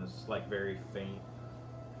Elvin in this like very faint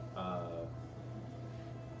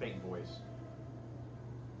voice.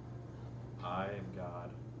 I am God,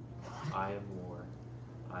 I am war,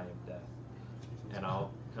 I am death. And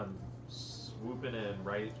I'll come swooping in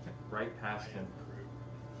right past him.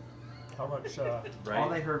 How much? Right. All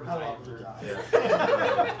they heard was I I love am it. God.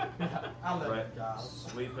 Yeah. I love right. it, guys.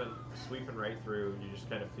 Sweeping right through. You just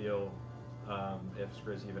kind of feel if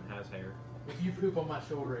Skriz even has hair. If you poop on my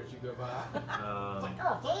shoulder as you go by. Um,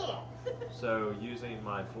 so using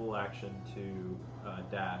my full action to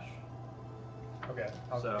dash. Okay.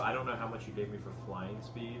 So I don't know how much you gave me for flying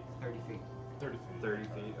speed. 30 feet. 30 feet. 30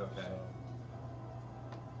 feet. Okay.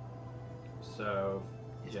 So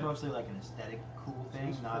It's yeah. mostly like an aesthetic cool thing,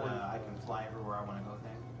 He's not 40. a I can fly everywhere I want to go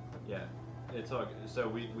thing. Yeah, it's all good. So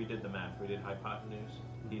we did the math. We did hypotenuse.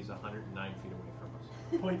 He's 109 feet away from us.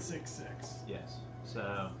 0.66. Yes.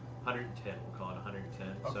 So 110. We'll call it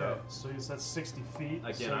 110. Okay. So that's 60 feet.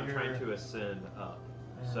 Again, so I'm you're... trying to ascend up.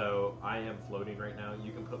 So I am floating right now.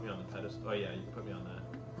 You can put me on the pedestal. Oh yeah, you can put me on that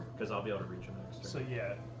because I'll be able to reach him next So turn.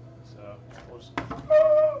 yeah. So we'll just...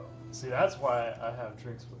 See, that's why I have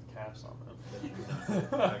drinks with caps on them.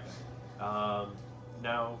 Okay.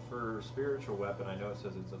 Now for spiritual weapon, I know it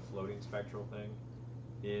says it's a floating spectral thing.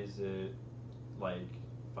 Is it like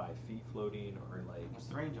 5 feet floating or like? What's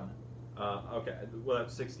the range on it? Okay. Well,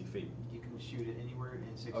 that's 60 feet. You can shoot it anywhere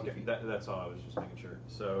in 60 Okay, feet. that's all. I was just making sure.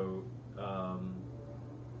 So,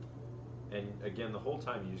 and again, the whole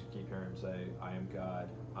time you just keep hearing him say, "I am God,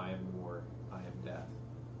 I am war, I am death,"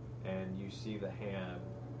 and you see the hand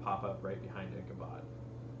pop up right behind Ichabod,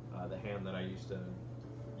 the hand that I used to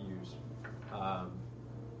use,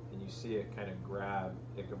 and you see it kind of grab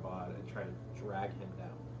Ichabod and try to drag him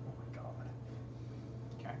down. Oh my god.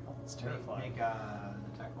 Okay. It's terrifying. Make an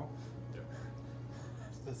attack roll.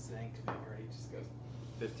 It's the sanctity, right? He just goes.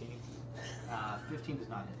 15. 15 does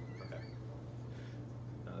not hit. Okay.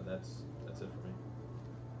 That's it for me.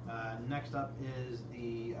 Next up is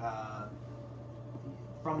the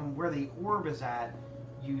from where the orb is at.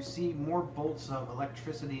 You see more bolts of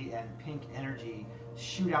electricity and pink energy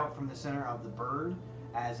shoot out from the center of the bird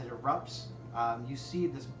as it erupts. You see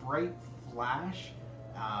this bright flash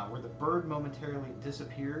where the bird momentarily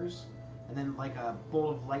disappears, and then like a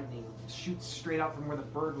bolt of lightning shoots straight out from where the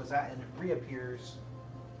bird was at, and it reappears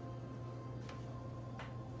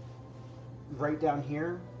right down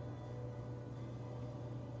here.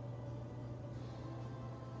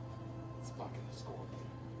 It's fucking scorpion.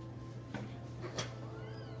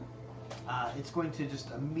 It's going to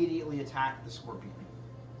just immediately attack the scorpion.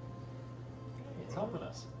 It's helping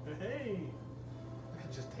us. Hey!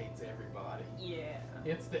 It just hates everybody. Yeah.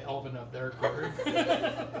 It's the Elvin of their group.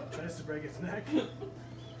 Tries to break its neck.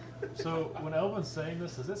 So when Elvin's saying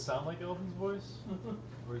this, does it sound like Elvin's voice?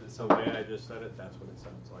 Or is it So so the way I just said it, that's what it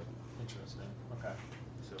sounds like. interesting? Okay.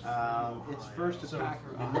 So Its first So attack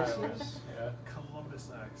for misses. Yeah. Columbus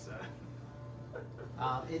accent.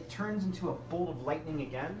 It turns into a bolt of lightning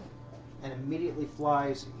again, and immediately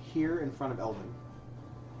flies here in front of Elvin.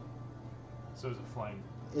 So is it flying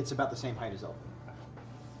It's about the same height as Elvin.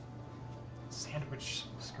 sandwich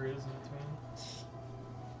screws in between?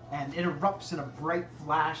 And it erupts in a bright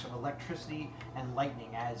flash of electricity and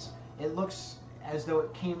lightning as it looks as though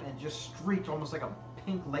it came and just streaked almost like a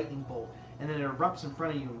pink lightning bolt, and then it erupts in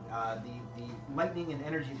front of you. The lightning and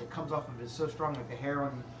energy that comes off of it is so strong, like the hair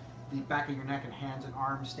on the back of your neck and hands and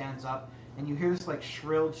arms stands up, and you hear this like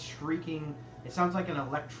shrilled shrieking. It sounds like an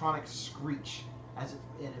electronic screech as it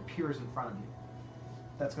appears in front of you.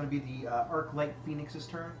 That's going to be the Arc Light Phoenix's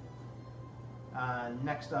turn.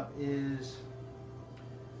 Next up is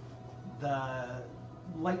the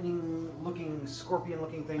lightning-looking,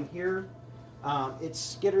 scorpion-looking thing here. It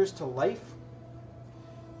skitters to life,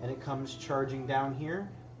 and it comes charging down here.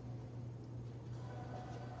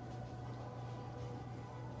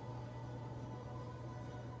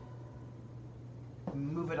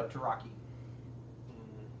 Move it up to Rocky.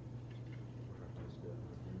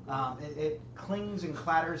 It clings and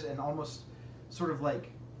clatters and almost sort of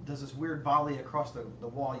like does this weird volley across the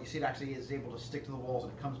wall. You see it actually is able to stick to the walls,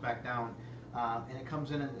 and it comes back down. And it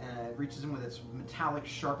comes in and it reaches in with its metallic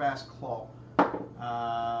sharp-ass claw.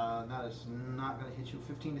 That is not going to hit you.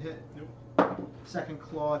 15 to hit? Nope. Second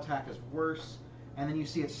claw attack is worse. And then you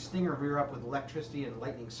see its stinger rear up with electricity and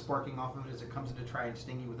lightning sparking off of it as it comes in to try and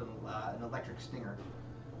sting you with an electric stinger.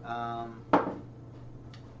 9's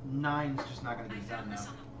just not going to get done now.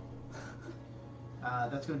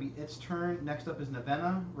 That's going to be its turn. Next up is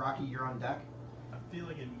Navenna. Rocky, you're on deck. I feel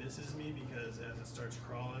like it misses me because as it starts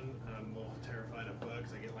crawling, I'm a little terrified of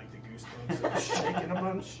bugs. I get like the goosebumps and it's shaking a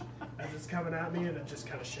bunch as it's coming at me, and it just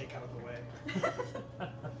kind of shake out of the way.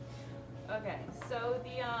 Okay, so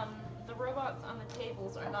the robots on the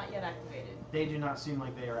tables are not yet activated. They do not seem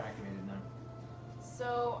like they are activated now.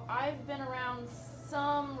 So I've been around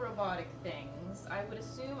some robotic things. I would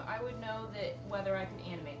assume I would know that whether I could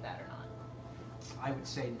animate that or not. I would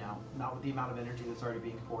say no, not with the amount of energy that's already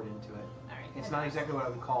being poured into it. All right. It's not exactly what I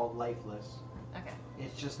would call lifeless. Okay,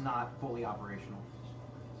 It's just not fully operational.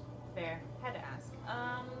 fair. Had to ask.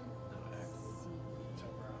 Let's see. It's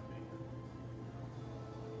around me.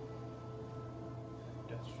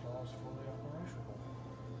 Death Straw is fully operational.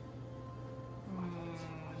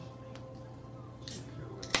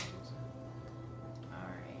 All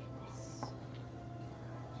right.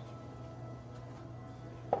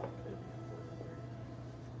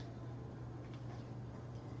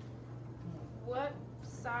 What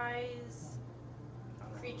size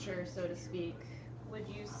creature, so to speak, would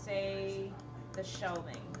you say the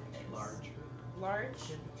shelving is? Large.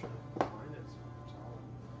 Large? Mine is solid.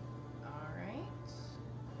 Alright.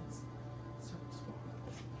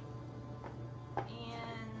 And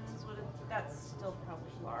that's still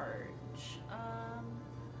probably large.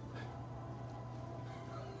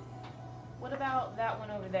 What about that one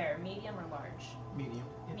over there? Medium or large? Medium.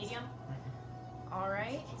 Medium?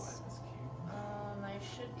 Alright. I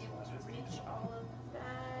should be able to reach all of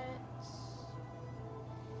that.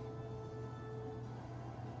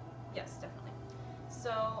 Yes, definitely.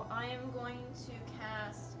 So I am going to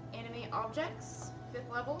cast Animate Objects, 5th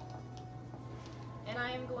level. And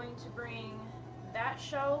I am going to bring that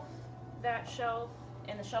shelf,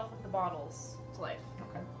 and the shelf with the bottles to life.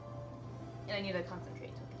 Okay. And I need a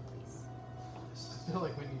concentrate token, please. I feel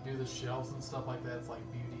like when you do the shelves and stuff like that, it's like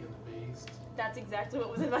Beauty and the Beast. That's exactly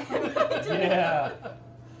what was in my head. Yeah.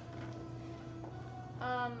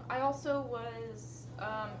 I also was,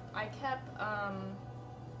 I kept,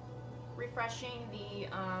 refreshing the,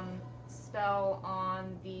 spell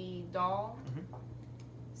on the doll. Mhm.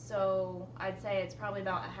 so I'd say it's probably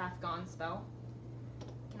about a half gone spell.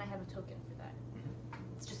 Can I have a token for that?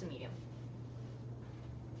 It's just a medium.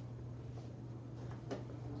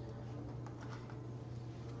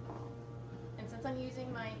 And since I'm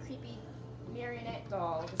using my creepy marionette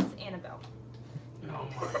doll, this is Annabelle. Oh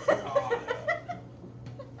my god.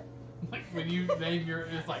 Like when you name your,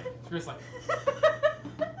 it's like, Chris like,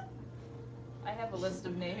 I have a list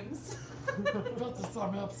of names. that's to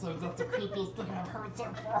some episodes, that's the creepiest thing I've heard so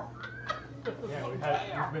far. Yeah,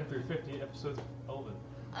 we've been through 50 episodes of Elven.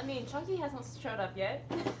 I mean, Chunky hasn't showed up yet.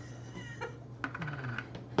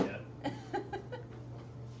 Yeah.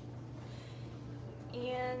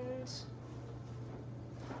 And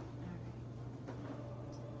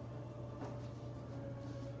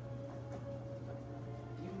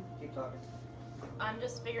You can keep talking. I'm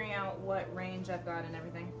just figuring out what range I've got and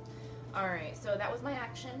everything. Alright, so that was my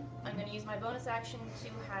action. I'm going to use my bonus action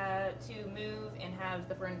to move and have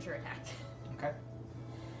the furniture attack. Okay.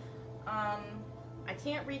 I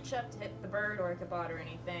can't reach up to hit the bird or Ichabod or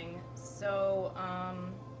anything, so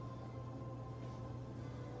I'm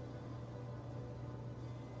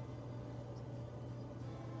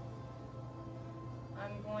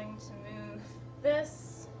going to move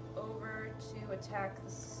this over to attack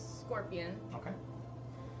the scorpion. Okay.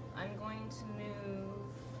 I'm going to move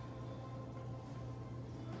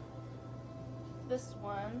this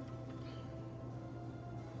one.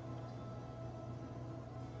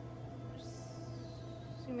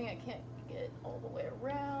 Assuming I can't get it all the way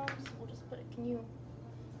around, so we'll just put it. Can you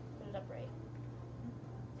put it up right?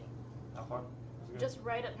 How far? Just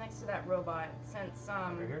right up next to that robot, since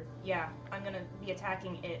Over here? yeah, I'm gonna be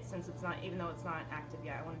attacking it since it's not, even though it's not active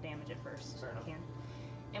yet. I want to damage it first. Fair if enough. I can.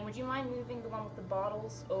 And would you mind moving the one with the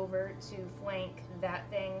bottles over to flank that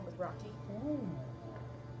thing with Rocky? Ooh.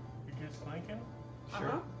 You guys flanking?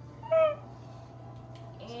 Sure. Uh-huh.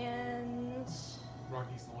 And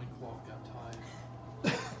Rocky's loincloth got tied.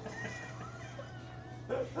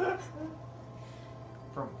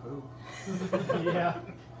 From poop. Yeah.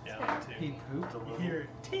 Yeah, that too. He pooped a You little. hear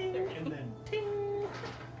ting and then ting.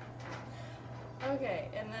 okay,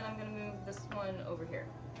 and then I'm gonna move this one over here.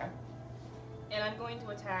 Okay. And I'm going to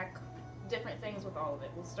attack different things with all of it.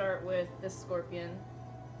 We'll start with this scorpion,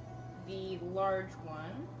 the large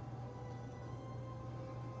one.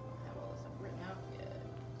 I have all this stuff written out yet.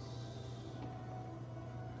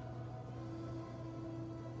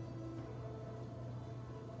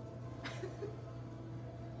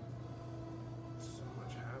 So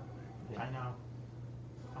much happening. I know.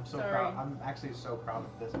 I'm so Sorry. proud. I'm actually so proud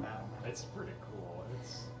of this battle. It's pretty cool.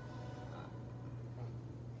 It's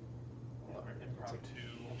Impromptu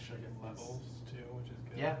levels too, which is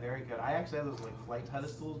good. Yeah, very good. I actually have those like flight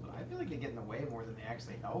pedestals, but I feel like they get in the way more than they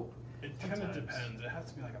actually help. It kind of Sometimes. depends. It has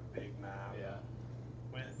to be like a big map. yeah.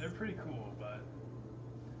 They're pretty cool, but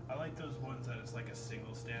I like those ones that it's like a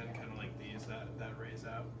single stand, kind of like these that raise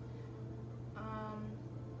out.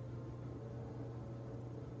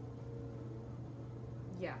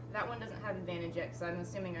 Yeah, that one doesn't have advantage yet, because I'm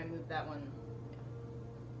assuming I moved that one.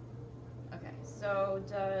 Okay, so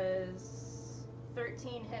does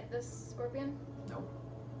 13 hit this scorpion? Nope.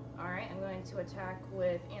 Alright, I'm going to attack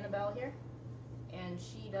with Annabelle here. And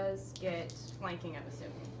she does get flanking, I'm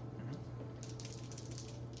assuming.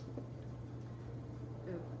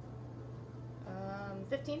 Ooh.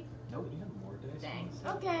 15? Nope. You have more dice. Dang.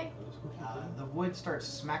 Okay. The wood starts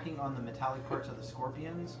smacking on the metallic parts of the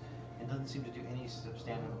scorpions and doesn't seem to do any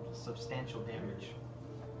substantial damage.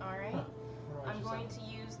 Alright. I'm going to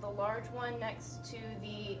use the large one next to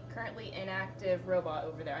the currently inactive robot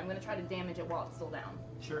over there. I'm going to try to damage it while it's still down.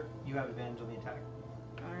 Sure. You have advantage on the attack.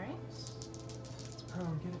 Alright.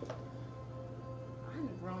 Get it. I'm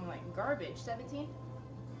rolling like garbage. 17?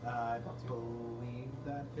 I believe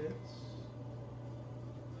that hits.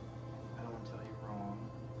 I don't want to tell you wrong.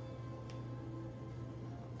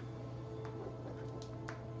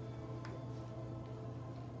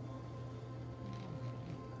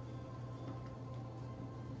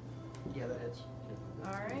 Yeah, that hits.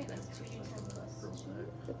 Alright, that's 2d10 plus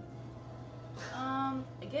 2.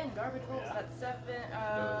 Again, garbage rolls. Yeah. That's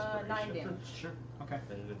 9 inspiration. damage Sure. Okay.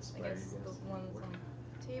 Then it inspires against you the guys. ones on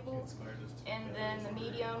the table. Inspired us to And do then that. the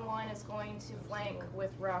medium one is going to flank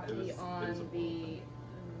with Rocky It was on a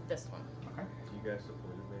this one. Okay. You guys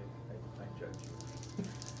supported me. I judge you.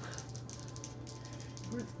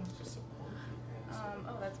 We're supposed to support you.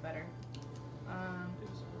 Oh, that's better. It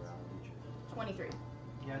was around each. 23.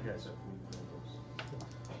 Yeah, You guys have weak levels.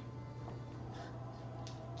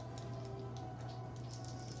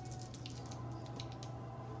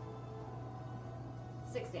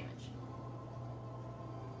 6 damage.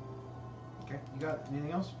 Okay, you got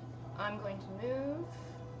anything else? I'm going to move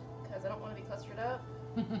because I don't want to be clustered up.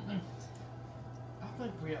 I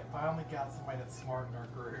think we have finally got somebody that's smart in our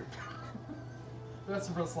group. The rest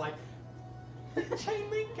of us like, chain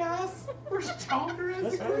link, guys. We're stronger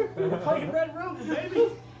as a group. We're playing Red Rover, baby.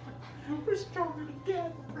 We're stronger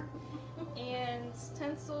together. And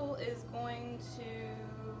Tinsel is going to.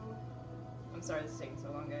 I'm sorry this is taking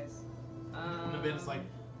so long, guys. And then it's like,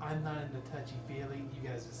 I'm not into touchy feely. You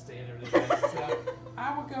guys just stand over there by yourself.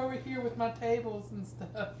 I will go over here with my tables and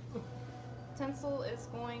stuff. Tinsel is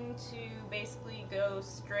going to basically go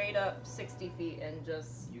straight up 60 feet and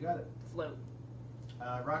just You got it. float.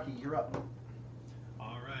 Rocky, you're up.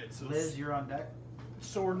 All right, so Liz, you're on deck.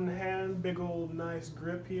 sword in hand, big old nice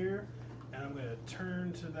grip here, and I'm gonna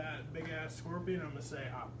turn to that big ass scorpion. I'm gonna say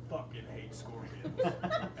I fucking hate scorpions,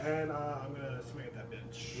 and I'm gonna swing at that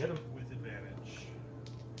bitch Get him. with advantage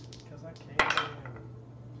because I can.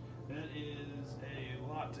 That is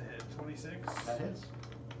a lot to hit. 26. That hits.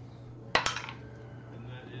 And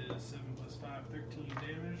that is 7 plus 5, 13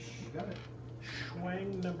 damage. You got it.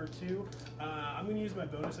 Schwang number 2. I'm going to use my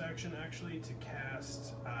bonus action actually to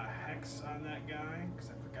cast Hex on that guy because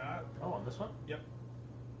I forgot. Oh, on this one? Yep.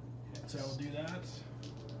 So I'll do that.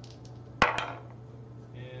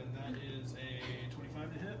 And that is a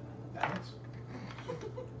 25 to hit. That hits.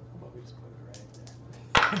 Well, we just put it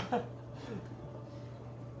right there.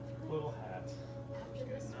 Little hat.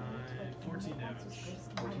 9, 14 damage.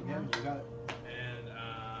 14 damage. You got it. And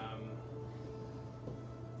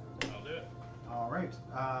I'll do it. All right.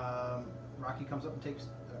 Rocky comes up and takes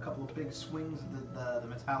a couple of big swings at the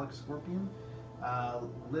metallic scorpion.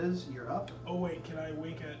 Liz, you're up. Oh wait, can I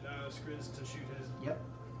wink at Skriz to shoot his Yep.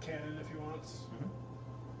 cannon if he wants?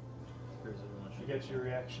 You get your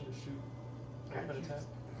reaction to shoot weapon attack?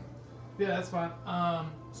 Yeah, that's fine.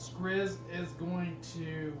 Skriz is going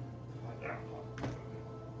to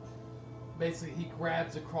basically he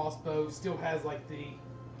grabs a crossbow, still has like the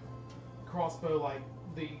crossbow like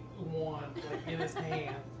the one like in his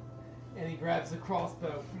hand, and he grabs the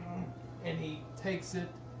crossbow and he takes it.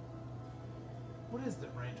 What is the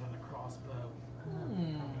range on the crossbow?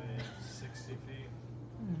 Probably 60 feet.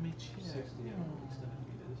 Let me check. 60 extended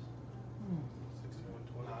feet is. 60, No,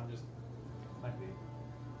 120. I'm just. Might be.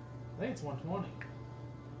 I think it's 120.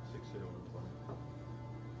 60 to 120.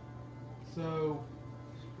 So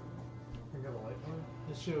You got a light on?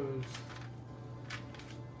 it shows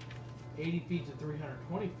 80 feet to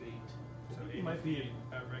 320 feet. So It 80 might be- feet,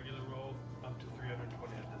 a regular roll up to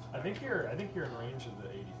 320 at this point. I think you're in range of the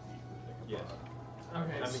 80 feet with Ichabod. Yes.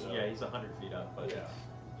 Okay, I mean, so- yeah, he's 100 feet up, but Yeah.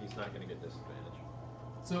 he's not going to get disadvantage.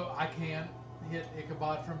 so I can hit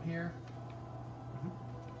Ichabod from here.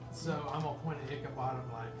 So I'm gonna point at Ichabod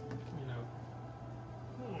and like, you know,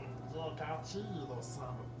 look out you, you little son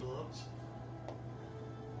of a bitch.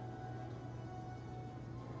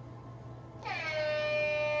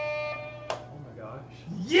 Oh my gosh.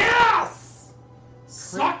 Yes!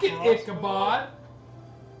 Suck it, crossbow. Ichabod.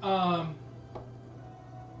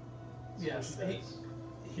 Yes, So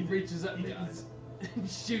he reaches up He and dies. he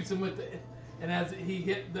shoots him with it, and as he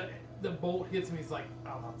hit the bolt hits him, he's like,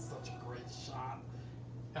 "Oh, that's such a great shot."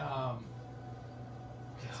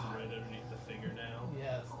 Gets him right underneath the fingernail.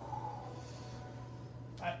 Yes.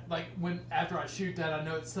 Like after I shoot that, I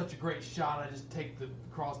know it's such a great shot. I just take the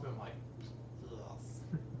crossbow, and I'm like, yes.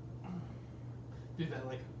 Do that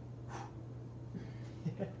like.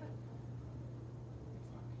 Fuck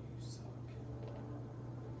you, suck.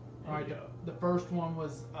 All right, the first one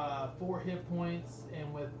was 4 hit points,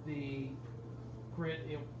 and with the crit,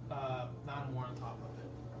 9 more on top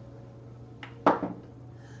of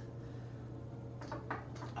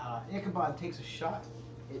it. Ichabod takes a shot.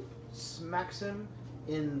 It smacks him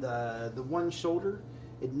in the one shoulder.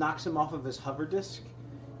 It knocks him off of his hover disc.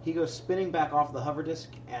 He goes spinning back off the hover disc,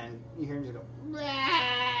 and you hear him just go,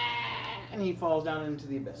 and he falls down into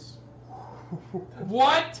the abyss.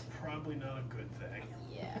 What? Probably not a good thing.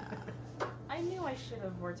 Yeah. I knew I should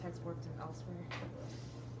have vortex warped him elsewhere.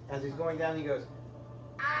 As he's going down, he goes,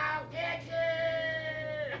 I'll get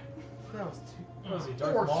you! That was too. What was he,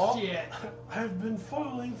 Darth Maul? Shit. I've been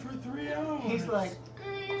falling for 3 hours. he's like,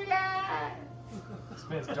 This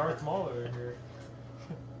man's Darth Maul over here.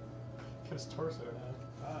 Cut his torso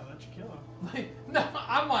now. I'll let you kill him. Like, no,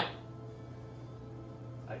 I'm like,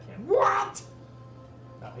 I can't. what?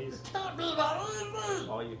 No, he's. Can't be that easy.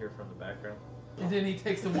 All you hear from the background. And then he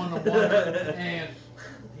takes the 1-to-1 and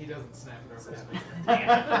he doesn't snap it over his face.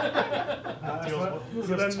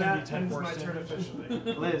 So then Deals that 10d10 ends my force turn damage.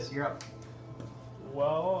 officially. Liz, you're up.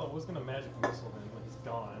 Well, I was gonna magic missile him, but he's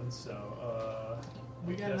gone. So,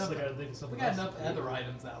 We got Yes, enough. I gotta think of something We got else. enough other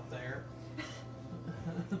items out there.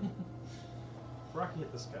 Rocky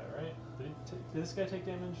hit this guy, right? Did this guy take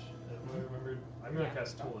damage? I remember. I'm gonna Yeah.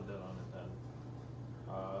 cast Tool of Dead on it then.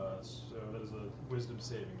 So that is a Wisdom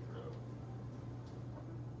saving throw.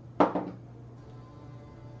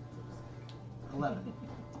 11.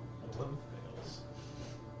 11 fails.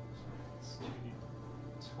 It's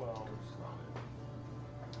 2d12.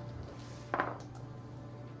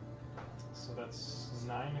 So that's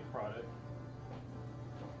 9 necrotic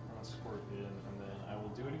on a scorpion, and then I will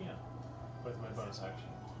do it again with my bonus action.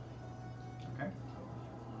 Okay.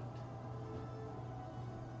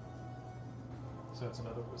 So it's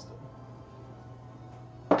another wisdom.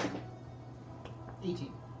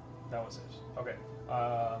 18. That was it. Okay.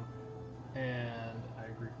 And I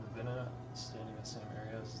agree with Vina. Standing in the same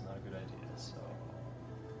area is not a good idea. So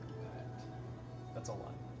that's a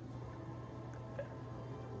line.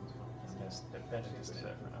 There. Benjamin just do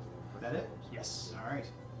that for now. That it? Yes. All right.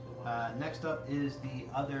 Next up is the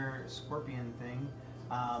other scorpion thing.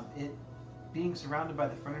 It being surrounded by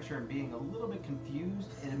the furniture and being a little bit confused,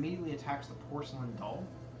 it immediately attacks the porcelain doll.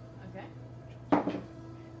 Okay.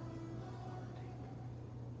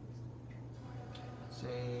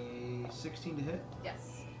 Say 16 to hit.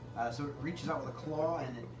 Yes. So it reaches out with a claw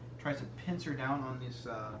and it tries to pincer her down on this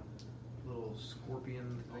little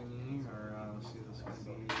scorpion thingy. Or let's see, this is going to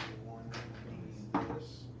be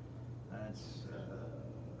this. That's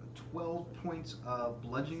 12 points of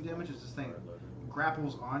bludgeoning damage as this thing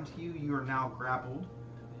grapples onto you. You are now grappled.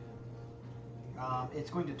 It's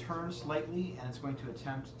going to turn slightly and it's going to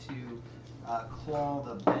attempt to claw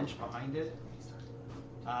the bench behind it.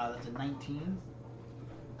 That's a 19.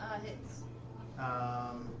 Hits.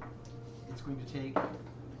 It's going to take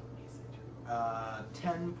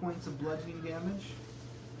 10 points of bludgeoning damage.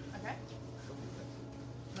 Okay.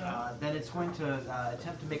 Then it's going to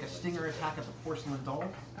attempt to make a stinger attack at the porcelain doll.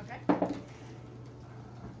 Okay.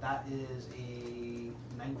 That is a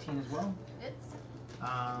 19 as well. Hits.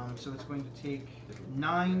 So it's going to take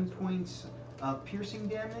 9 points of piercing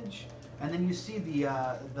damage, and then you see the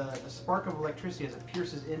spark of electricity as it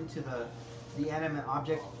pierces into the animate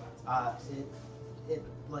object. It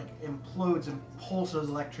like implodes and pulses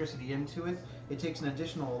electricity into it. It takes an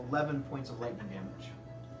additional 11 points of lightning damage.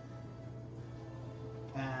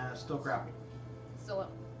 Still grappled. Still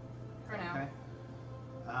up. For now. Okay.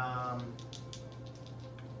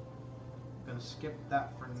 Gonna skip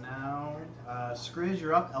that for now. Skriz,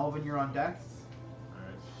 you're up. Elvin, you're on deck.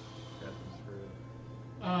 Alright. Captain's through.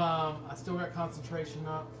 I still got concentration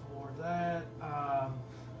up for that.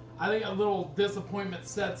 I think a little disappointment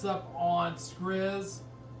sets up on Skriz,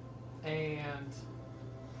 and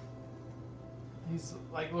he's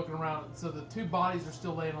like looking around. So the two bodies are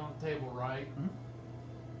still laying on the table, right? Mhm.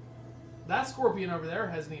 That scorpion over there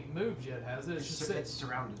hasn't even moved yet, has it? It's just It's sitting.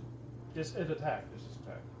 surrounded. It attacked. It's just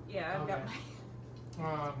attack. Yeah, I've got Okay.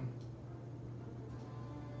 my.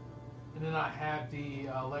 And then I have the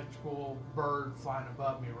electrical bird flying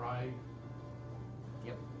above me, right?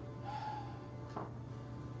 Yep.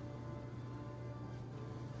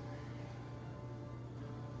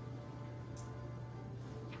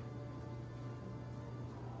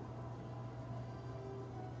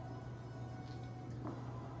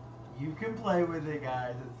 You can play with it,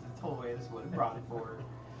 guys. It's the whole way this would have brought it forward.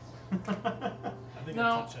 I think No.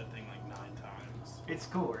 I touched that thing like 9 times. It's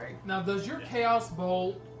cool, right? Now, does your Yeah. Chaos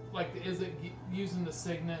Bolt, like, is it using the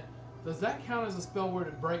Signet, does that count as a spell where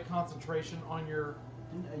to break concentration on your...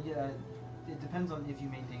 Yeah, it depends on if you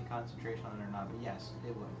maintain concentration on it or not, but yes,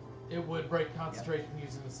 it would. It would break concentration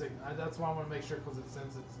using the Signet. That's why I want to make sure, because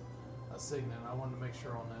since it's a Signet, I wanted to make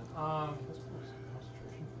sure on that. That's probably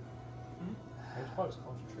concentration. That's probably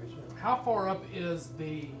concentration. How far up is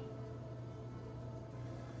the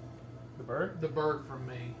The bird? from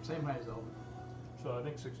me? Same height as Elvin. So I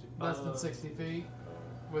think 60. Less than 60 feet?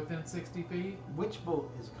 Within 60 feet? Which bolt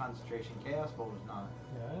is concentration? Chaos bolt is not.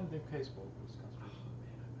 Yeah, I didn't think case bolt was concentration.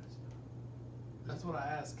 That's what I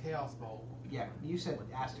asked, Chaos Bolt. Yeah, you said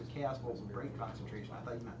asked if chaos bolt would break concentration. I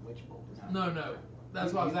thought you meant witch bolt. Is that- No.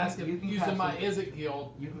 That's You- what I was you can- asking. you can Using cast my it. Izzet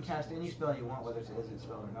Guild. You can cast any spell you want, whether it's an Izzet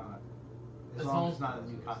spell or not, as As long long as it's not a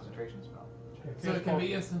new concentration spell. So it can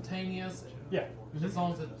be instantaneous, Yeah. as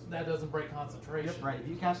long as that doesn't break concentration. Right. If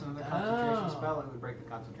you cast another concentration Oh. spell, it would break the Yeah,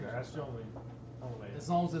 concentration that's the spell. only. As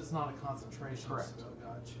long as it's not a concentration. Correct. Spell.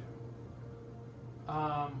 Got you.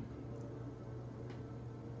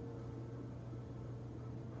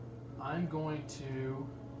 I'm going to.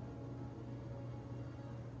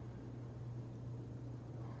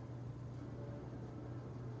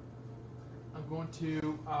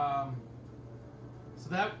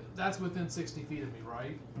 So that's within 60 feet of me,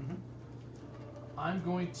 right? Mm-hmm. I'm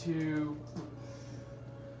going to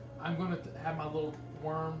have my little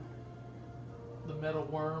worm, the metal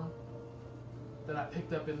worm that I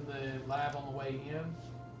picked up in the lab on the way in.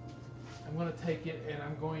 I'm going to take it and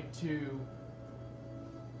I'm going to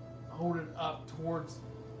hold it up towards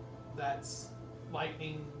that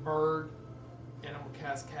lightning bird, and I'm going to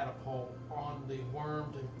cast catapult on the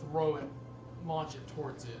worm to throw it, launch it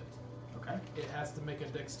towards it. Okay. It has to make a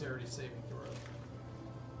dexterity saving throw.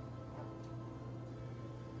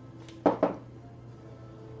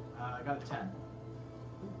 I got a 10.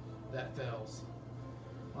 That fails.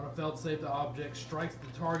 On a failed save, the object strikes the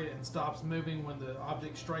target and stops moving. When the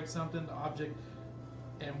object strikes something, the object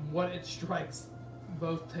and what it strikes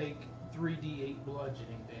both take 3d8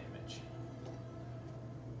 bludgeoning damage.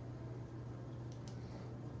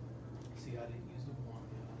 See, I didn't use the one,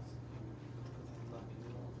 guys, because I love you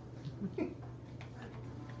all.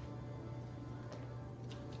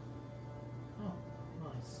 Oh,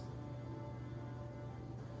 nice.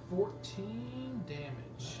 14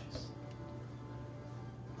 damage.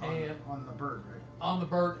 And on the bird, right? on the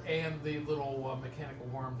bird and the little mechanical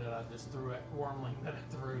worm that I just threw at wormling that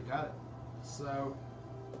I threw. You got it. So,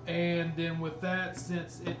 and then with that,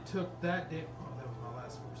 since it took that that was my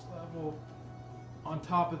last first level. On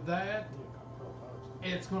top of that,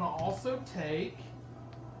 it's going to also take.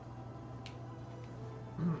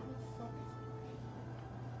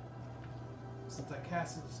 Since I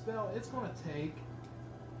casted the spell, it's going to take,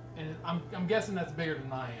 and I'm guessing that's bigger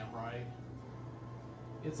than I am, right?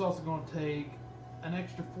 It's also going to take an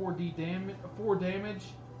extra 4 damage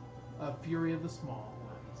of Fury of the Small.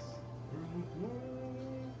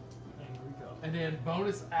 Angry God. And then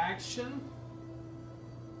bonus action,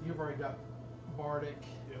 you've already got Bardic.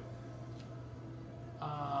 Yep.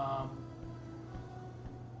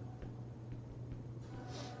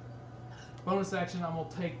 Bonus action, I'm going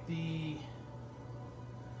to take the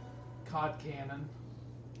Cod Cannon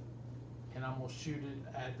and I'm going to shoot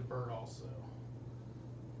it at the bird also.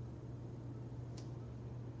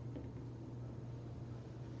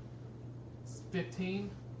 It's 15.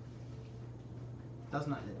 Does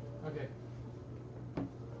not hit. Okay.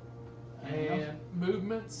 Anything else? And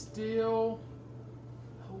movement still.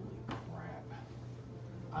 Holy crap.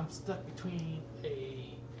 I'm stuck between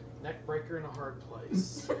a neck breaker and a hard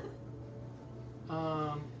place.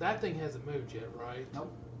 That thing hasn't moved yet, right?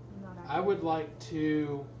 Nope. Not I would like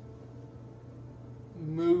to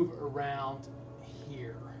move around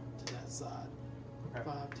here to that side. Okay.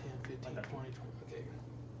 5, 10, 15, I got 20, 20. Okay.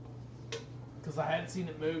 Because I hadn't seen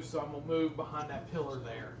it move, so I'm going to move behind that pillar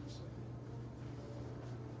there.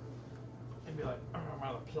 And be like, I'm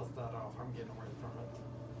going to piss that off. I'm getting away from it.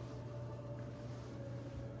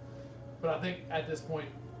 But I think at this point,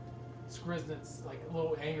 Skriznet's like a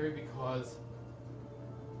little angry because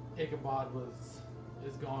Ichabod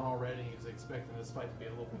is gone already. He was expecting this fight to be a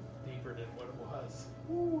little deeper than what it was.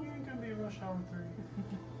 Ooh, you ain't gonna be Rush Hour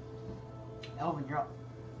 3. Elvin, you're up.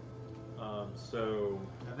 So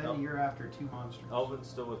Eventually, you're after 2 monsters. Elvin's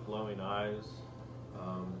still with glowing eyes.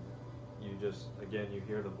 You just, again, you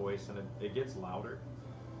hear the voice and it gets louder,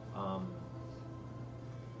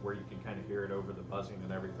 where you can kind of hear it over the buzzing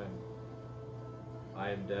and everything. I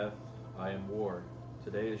am death, I am war.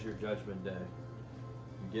 Today is your judgment day.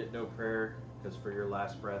 You get no prayer, because for your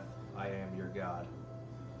last breath, I am your God.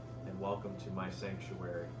 And welcome to my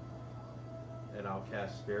sanctuary. And I'll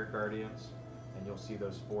cast Spirit Guardians, and you'll see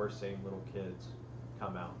those 4 same little kids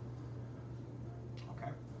come out.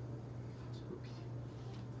 Okay.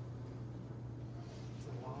 It's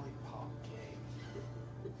a lollipop game.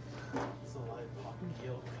 It's a lollipop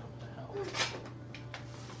guild coming out.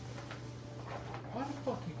 Why the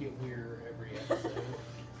fuck you get weirder every episode?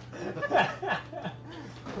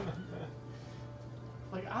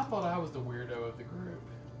 Like, I thought I was the weirdo of the group.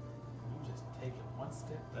 You just take it one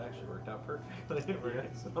step. That actually worked out perfectly. We're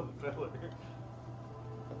gonna sit on the pillar.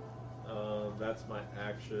 That's my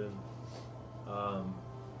action.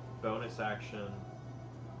 Bonus action.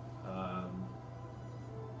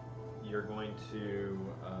 You're going to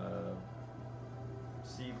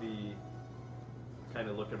see the kind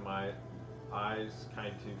of look in my eyes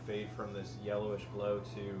kind of fade from this yellowish glow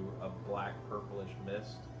to a black purplish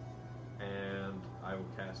mist, and I will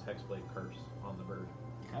cast Hexblade Curse on the bird.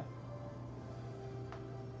 Okay.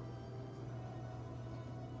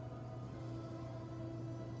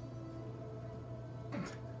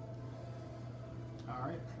 All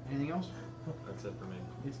right. Anything else? That's it for me.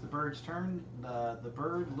 It's the bird's turn. The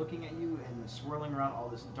bird looking at you and swirling around all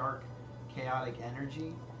this dark, chaotic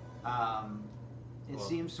energy. It Well,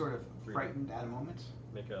 seems sort of 3D. frightened at a moment.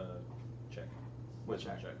 Make a check. What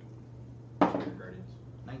check? To your guardians.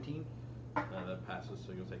 19. That passes,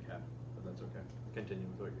 so you'll take half, but that's okay. Continue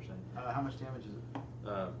with what you're saying. How much damage is it?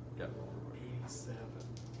 Yeah. 87.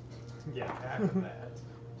 Yeah, half of that.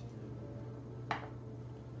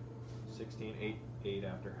 16, 8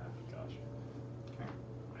 after half.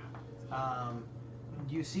 Gosh.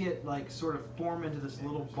 You see it like sort of form into this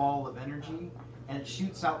little ball of energy, and it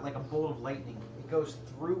shoots out like a bolt of lightning. It goes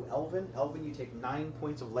through Elvin. Elvin, you take 9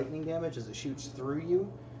 points of lightning damage as it shoots through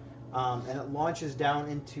you, and it launches down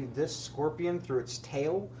into this scorpion through its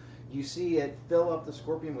tail. You see it fill up the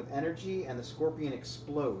scorpion with energy, and the scorpion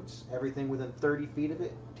explodes. Everything within 30 feet of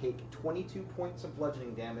it take 22 points of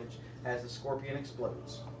bludgeoning damage as the scorpion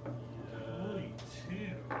explodes.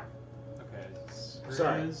 22. Okay.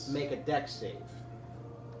 Sorry, Screws, make a dex save.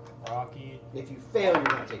 Rocky. If you fail, you're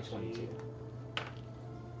going to take 22.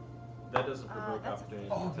 That doesn't provoke that's a opportunity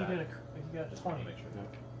Oh, attack. he got Just 20. wanna make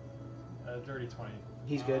sure. Dirty 20.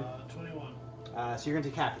 He's good. 21. So you're going to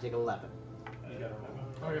take half. You take 11. You gotta roll.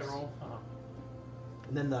 Oh, yeah, roll. Uh-huh.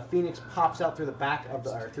 And then the phoenix pops out through the back of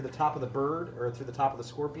the, or through the top of the bird, or through the top of the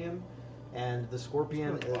scorpion, and the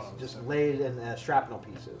scorpion is just laid in shrapnel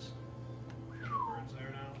pieces. The bird's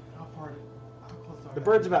there now. How far? How close are The they?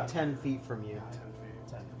 bird's about 10 feet from you. 10 feet.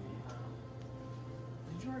 10 feet.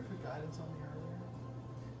 Did you already put guidance on me earlier?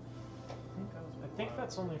 I think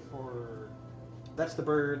that's only for That's the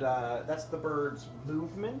bird. That's the bird's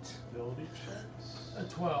movement. ability checks.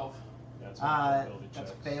 12. That's only for ability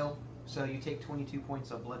That's a checks. fail. So you take 22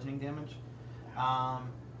 points of bludgeoning damage.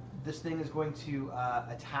 This thing is going to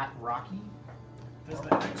attack Rocky. Does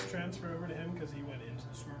the X transfer over to him because he went into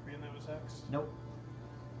the scorpion that was X? Nope.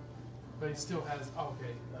 But he still has. Oh,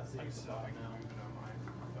 okay, that's the I can spot move now. it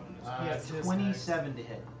on my bonus. Yeah, it's his 27 to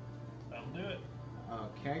hit. That'll do it.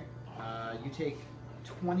 Okay. You take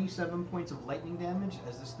 27 points of lightning damage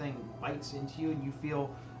as this thing bites into you, and you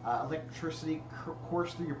feel electricity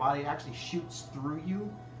course through your body. It actually shoots through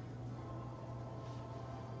you.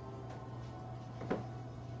 5,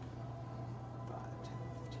 10,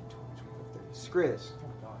 15, 20, 25, 30. Skriz,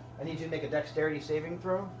 Oh god. I need you to make a dexterity saving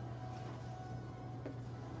throw.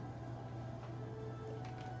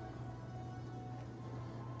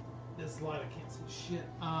 This light, I can't see shit.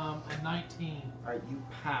 A 19. All right, you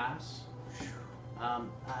pass.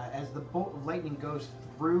 As the bolt of lightning goes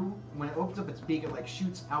through, when it opens up its beak, it like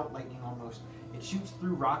shoots out lightning almost. It shoots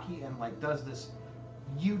through Rocky and like does this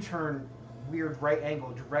U-turn, weird right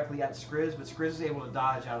angle directly at Skriz, but Skriz is able to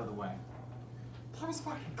dodge out of the way. That was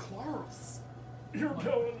fucking close. You're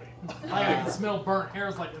killing me. I can smell burnt hair.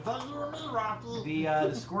 It's like, if that were me, Rocky.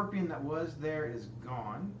 The scorpion that was there is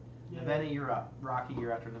gone. Yeah. Nevena, you're up. Rocky,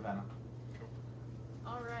 you're after Nevena.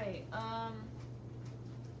 Alright,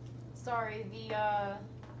 sorry, the,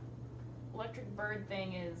 electric bird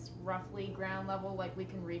thing is roughly ground level, like we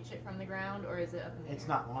can reach it from the ground, or is it up in the It's air?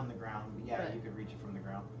 not on the ground, but yeah, But- you could reach it from the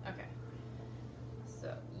ground. Okay.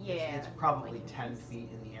 So, yeah. It's probably like 10 this. feet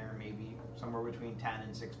in the air, maybe. Somewhere between 10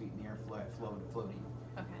 and 6 feet in the air, floating.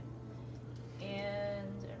 Okay.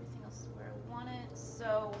 And everything else is where I want it.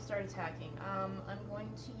 So we'll start attacking. I'm going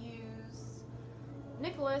to use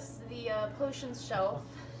Nicholas, the potions shelf,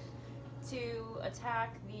 to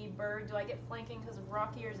attack the bird. Do I get flanking because of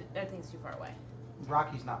Rocky, or is it? I think it's too far away.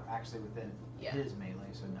 Rocky's not actually within Yeah. his melee,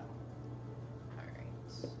 so no. All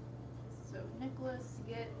right. So Nicholas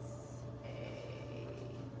gets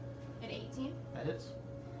an 18. That hits.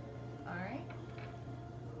 All right.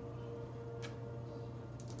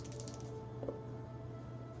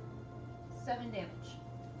 Seven damage.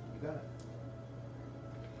 You got it.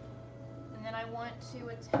 And then I want to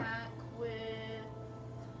attack with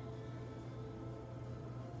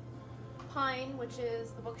Pine, which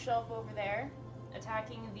is the bookshelf over there,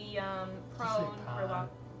 attacking the prone Pine? or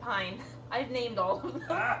Pine. I've named all of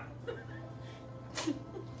them.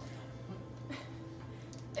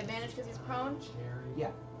 Advantage because he's prone. Cherry.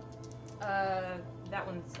 Yeah. That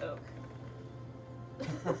one's oak.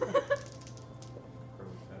 Professor?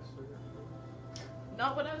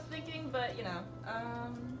 Not what I was thinking, but you know.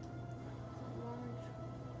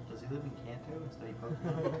 Does he live in Kanto and study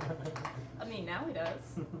Pokemon? I mean, now he does.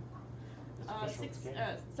 It's official, it's game.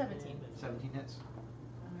 17. 17 hits.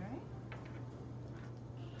 Alright.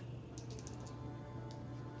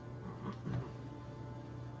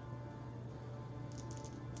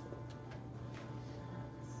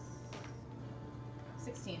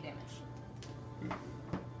 $16 damage.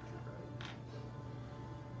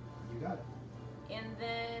 You got it. And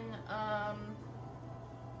then,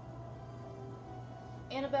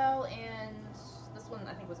 Annabelle and this one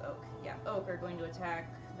I think was Oak. Yeah, Oak are going to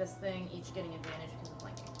attack this thing, each getting advantage because of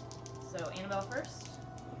flanking. So Annabelle first.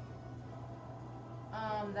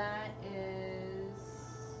 That is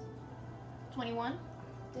 21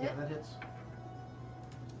 to Yeah, hit. that hits.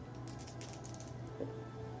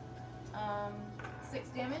 6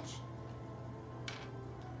 damage.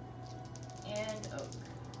 And oak.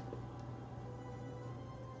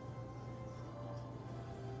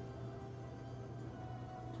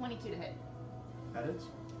 $22 to hit. That hits.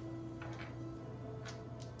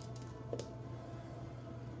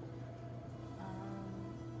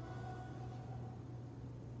 Um,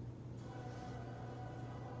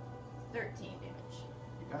 13 damage.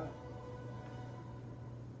 You got it.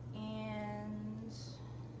 And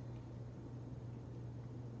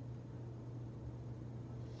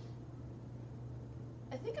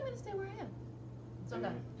I think I'm gonna stay where I am. So I'm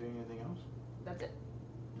done. Doing anything else? That's it.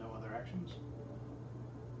 No other actions?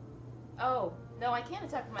 Oh, no, I can't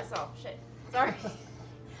attack for myself. Shit. Sorry.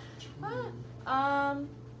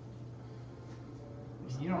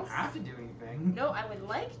 You don't have to do anything. No, I would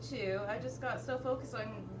like to. I just got so focused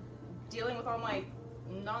on dealing with all my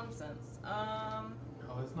nonsense. Oh,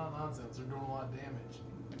 it's not nonsense. They're doing a lot of damage.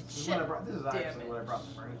 This is what I brought. This is actually Damage. what I brought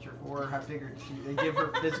the furniture for. I figured they give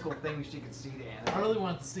her physical things she could see to I animate. really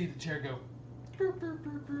wanted to see the chair go.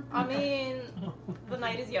 I mean, the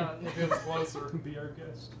night is young. If it was closer. Be our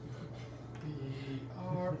guest.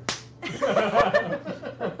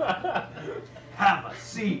 Have a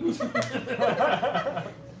seat.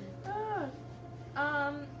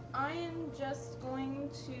 I am just going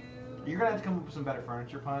to. You're gonna have to come up with some better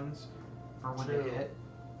furniture puns for when True. they hit.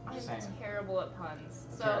 I'm I'm just saying. terrible at puns.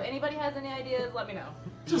 That's So right. anybody has any ideas, let me know.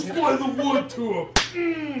 Just lay the wood to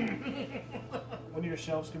him. One of your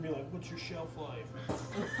shelves can be like, what's your shelf life?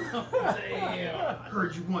 Damn.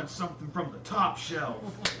 Heard you want something from the top shelf.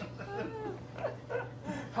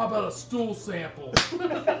 How about a stool sample?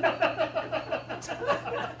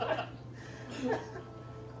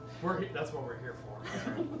 That's what we're here for.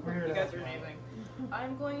 We're here You to guys help are out. amazing.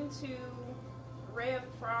 I'm going to Ray of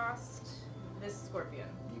Frost this scorpion.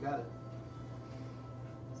 You got it.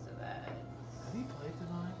 So that. Have you played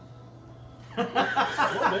tonight?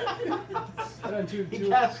 He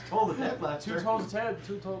cast Toll the Dead last Two turn. told Ted.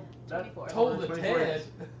 Two told that. 24. Told the 24 Ted. hits.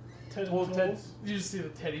 Ted Told and Ted. Tolls? You just see the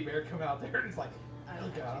teddy bear come out there and it's like, I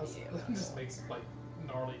look don't at have us. any idea It what just that makes like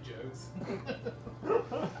gnarly jokes.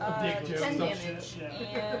 Dick Dick jokes. 10 Some damage. shit.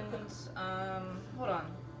 And, hold on.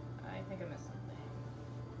 I think I missed something.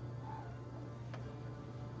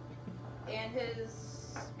 And his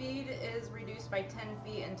speed is reduced by 10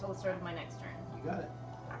 feet until the start of my next turn. You got it.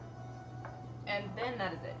 And then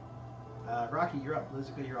that is it. Rocky, you're up.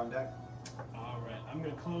 Lizica, you're on deck. Alright, I'm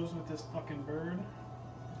gonna close with this fucking bird.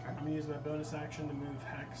 Okay. I'm gonna use my bonus action to move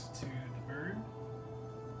Hex to the bird.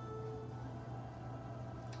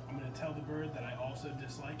 I'm gonna tell the bird that I also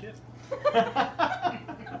dislike it.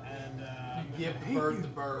 And, You give the bird the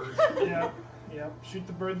bird. Yep. Shoot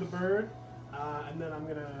the bird, and then I'm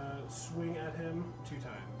gonna swing at him 2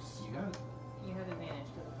 times You got it. You have advantage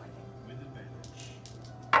to the flanking. with advantage.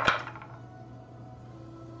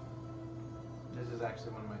 This is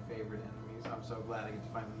actually one of my favorite enemies. I'm so glad I get to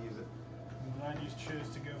finally use it. I'm glad you chose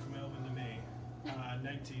to go from Elvin to me.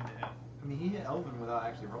 19 to hit. I mean, he hit Elvin without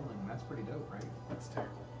actually rolling. That's pretty dope, right? That's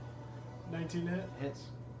terrible. 19 to hit, Hits.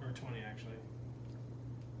 or 20 actually.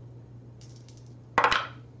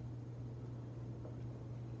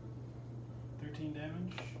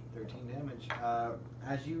 Damage. 13 damage.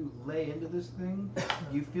 As you lay into this thing,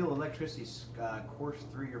 you feel electricity course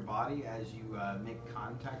through your body as you make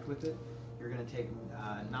contact with it. You're going to take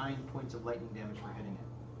 9 points of lightning damage for hitting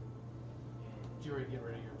it. Did you already get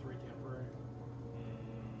rid of your 3 temporary?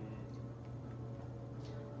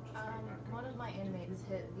 One of my inmates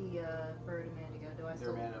hit the bird a minute ago. Do I They're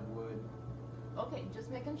still? made of wood. Okay, just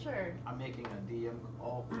making sure. I'm making a DM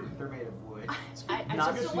call. They're made of wood. I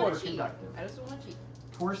Not just just don't want water to cheat. conductive. I just don't want to cheat.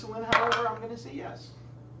 Porcelain, however, I'm going to say yes.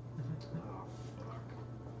 Oh fuck.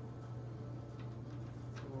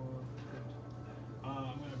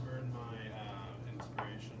 I'm gonna burn my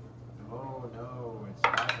inspiration. Oh no, it's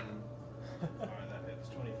happening. Alright, that hits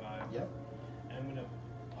 25. Yep. And I'm gonna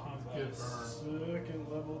pump a Good burn. second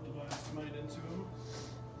level divine smite into him.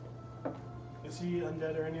 Is he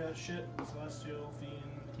undead or any of that shit? Celestial, fiend,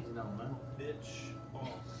 He's an elemental. bitch. Oh.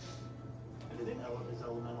 Anything is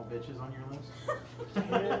elemental bitches on your list?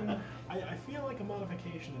 I feel like a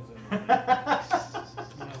modification is in my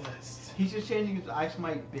list. He's just changing his I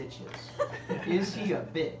smite bitches. Is he a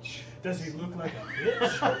bitch? Does he look like a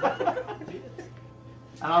bitch?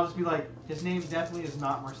 And I'll just be like, his name definitely is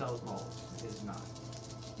not Marcellus Balls. It is not.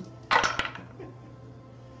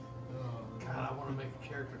 God, I want to make a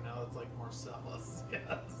character now that's like Marcellus.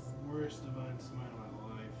 Yes. Worst divine smite of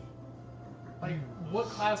my life. Like What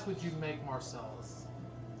class would you make Marcellus?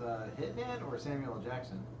 The Hitman or Samuel L.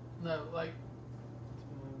 Jackson? No, like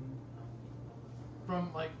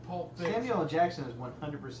from like Pulp Fiction. Samuel L. Jackson is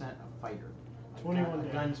 100% a fighter. 21 a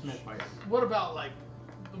damage. gunsmith fighter. What about like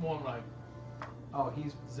the one like Oh,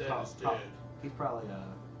 he's Zed top, is top. dead? He's probably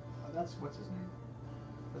that's what's his name?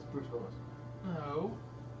 That's Bruce Willis. No,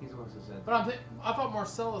 He's the one that said. but I thought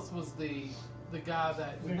Marcellus was the guy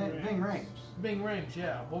that Ving Rhames. Ving Rhames. Bing Rhames.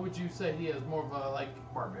 Yeah. What would you say he is? More of a like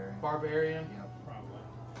Barbarian. barbarian. Yep. Probably.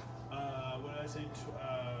 What did I say?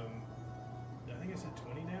 I think I said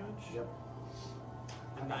 20 damage. Yep.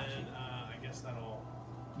 And Got then you. I guess that'll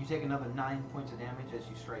You take another 9 points of damage as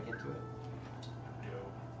you strike into it. go.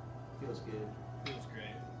 Feels good. Feels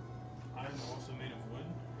great. I'm also made of wood.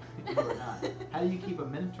 You are not. How do you keep a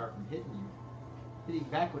Minotaur from hitting you? Hitting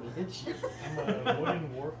back when he hits you. I'm a wooden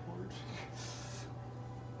warforged.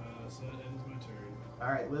 So that ends my turn.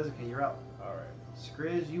 Alright, Lizica, you're up. Alright.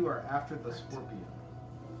 Skriz, you are after the Scorpion.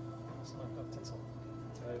 It's not enough tinsel.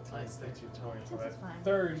 Nice. Thank you, Tony. This So is that's fine.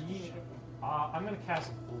 30. I'm going to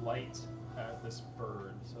cast Blight at this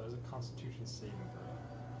bird. So it's a Constitution saving throw.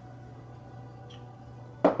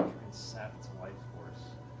 Try and sap its life force.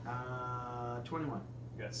 21.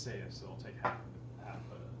 You got save, so it'll take half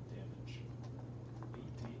damage.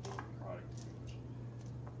 8d8 product damage.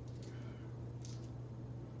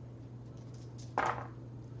 Oh,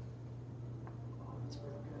 that's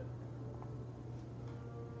pretty good.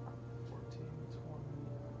 14, 20,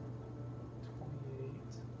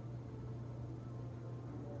 28,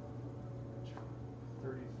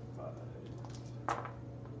 35,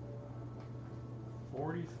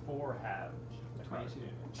 44 halved. 22.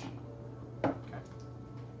 damage. Okay.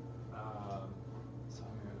 So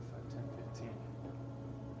I'm going to 5, 10, 15.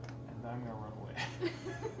 And then I'm going to run away.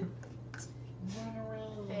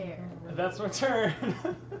 Fair. That's my turn.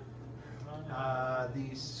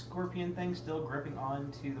 The Scorpion thing, still gripping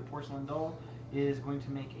onto the Porcelain Doll, is going to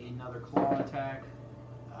make another claw attack.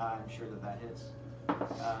 I'm sure that hits.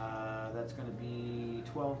 That's going to be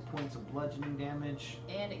 12 points of bludgeoning damage.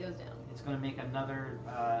 And it goes down. It's going to make another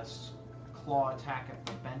claw attack at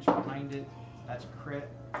the bench behind it. That's a crit.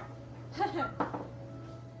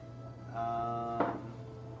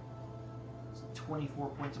 24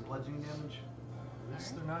 points of bludgeoning damage. At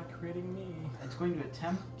least they're not creating me. It's going to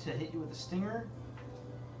attempt to hit you with a stinger.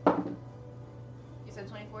 You said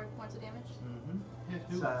 24 points of damage? Mm-hmm. Hit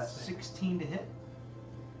who It's with the stinger? 16 to hit.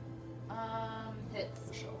 Hits.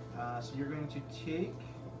 The shelf. So you're going to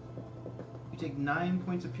take 9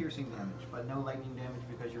 points of piercing damage, but no lightning damage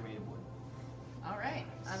because you're made of wood. Alright.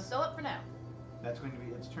 I'm still up for now. That's going to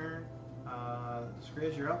be its turn.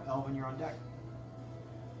 Skriz, you're up. Elvin, you're on deck.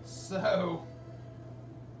 So,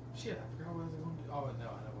 shit, I forgot what I was going to do. Oh, no,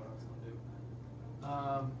 I know what I was going to do.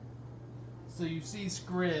 So you see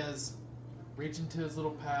Skriz reach into his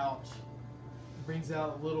little pouch, brings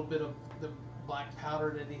out a little bit of the black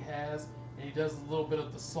powder that he has, and he does a little bit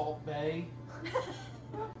of the Salt Bay,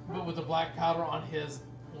 but with the black powder on his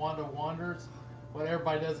Wand of Wonders. What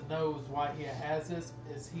everybody doesn't know is why he has this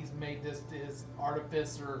is he's made this his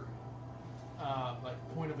artificer like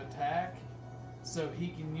point of attack, so he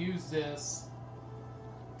can use this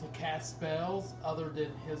to cast spells other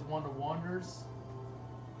than his Wand of Wonders,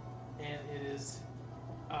 and it is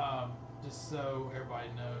just so everybody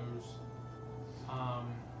knows.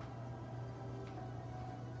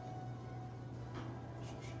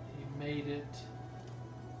 He made it.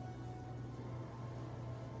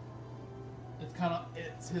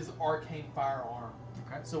 It's his arcane firearm.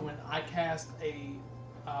 Okay. So when I cast a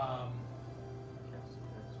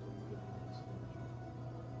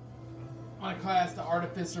when I cast the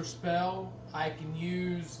artificer spell, I can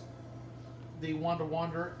use the Wand of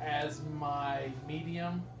Wonder as my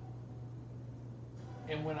medium.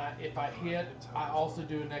 And if I hit, I also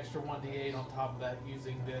do an extra 1d8 on top of that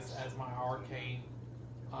using this as my arcane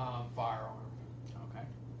firearm. Okay.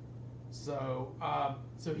 So,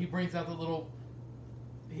 so he brings out the little.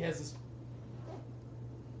 He has his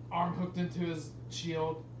arm hooked into his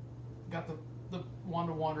shield. Got the Wand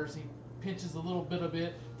of Wonders. He pinches a little bit of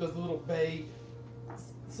it. Does a little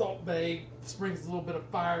salt bay. Springs a little bit of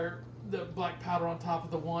fire. The black powder on top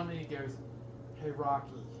of the one, and he goes, "Hey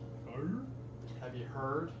Rocky, have you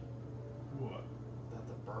heard What? that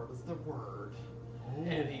the bird is the word?" Oh.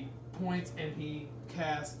 And he points and he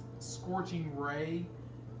casts Scorching Ray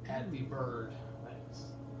at the bird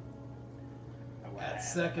at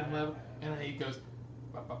second level, and then he goes,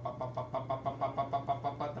 the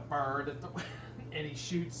bird is the, and he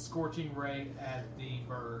shoots Scorching Ray at the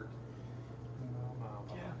bird.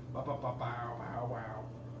 Yeah. Bow, bow, bow, bow, bow.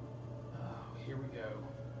 Oh, here we go.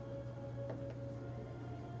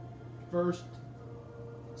 First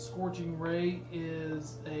scorching ray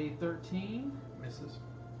is a 13. Misses.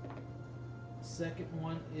 Second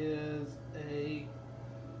one is a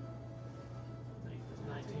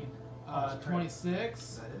 19.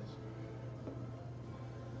 26. That is.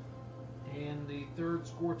 And the third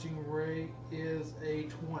scorching ray is a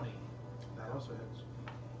 20. That also hits.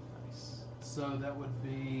 Nice. So that would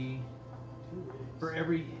be, for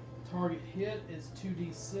every target hit, is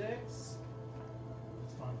 2d6. Let's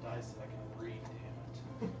find dice that I can read,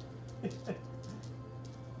 damn it.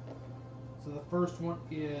 So the first one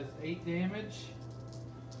is 8 damage.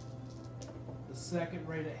 The second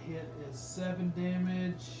rate of hit is 7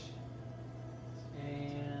 damage.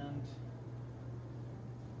 And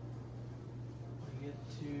I get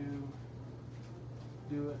to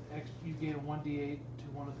do an extra, you gain a 1d8 to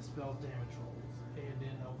one of the spell's damage rolls. And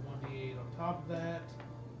then a 1d8 on top of that,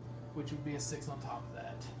 which would be a 6 on top of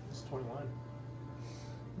that. It's 21.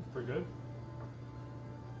 Pretty good.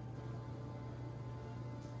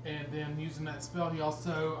 And then using that spell,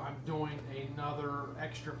 I'm doing another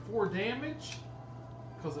extra 4 damage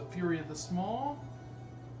because of Fury of the Small.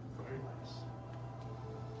 Very nice.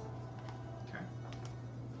 Okay.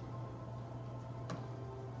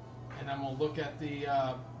 And I'm going to look at the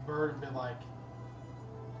bird and be like,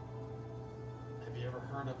 have you ever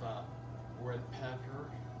heard of a red pecker?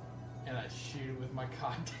 And I shoot it with my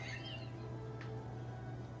goddamn.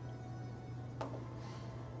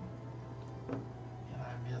 And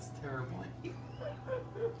I miss terribly.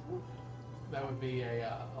 That would be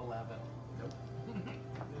a 11. Nope.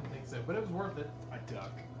 Didn't think so, but it was worth it. I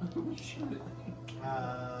duck. Shoot it.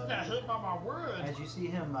 Uh, hit by my word. as you see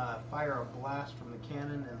him fire a blast from the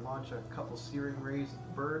cannon and launch a couple searing rays at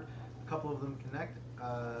the bird, a couple of them connect.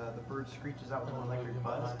 The bird screeches out with an electric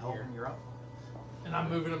buzz. Elvin, you're up. And I'm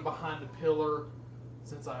moving him behind the pillar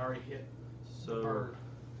since I already hit the So, bird.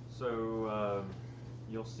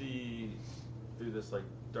 you'll see through this like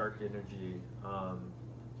dark energy.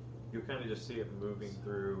 You'll kind of just see it moving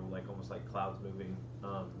through, like almost like clouds moving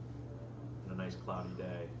on a nice cloudy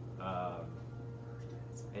day.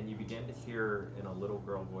 And you begin to hear in a little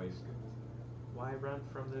girl voice, "Why run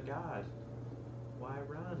from the god? Why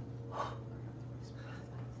run?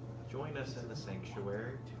 Join us in the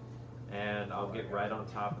sanctuary." And I'll get right on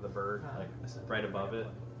top of the bird, like right above it,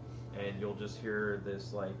 and you'll just hear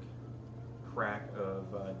this like crack of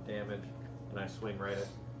damage, and I swing right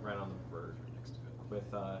on the bird next to it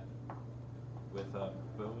with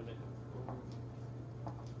boon.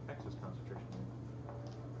 X's concentration.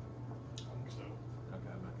 So, Okay,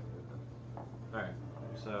 I'm not gonna do it then. All right,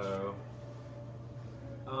 so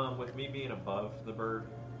with me being above the bird,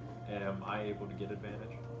 am I able to get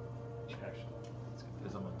advantage? Actually,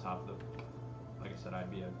 Because I'm on top of the, like I said,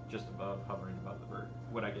 I'd be just above, hovering above the bird.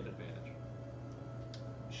 Would I get advantage?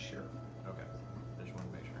 Sure. Okay, I just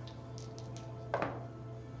want to make sure.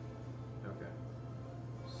 Okay,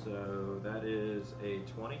 so that is a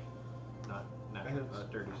 20, not That hits.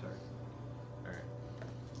 dirty. Sorry. All right.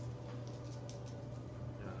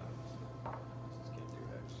 Let's get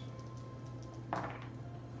through X.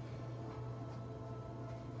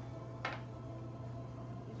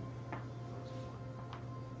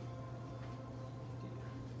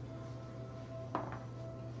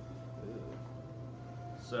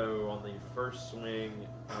 So on the first swing,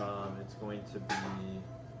 it's going to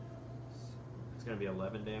be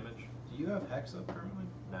 11 damage. Do you have Hex up currently?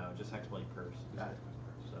 No, just Hexblade Curse. Got it.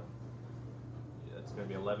 So yeah, it's going to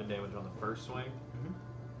be 11 damage on the first swing. Mm-hmm.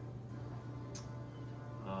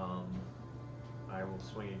 I will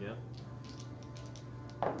swing again.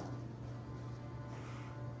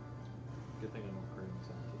 Good thing I don't crit in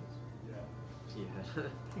 17s. yeah. Yeah.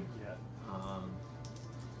 Yeah.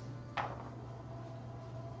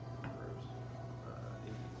 Gross.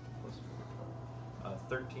 8 plus 4,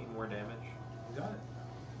 13 more damage. You got it.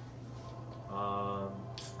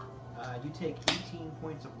 You take 18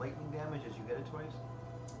 points of lightning damage as you hit it twice,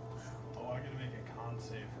 oh, I gotta make a con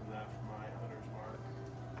save from that for my hunter's mark.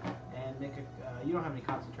 and make a. You don't have any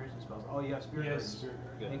concentration spells. Oh, you have spirit. Yes.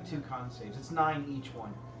 Guardians. Good. Make 2 con saves. It's 9 each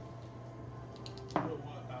one. What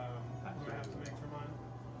do I have to make for mine?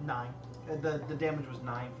 9. The damage was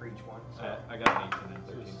 9 for each one. So. I got an 18 and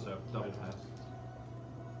 13, so double pass.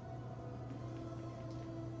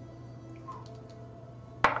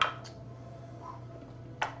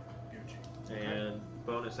 Gucci. And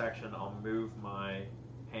bonus action, I'll move my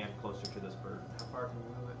hand closer to this bird. How far can you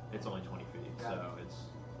move it? It's only 20 feet, Got so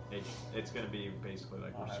it's going to be basically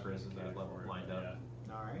like I'll where have Skriz this is key at level for it, lined yeah. up.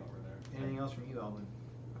 All right. Over there. Anything else from you, Elvin?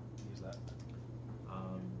 Use that.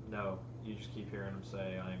 No, you just keep hearing him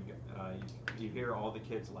say, you hear all the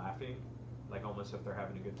kids laughing, like almost if they're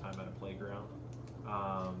having a good time at a playground.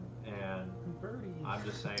 And Birdie. I'm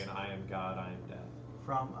just saying, I am God, I am death.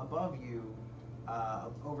 From above you,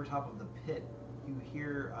 over top of the pit, you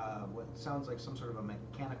hear what sounds like some sort of a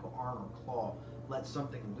mechanical arm or claw let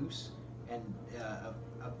something loose, and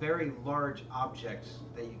a very large object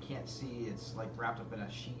that you can't see, it's like wrapped up in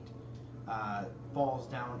a sheet, falls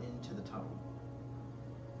down into the tunnel.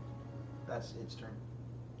 That's its turn.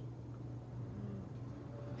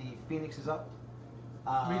 The Phoenix is up.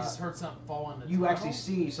 We just heard something fall in the You tunnel. actually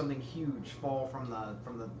see something huge fall from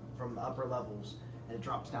the upper levels, and it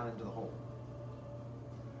drops down into the hole.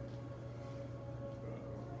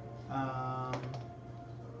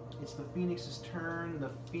 It's the Phoenix's turn.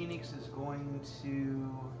 The Phoenix is going to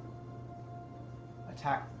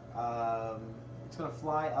attack. It's going to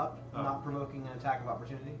fly up, Oh. not provoking an attack of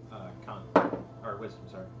opportunity. Con. Or wisdom,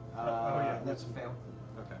 sorry. yeah, That's a fail.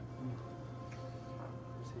 Okay.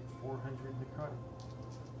 Just hit 400 necrotic.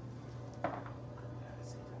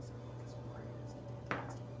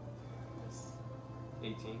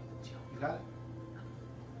 18. You got it.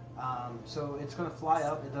 So it's going to fly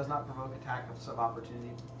up. It does not provoke attack of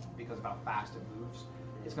opportunity because of how fast it moves.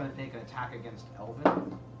 It's going to take an attack against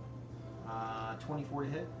Elvin. 24 to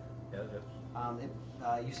hit. Yeah, it is.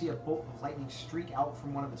 You see a bolt of lightning streak out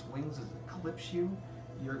from one of its wings as it clips you.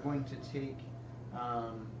 You're going to take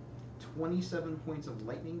 27 points of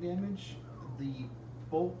lightning damage. The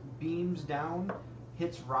bolt beams down,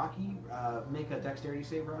 hits Rocky. Make a dexterity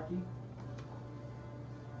save, Rocky.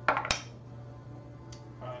 I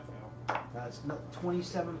fail. It's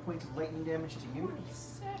 27 points of lightning damage to you.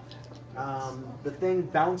 The thing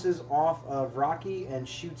bounces off of Rocky and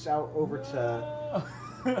shoots out over to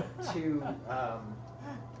Benji.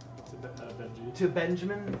 to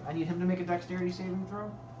Benjamin. I need him to make a dexterity saving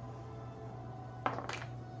throw. Oh, he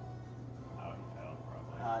failed,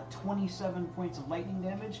 probably. 27 points of lightning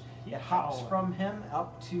damage. He It hops howling. from him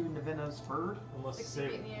up to Navina's bird. Unless the 60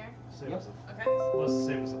 save, feet in the air. save Yep. was a, Okay. unless the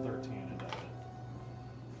save was a 13, it does it.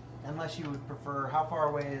 Unless you would prefer, how far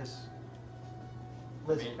away is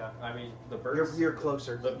Lizzie? I mean, the bird. You're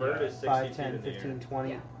closer. The bird Yeah. is 60 5, feet 10, in the 15, air. 20.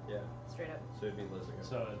 Yeah. Yeah, Straight up. so it'd be Lizica.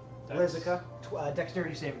 So that's, Lizica,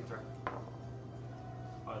 dexterity saving throw.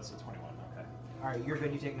 Oh, it's a 21. Okay. Alright, you're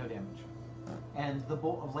good, you take no damage. And the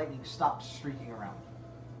bolt of lightning stops streaking around.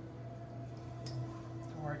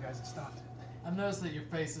 Don't worry, guys, it stopped. I've noticed that your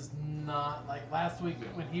face is not like last week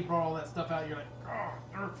when he brought all that stuff out. You're like,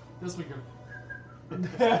 oh, this week you're.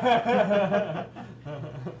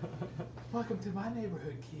 Welcome to my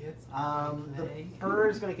neighborhood, kids. The Play. bird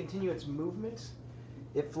is going to continue its movement.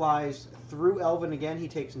 It flies through Elvin again. He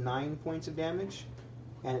takes 9 points of damage,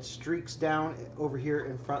 and it streaks down over here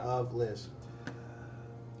in front of Liz.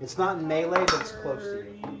 It's not in melee, but it's close to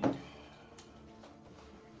you.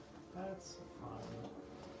 That's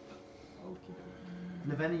fine. Okay.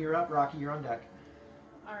 Navena, you're up. Rocky, you're on deck.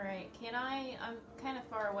 Alright, I'm kind of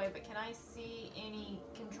far away, but can I see any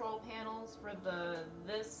control panels for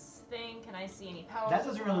this thing? Can I see any power That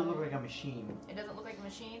doesn't really look supply? like a machine. It doesn't look like a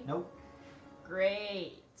machine? Nope.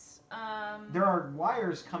 Great. There are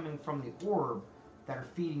wires coming from the orb that are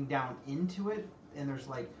feeding down into it, and there's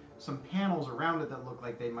like some panels around it that look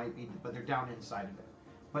like they might be, but they're down inside of it.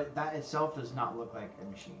 But that itself does not look like a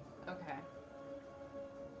machine. Okay.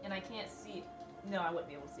 And I can't see... No, I wouldn't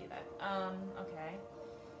be able to see that. Okay.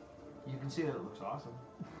 You can see that it looks awesome.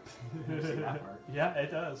 You see that part. Yeah, it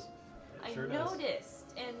does. It I sure does. noticed,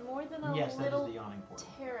 and more than a Yes, that is little the yawning portal.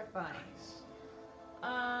 terrifying.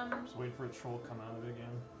 Just waiting for a troll to come out of it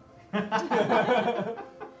again.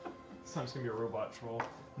 So I'm just gonna be a robot troll.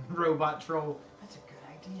 Robot troll. That's a good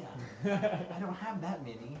idea. I don't have that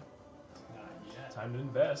many. Not yet. Time to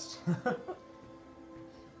invest.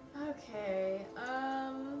 Okay,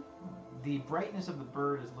 The brightness of the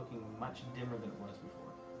bird is looking much dimmer than it was before.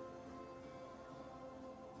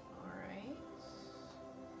 alright.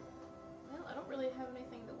 Well, I don't really have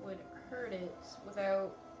anything that would hurt it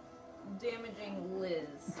without damaging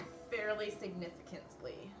Liz fairly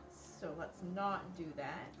significantly. So let's not do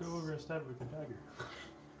that. Go over and stab it with your dagger.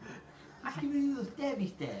 I can do the stabby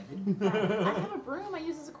stabbing. I have a broom I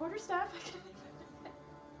use as a quarterstaff.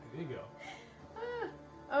 There you go.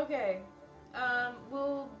 Okay.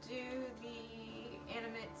 We'll do the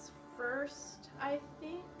animates first, I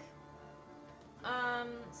think.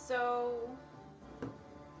 So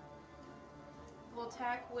we'll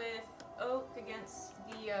attack with Oak against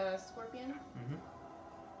the Scorpion. Mhm.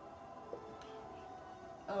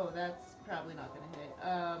 Oh, that's probably not gonna hit.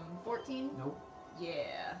 14? Nope.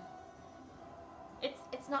 Yeah.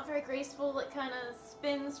 It's not very graceful. It kind of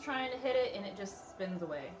spins trying to hit it, and it just spins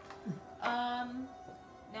away.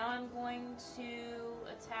 Now I'm going to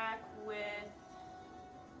attack with.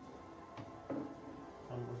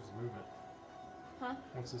 What's his movement? Huh?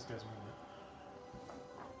 What's this guy's movement?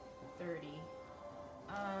 30.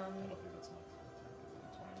 I don't think that's enough.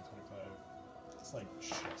 20, 25. It's like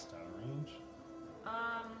just out of range.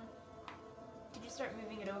 Could you start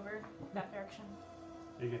moving it over that direction?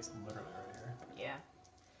 It gets literally right here. Yeah.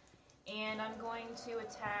 And I'm going to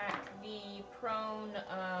attack the prone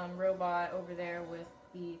robot over there with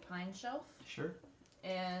the pine shelf. Sure.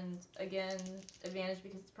 And again, advantage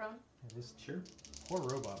because it's prone. Sure. Poor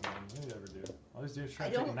robot man. What did he ever do? All he's doing is I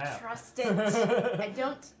trying to take a don't nap. trust it. I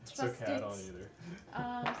don't It's trust okay, it. I don't either.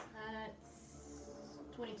 So that's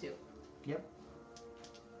 22. Yep.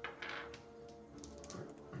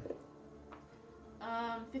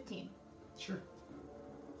 15. Sure.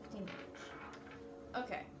 15 damage.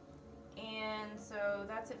 Okay. And so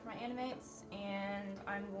that's it for my animates, and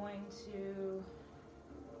I'm going to,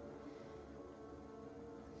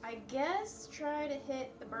 I guess, try to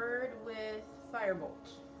hit the bird with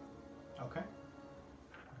Firebolt. Okay.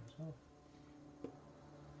 Ooh.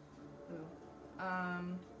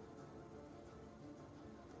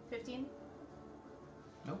 15?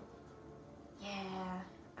 Nope. Yeah,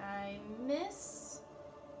 I miss,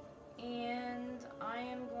 and I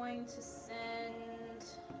am going to send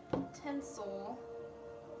Tinsel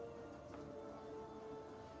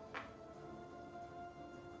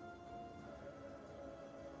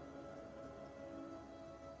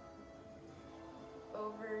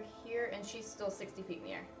over here, and she's still 60 feet in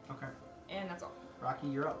the air. Okay. And that's all. Rocky,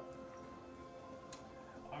 you're up.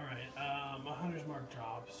 Alright, my Hunter's Mark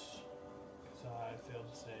drops. So I failed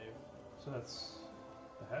to save. So that's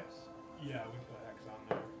the hex? Yeah, we put a hex on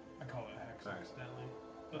there. I call it a hex Alright. accidentally.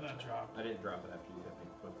 But that dropped. I didn't drop it after you hit me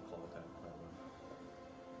with the claw attack, by the way.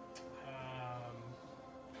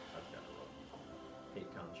 I've got to roll.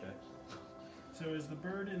 8 con checks. So is the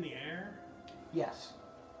bird in the air? Yes.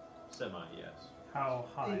 Semi, yes. How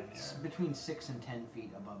high in the It's air? between 6 and 10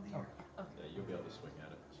 feet above the air. Yeah, you'll be able to swing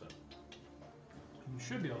at it. So. You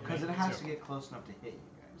should be able to. Because it make has too. to get close enough to hit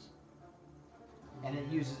you guys. And it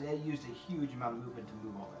used a huge amount of movement to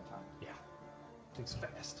move all that time. Takes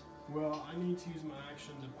fast. Well, I need to use my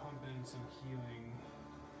action to pump in some healing.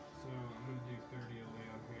 So I'm going to do 30 of lay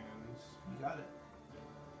on hands. You got it.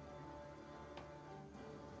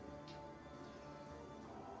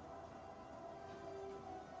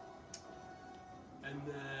 And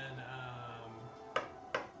then,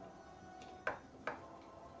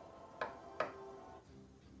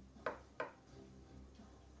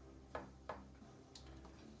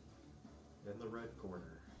 In the red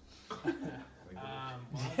corner. well,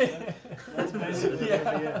 that's basically Yeah.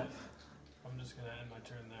 gonna be it. I'm just going to end my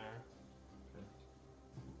turn there.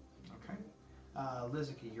 Okay.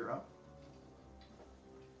 Lizica, you're up.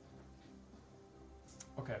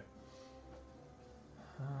 Okay.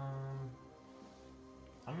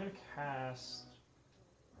 I'm gonna cast.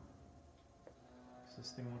 'Cause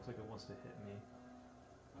this thing looks like it wants to hit me.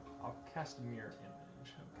 I'll cast a mirror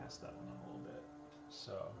image. I'll cast that one on a little bit.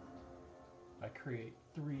 So I create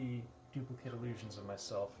 3 duplicate illusions of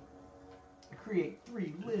myself. Create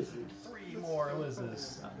 3 lizards. 3 more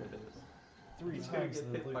Lizzes. 3 He's gonna times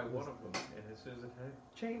get the hit by one of them, and as soon as it hit,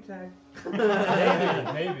 chain tag.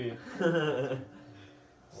 Maybe.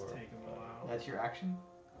 It's taking a while. That's your action?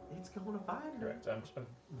 It's going to find her. Correct. I'm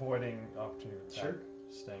avoiding opportunity to attack, Sure.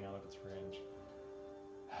 staying out of its range.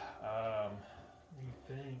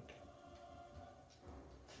 Rethink.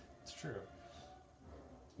 It's true.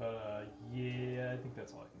 But yeah, I think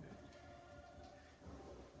that's all I can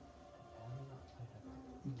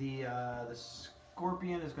do. The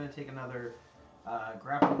scorpion is going to take another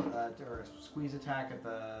grapple or squeeze attack at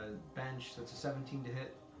the bench. That's a 17 to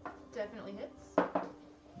hit. Definitely hits.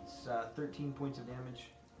 It's 13 points of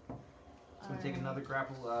damage. It's going to take another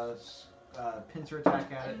grapple pincer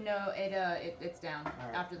attack at it. No, it's down.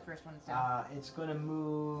 Alright. After the first one, it's down. It's going to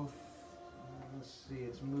move. Let's see.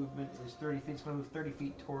 Its movement is 30 feet. It's going to move 30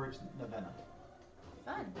 feet towards Navenna.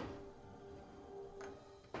 Fun.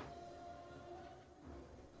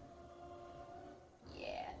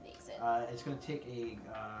 Yeah, makes it. It's going to take a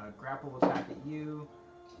grapple attack at you.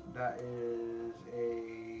 That is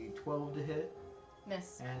a 12 to hit.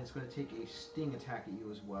 Miss. And it's going to take a sting attack at you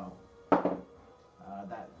as well.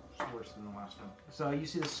 That's worse than the last one. So you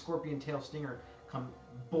see the scorpion tail stinger come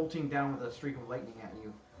bolting down with a streak of lightning at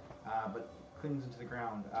you, but clings into the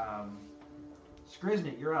ground.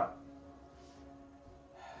 Skriznik, you're up.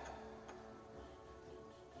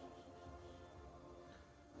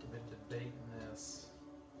 I've been debating this.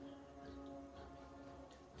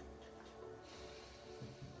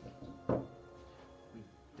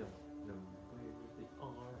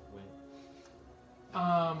 It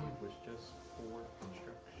was just for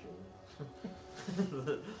construction.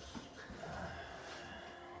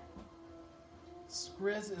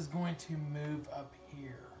 Skriz is going to move up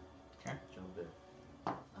here. Jump in.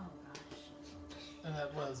 Oh gosh. And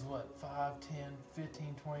that was what, 5, 10,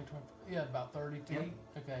 15, 20, 20, yeah, about 30 feet? Yep.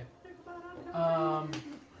 Okay.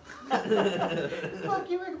 Fuck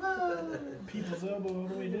you, Rickman! People's elbow all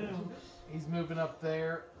the way down. He's moving up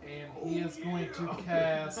there, and he is going to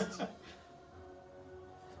cast...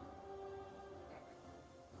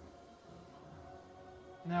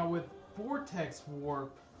 Now with Vortex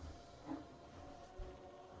Warp,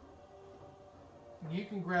 you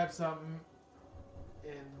can grab something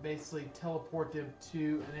and basically teleport them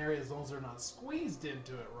to an area as long as they're not squeezed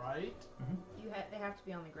into it, right? They have to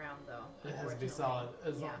be on the ground though. It has to be unfortunately. solid,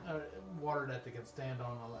 as Yeah. water that they can stand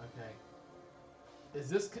on. Okay. Is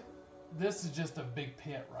this? This is just a big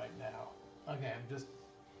pit right now. Okay, I'm just.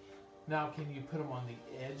 Now, can you put them on the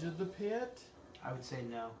edge of the pit? I would say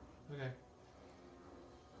no. Okay.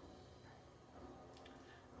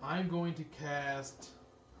 I'm going to cast.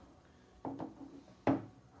 Oh my god,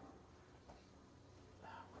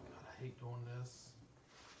 I hate doing this.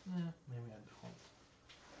 Maybe I don't.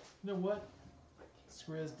 You know what?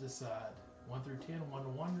 Skriz decide. 1 through 10, 1 to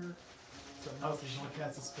wonder. Something else, he's going to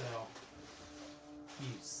cast a spell. You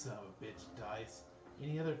son of a bitch, dice.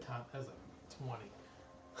 Any other time, that's a 20.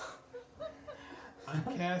 I'm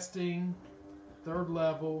casting 3rd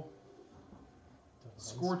level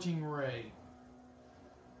Scorching Ray.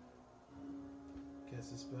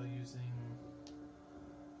 Cast a spell using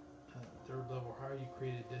 3rd level higher. You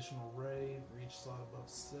create additional ray for each slot above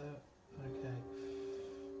set. Okay.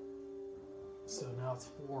 So now it's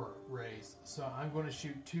 4 rays. So I'm going to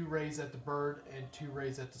shoot 2 rays at the bird and 2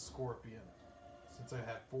 rays at the scorpion. Since I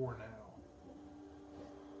have 4 now.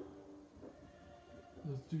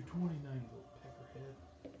 Let's do 29, you little peckerhead.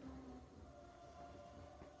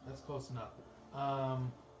 That's close enough.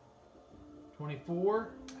 24.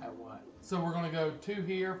 At what? So we're going to go 2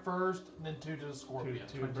 here first, and then 2 to the scorpion.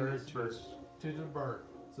 2 birds, 2 birds. 2 to the bird.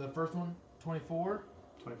 So the first one, 24.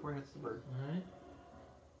 24 hits the bird. Alright.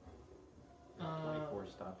 24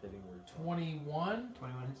 stop hitting. 21.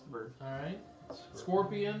 21 hits the bird. Alright.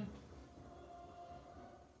 Scorpion.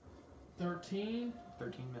 13.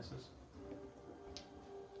 13 misses.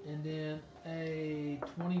 And then a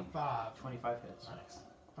 25. 25 hits. Nice.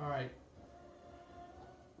 Alright.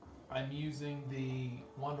 I'm using the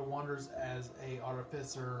Wonder Wonders as a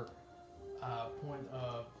artificer point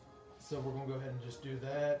of... So we're going to go ahead and just do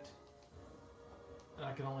that. And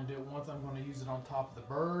I can only do it once. I'm going to use it on top of the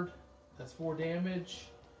bird. That's 4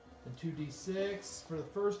 damage. And 2d6 for the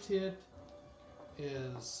first hit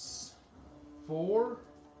is 4.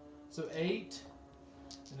 So 8.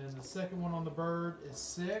 And then the second one on the bird is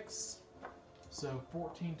 6. So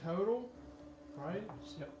 14 total. Right?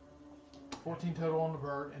 Yep. 14 total on the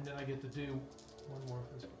bird. And then I get to do one more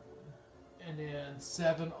for this bird. And then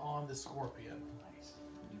 7 on the scorpion. Nice.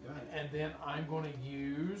 You got it. And then I'm going to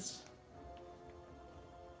use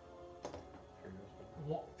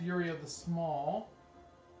Fury of the Small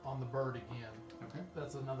on the bird again. Okay.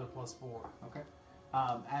 That's another +4. Okay.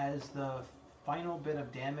 As the final bit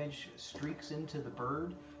of damage streaks into the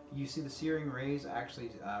bird, you see the searing rays actually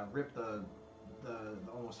rip the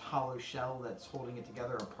almost hollow shell that's holding it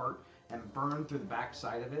together apart and burn through the back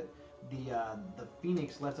side of it. The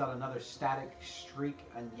phoenix lets out another static shriek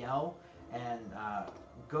and yell and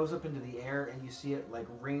goes up into the air, and you see it like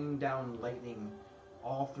rain down lightning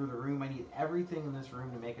all through the room. I need everything in this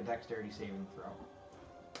room to make a dexterity saving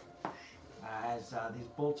throw. As these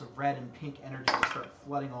bolts of red and pink energy just start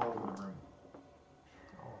flooding all over the room.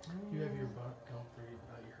 You have your go for you,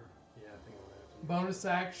 not your Yeah, I think I'll have to. bonus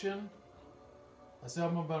action. I still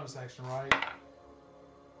have my bonus action, right?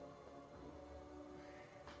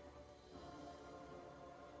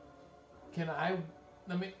 Can I?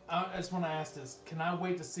 I just want to ask this. Can I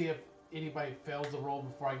wait to see if anybody fails the roll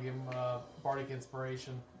before I give them bardic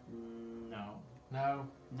inspiration? No. No.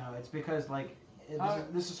 No, it's because like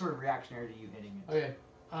this is sort of reactionary to you hitting it. Okay.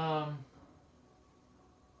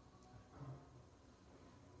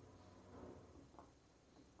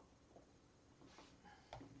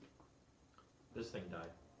 This thing died.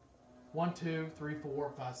 1, 2, 3,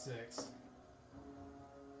 4, 5, 6.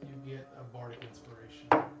 You get a bardic inspiration.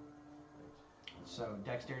 So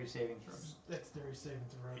dexterity saving throws. Dexterity saving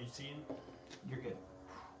throws. 18. You're good.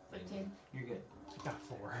 15. You're good. Got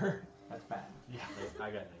 4. That's bad. Yeah. I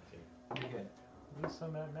got 19. You're good. At least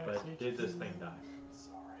I'm at max But HP. did this thing die?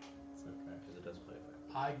 Sorry. It's okay. Because it does play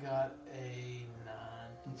effect. I got a 9.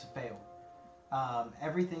 It's a fail.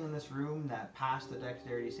 everything in this room that passed the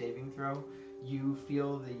dexterity saving throw, you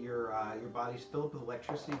feel that your body's filled with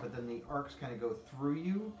electricity, but then the arcs kind of go through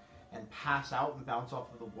you and pass out and bounce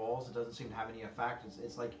off of the walls. It doesn't seem to have any effect.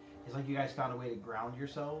 It's like you guys found a way to ground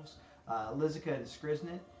yourselves. Lizica and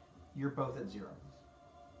Skriznet, you're both at 0.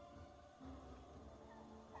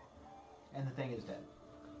 And the thing is dead.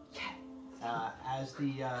 As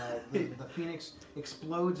the Phoenix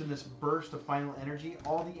explodes in this burst of final energy,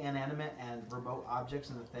 all the inanimate and remote objects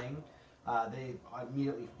in the thing, they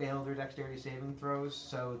immediately fail their dexterity saving throws.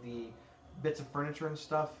 So the bits of furniture and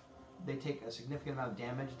stuff, they take a significant amount of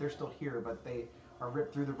damage. They're still here, but they are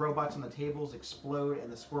ripped through. The robots on the tables explode,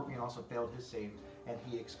 and the Scorpion also failed his save, and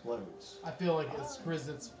he explodes. I feel like the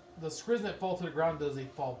Skriznet fall to the ground. Does he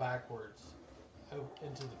fall backwards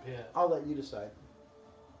into the pit? I'll let you decide.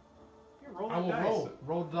 I will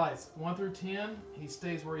roll the dice. 1 through 10, he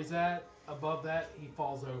stays where he's at. Above that, he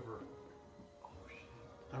falls over.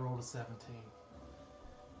 I rolled a 17.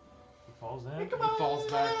 He falls in. He falls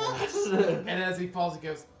backwards. And as he falls, he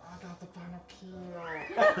goes, I got the final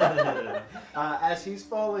kill. As he's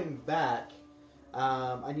falling back,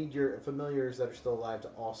 I need your familiars that are still alive to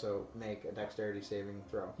also make a dexterity saving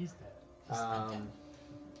throw. He's dead.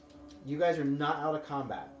 You guys are not out of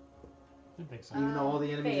combat, Didn't think so. even though all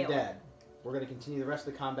the enemies fail. are dead. We're going to continue the rest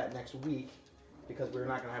of the combat next week because we're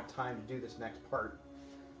not going to have time to do this next part.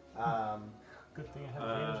 Good thing I have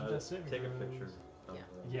advantage with that saving Take a throws. picture of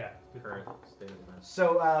Yeah. the current state of events.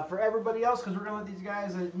 So for everybody else, because we're going to let these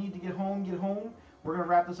guys that need to get home, we're going to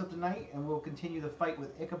wrap this up tonight, and we'll continue the fight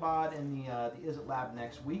with Ichabod and the Izzet Lab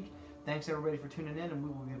next week. Thanks everybody for tuning in, and we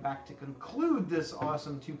will be back to conclude this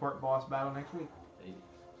awesome 2-part boss battle next week. 8.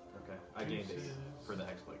 Okay. I gained 8 for the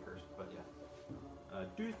exploit curse, but yeah.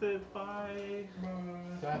 Deuces, bye.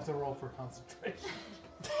 Do I have to roll for concentration?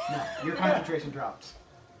 No, your concentration drops.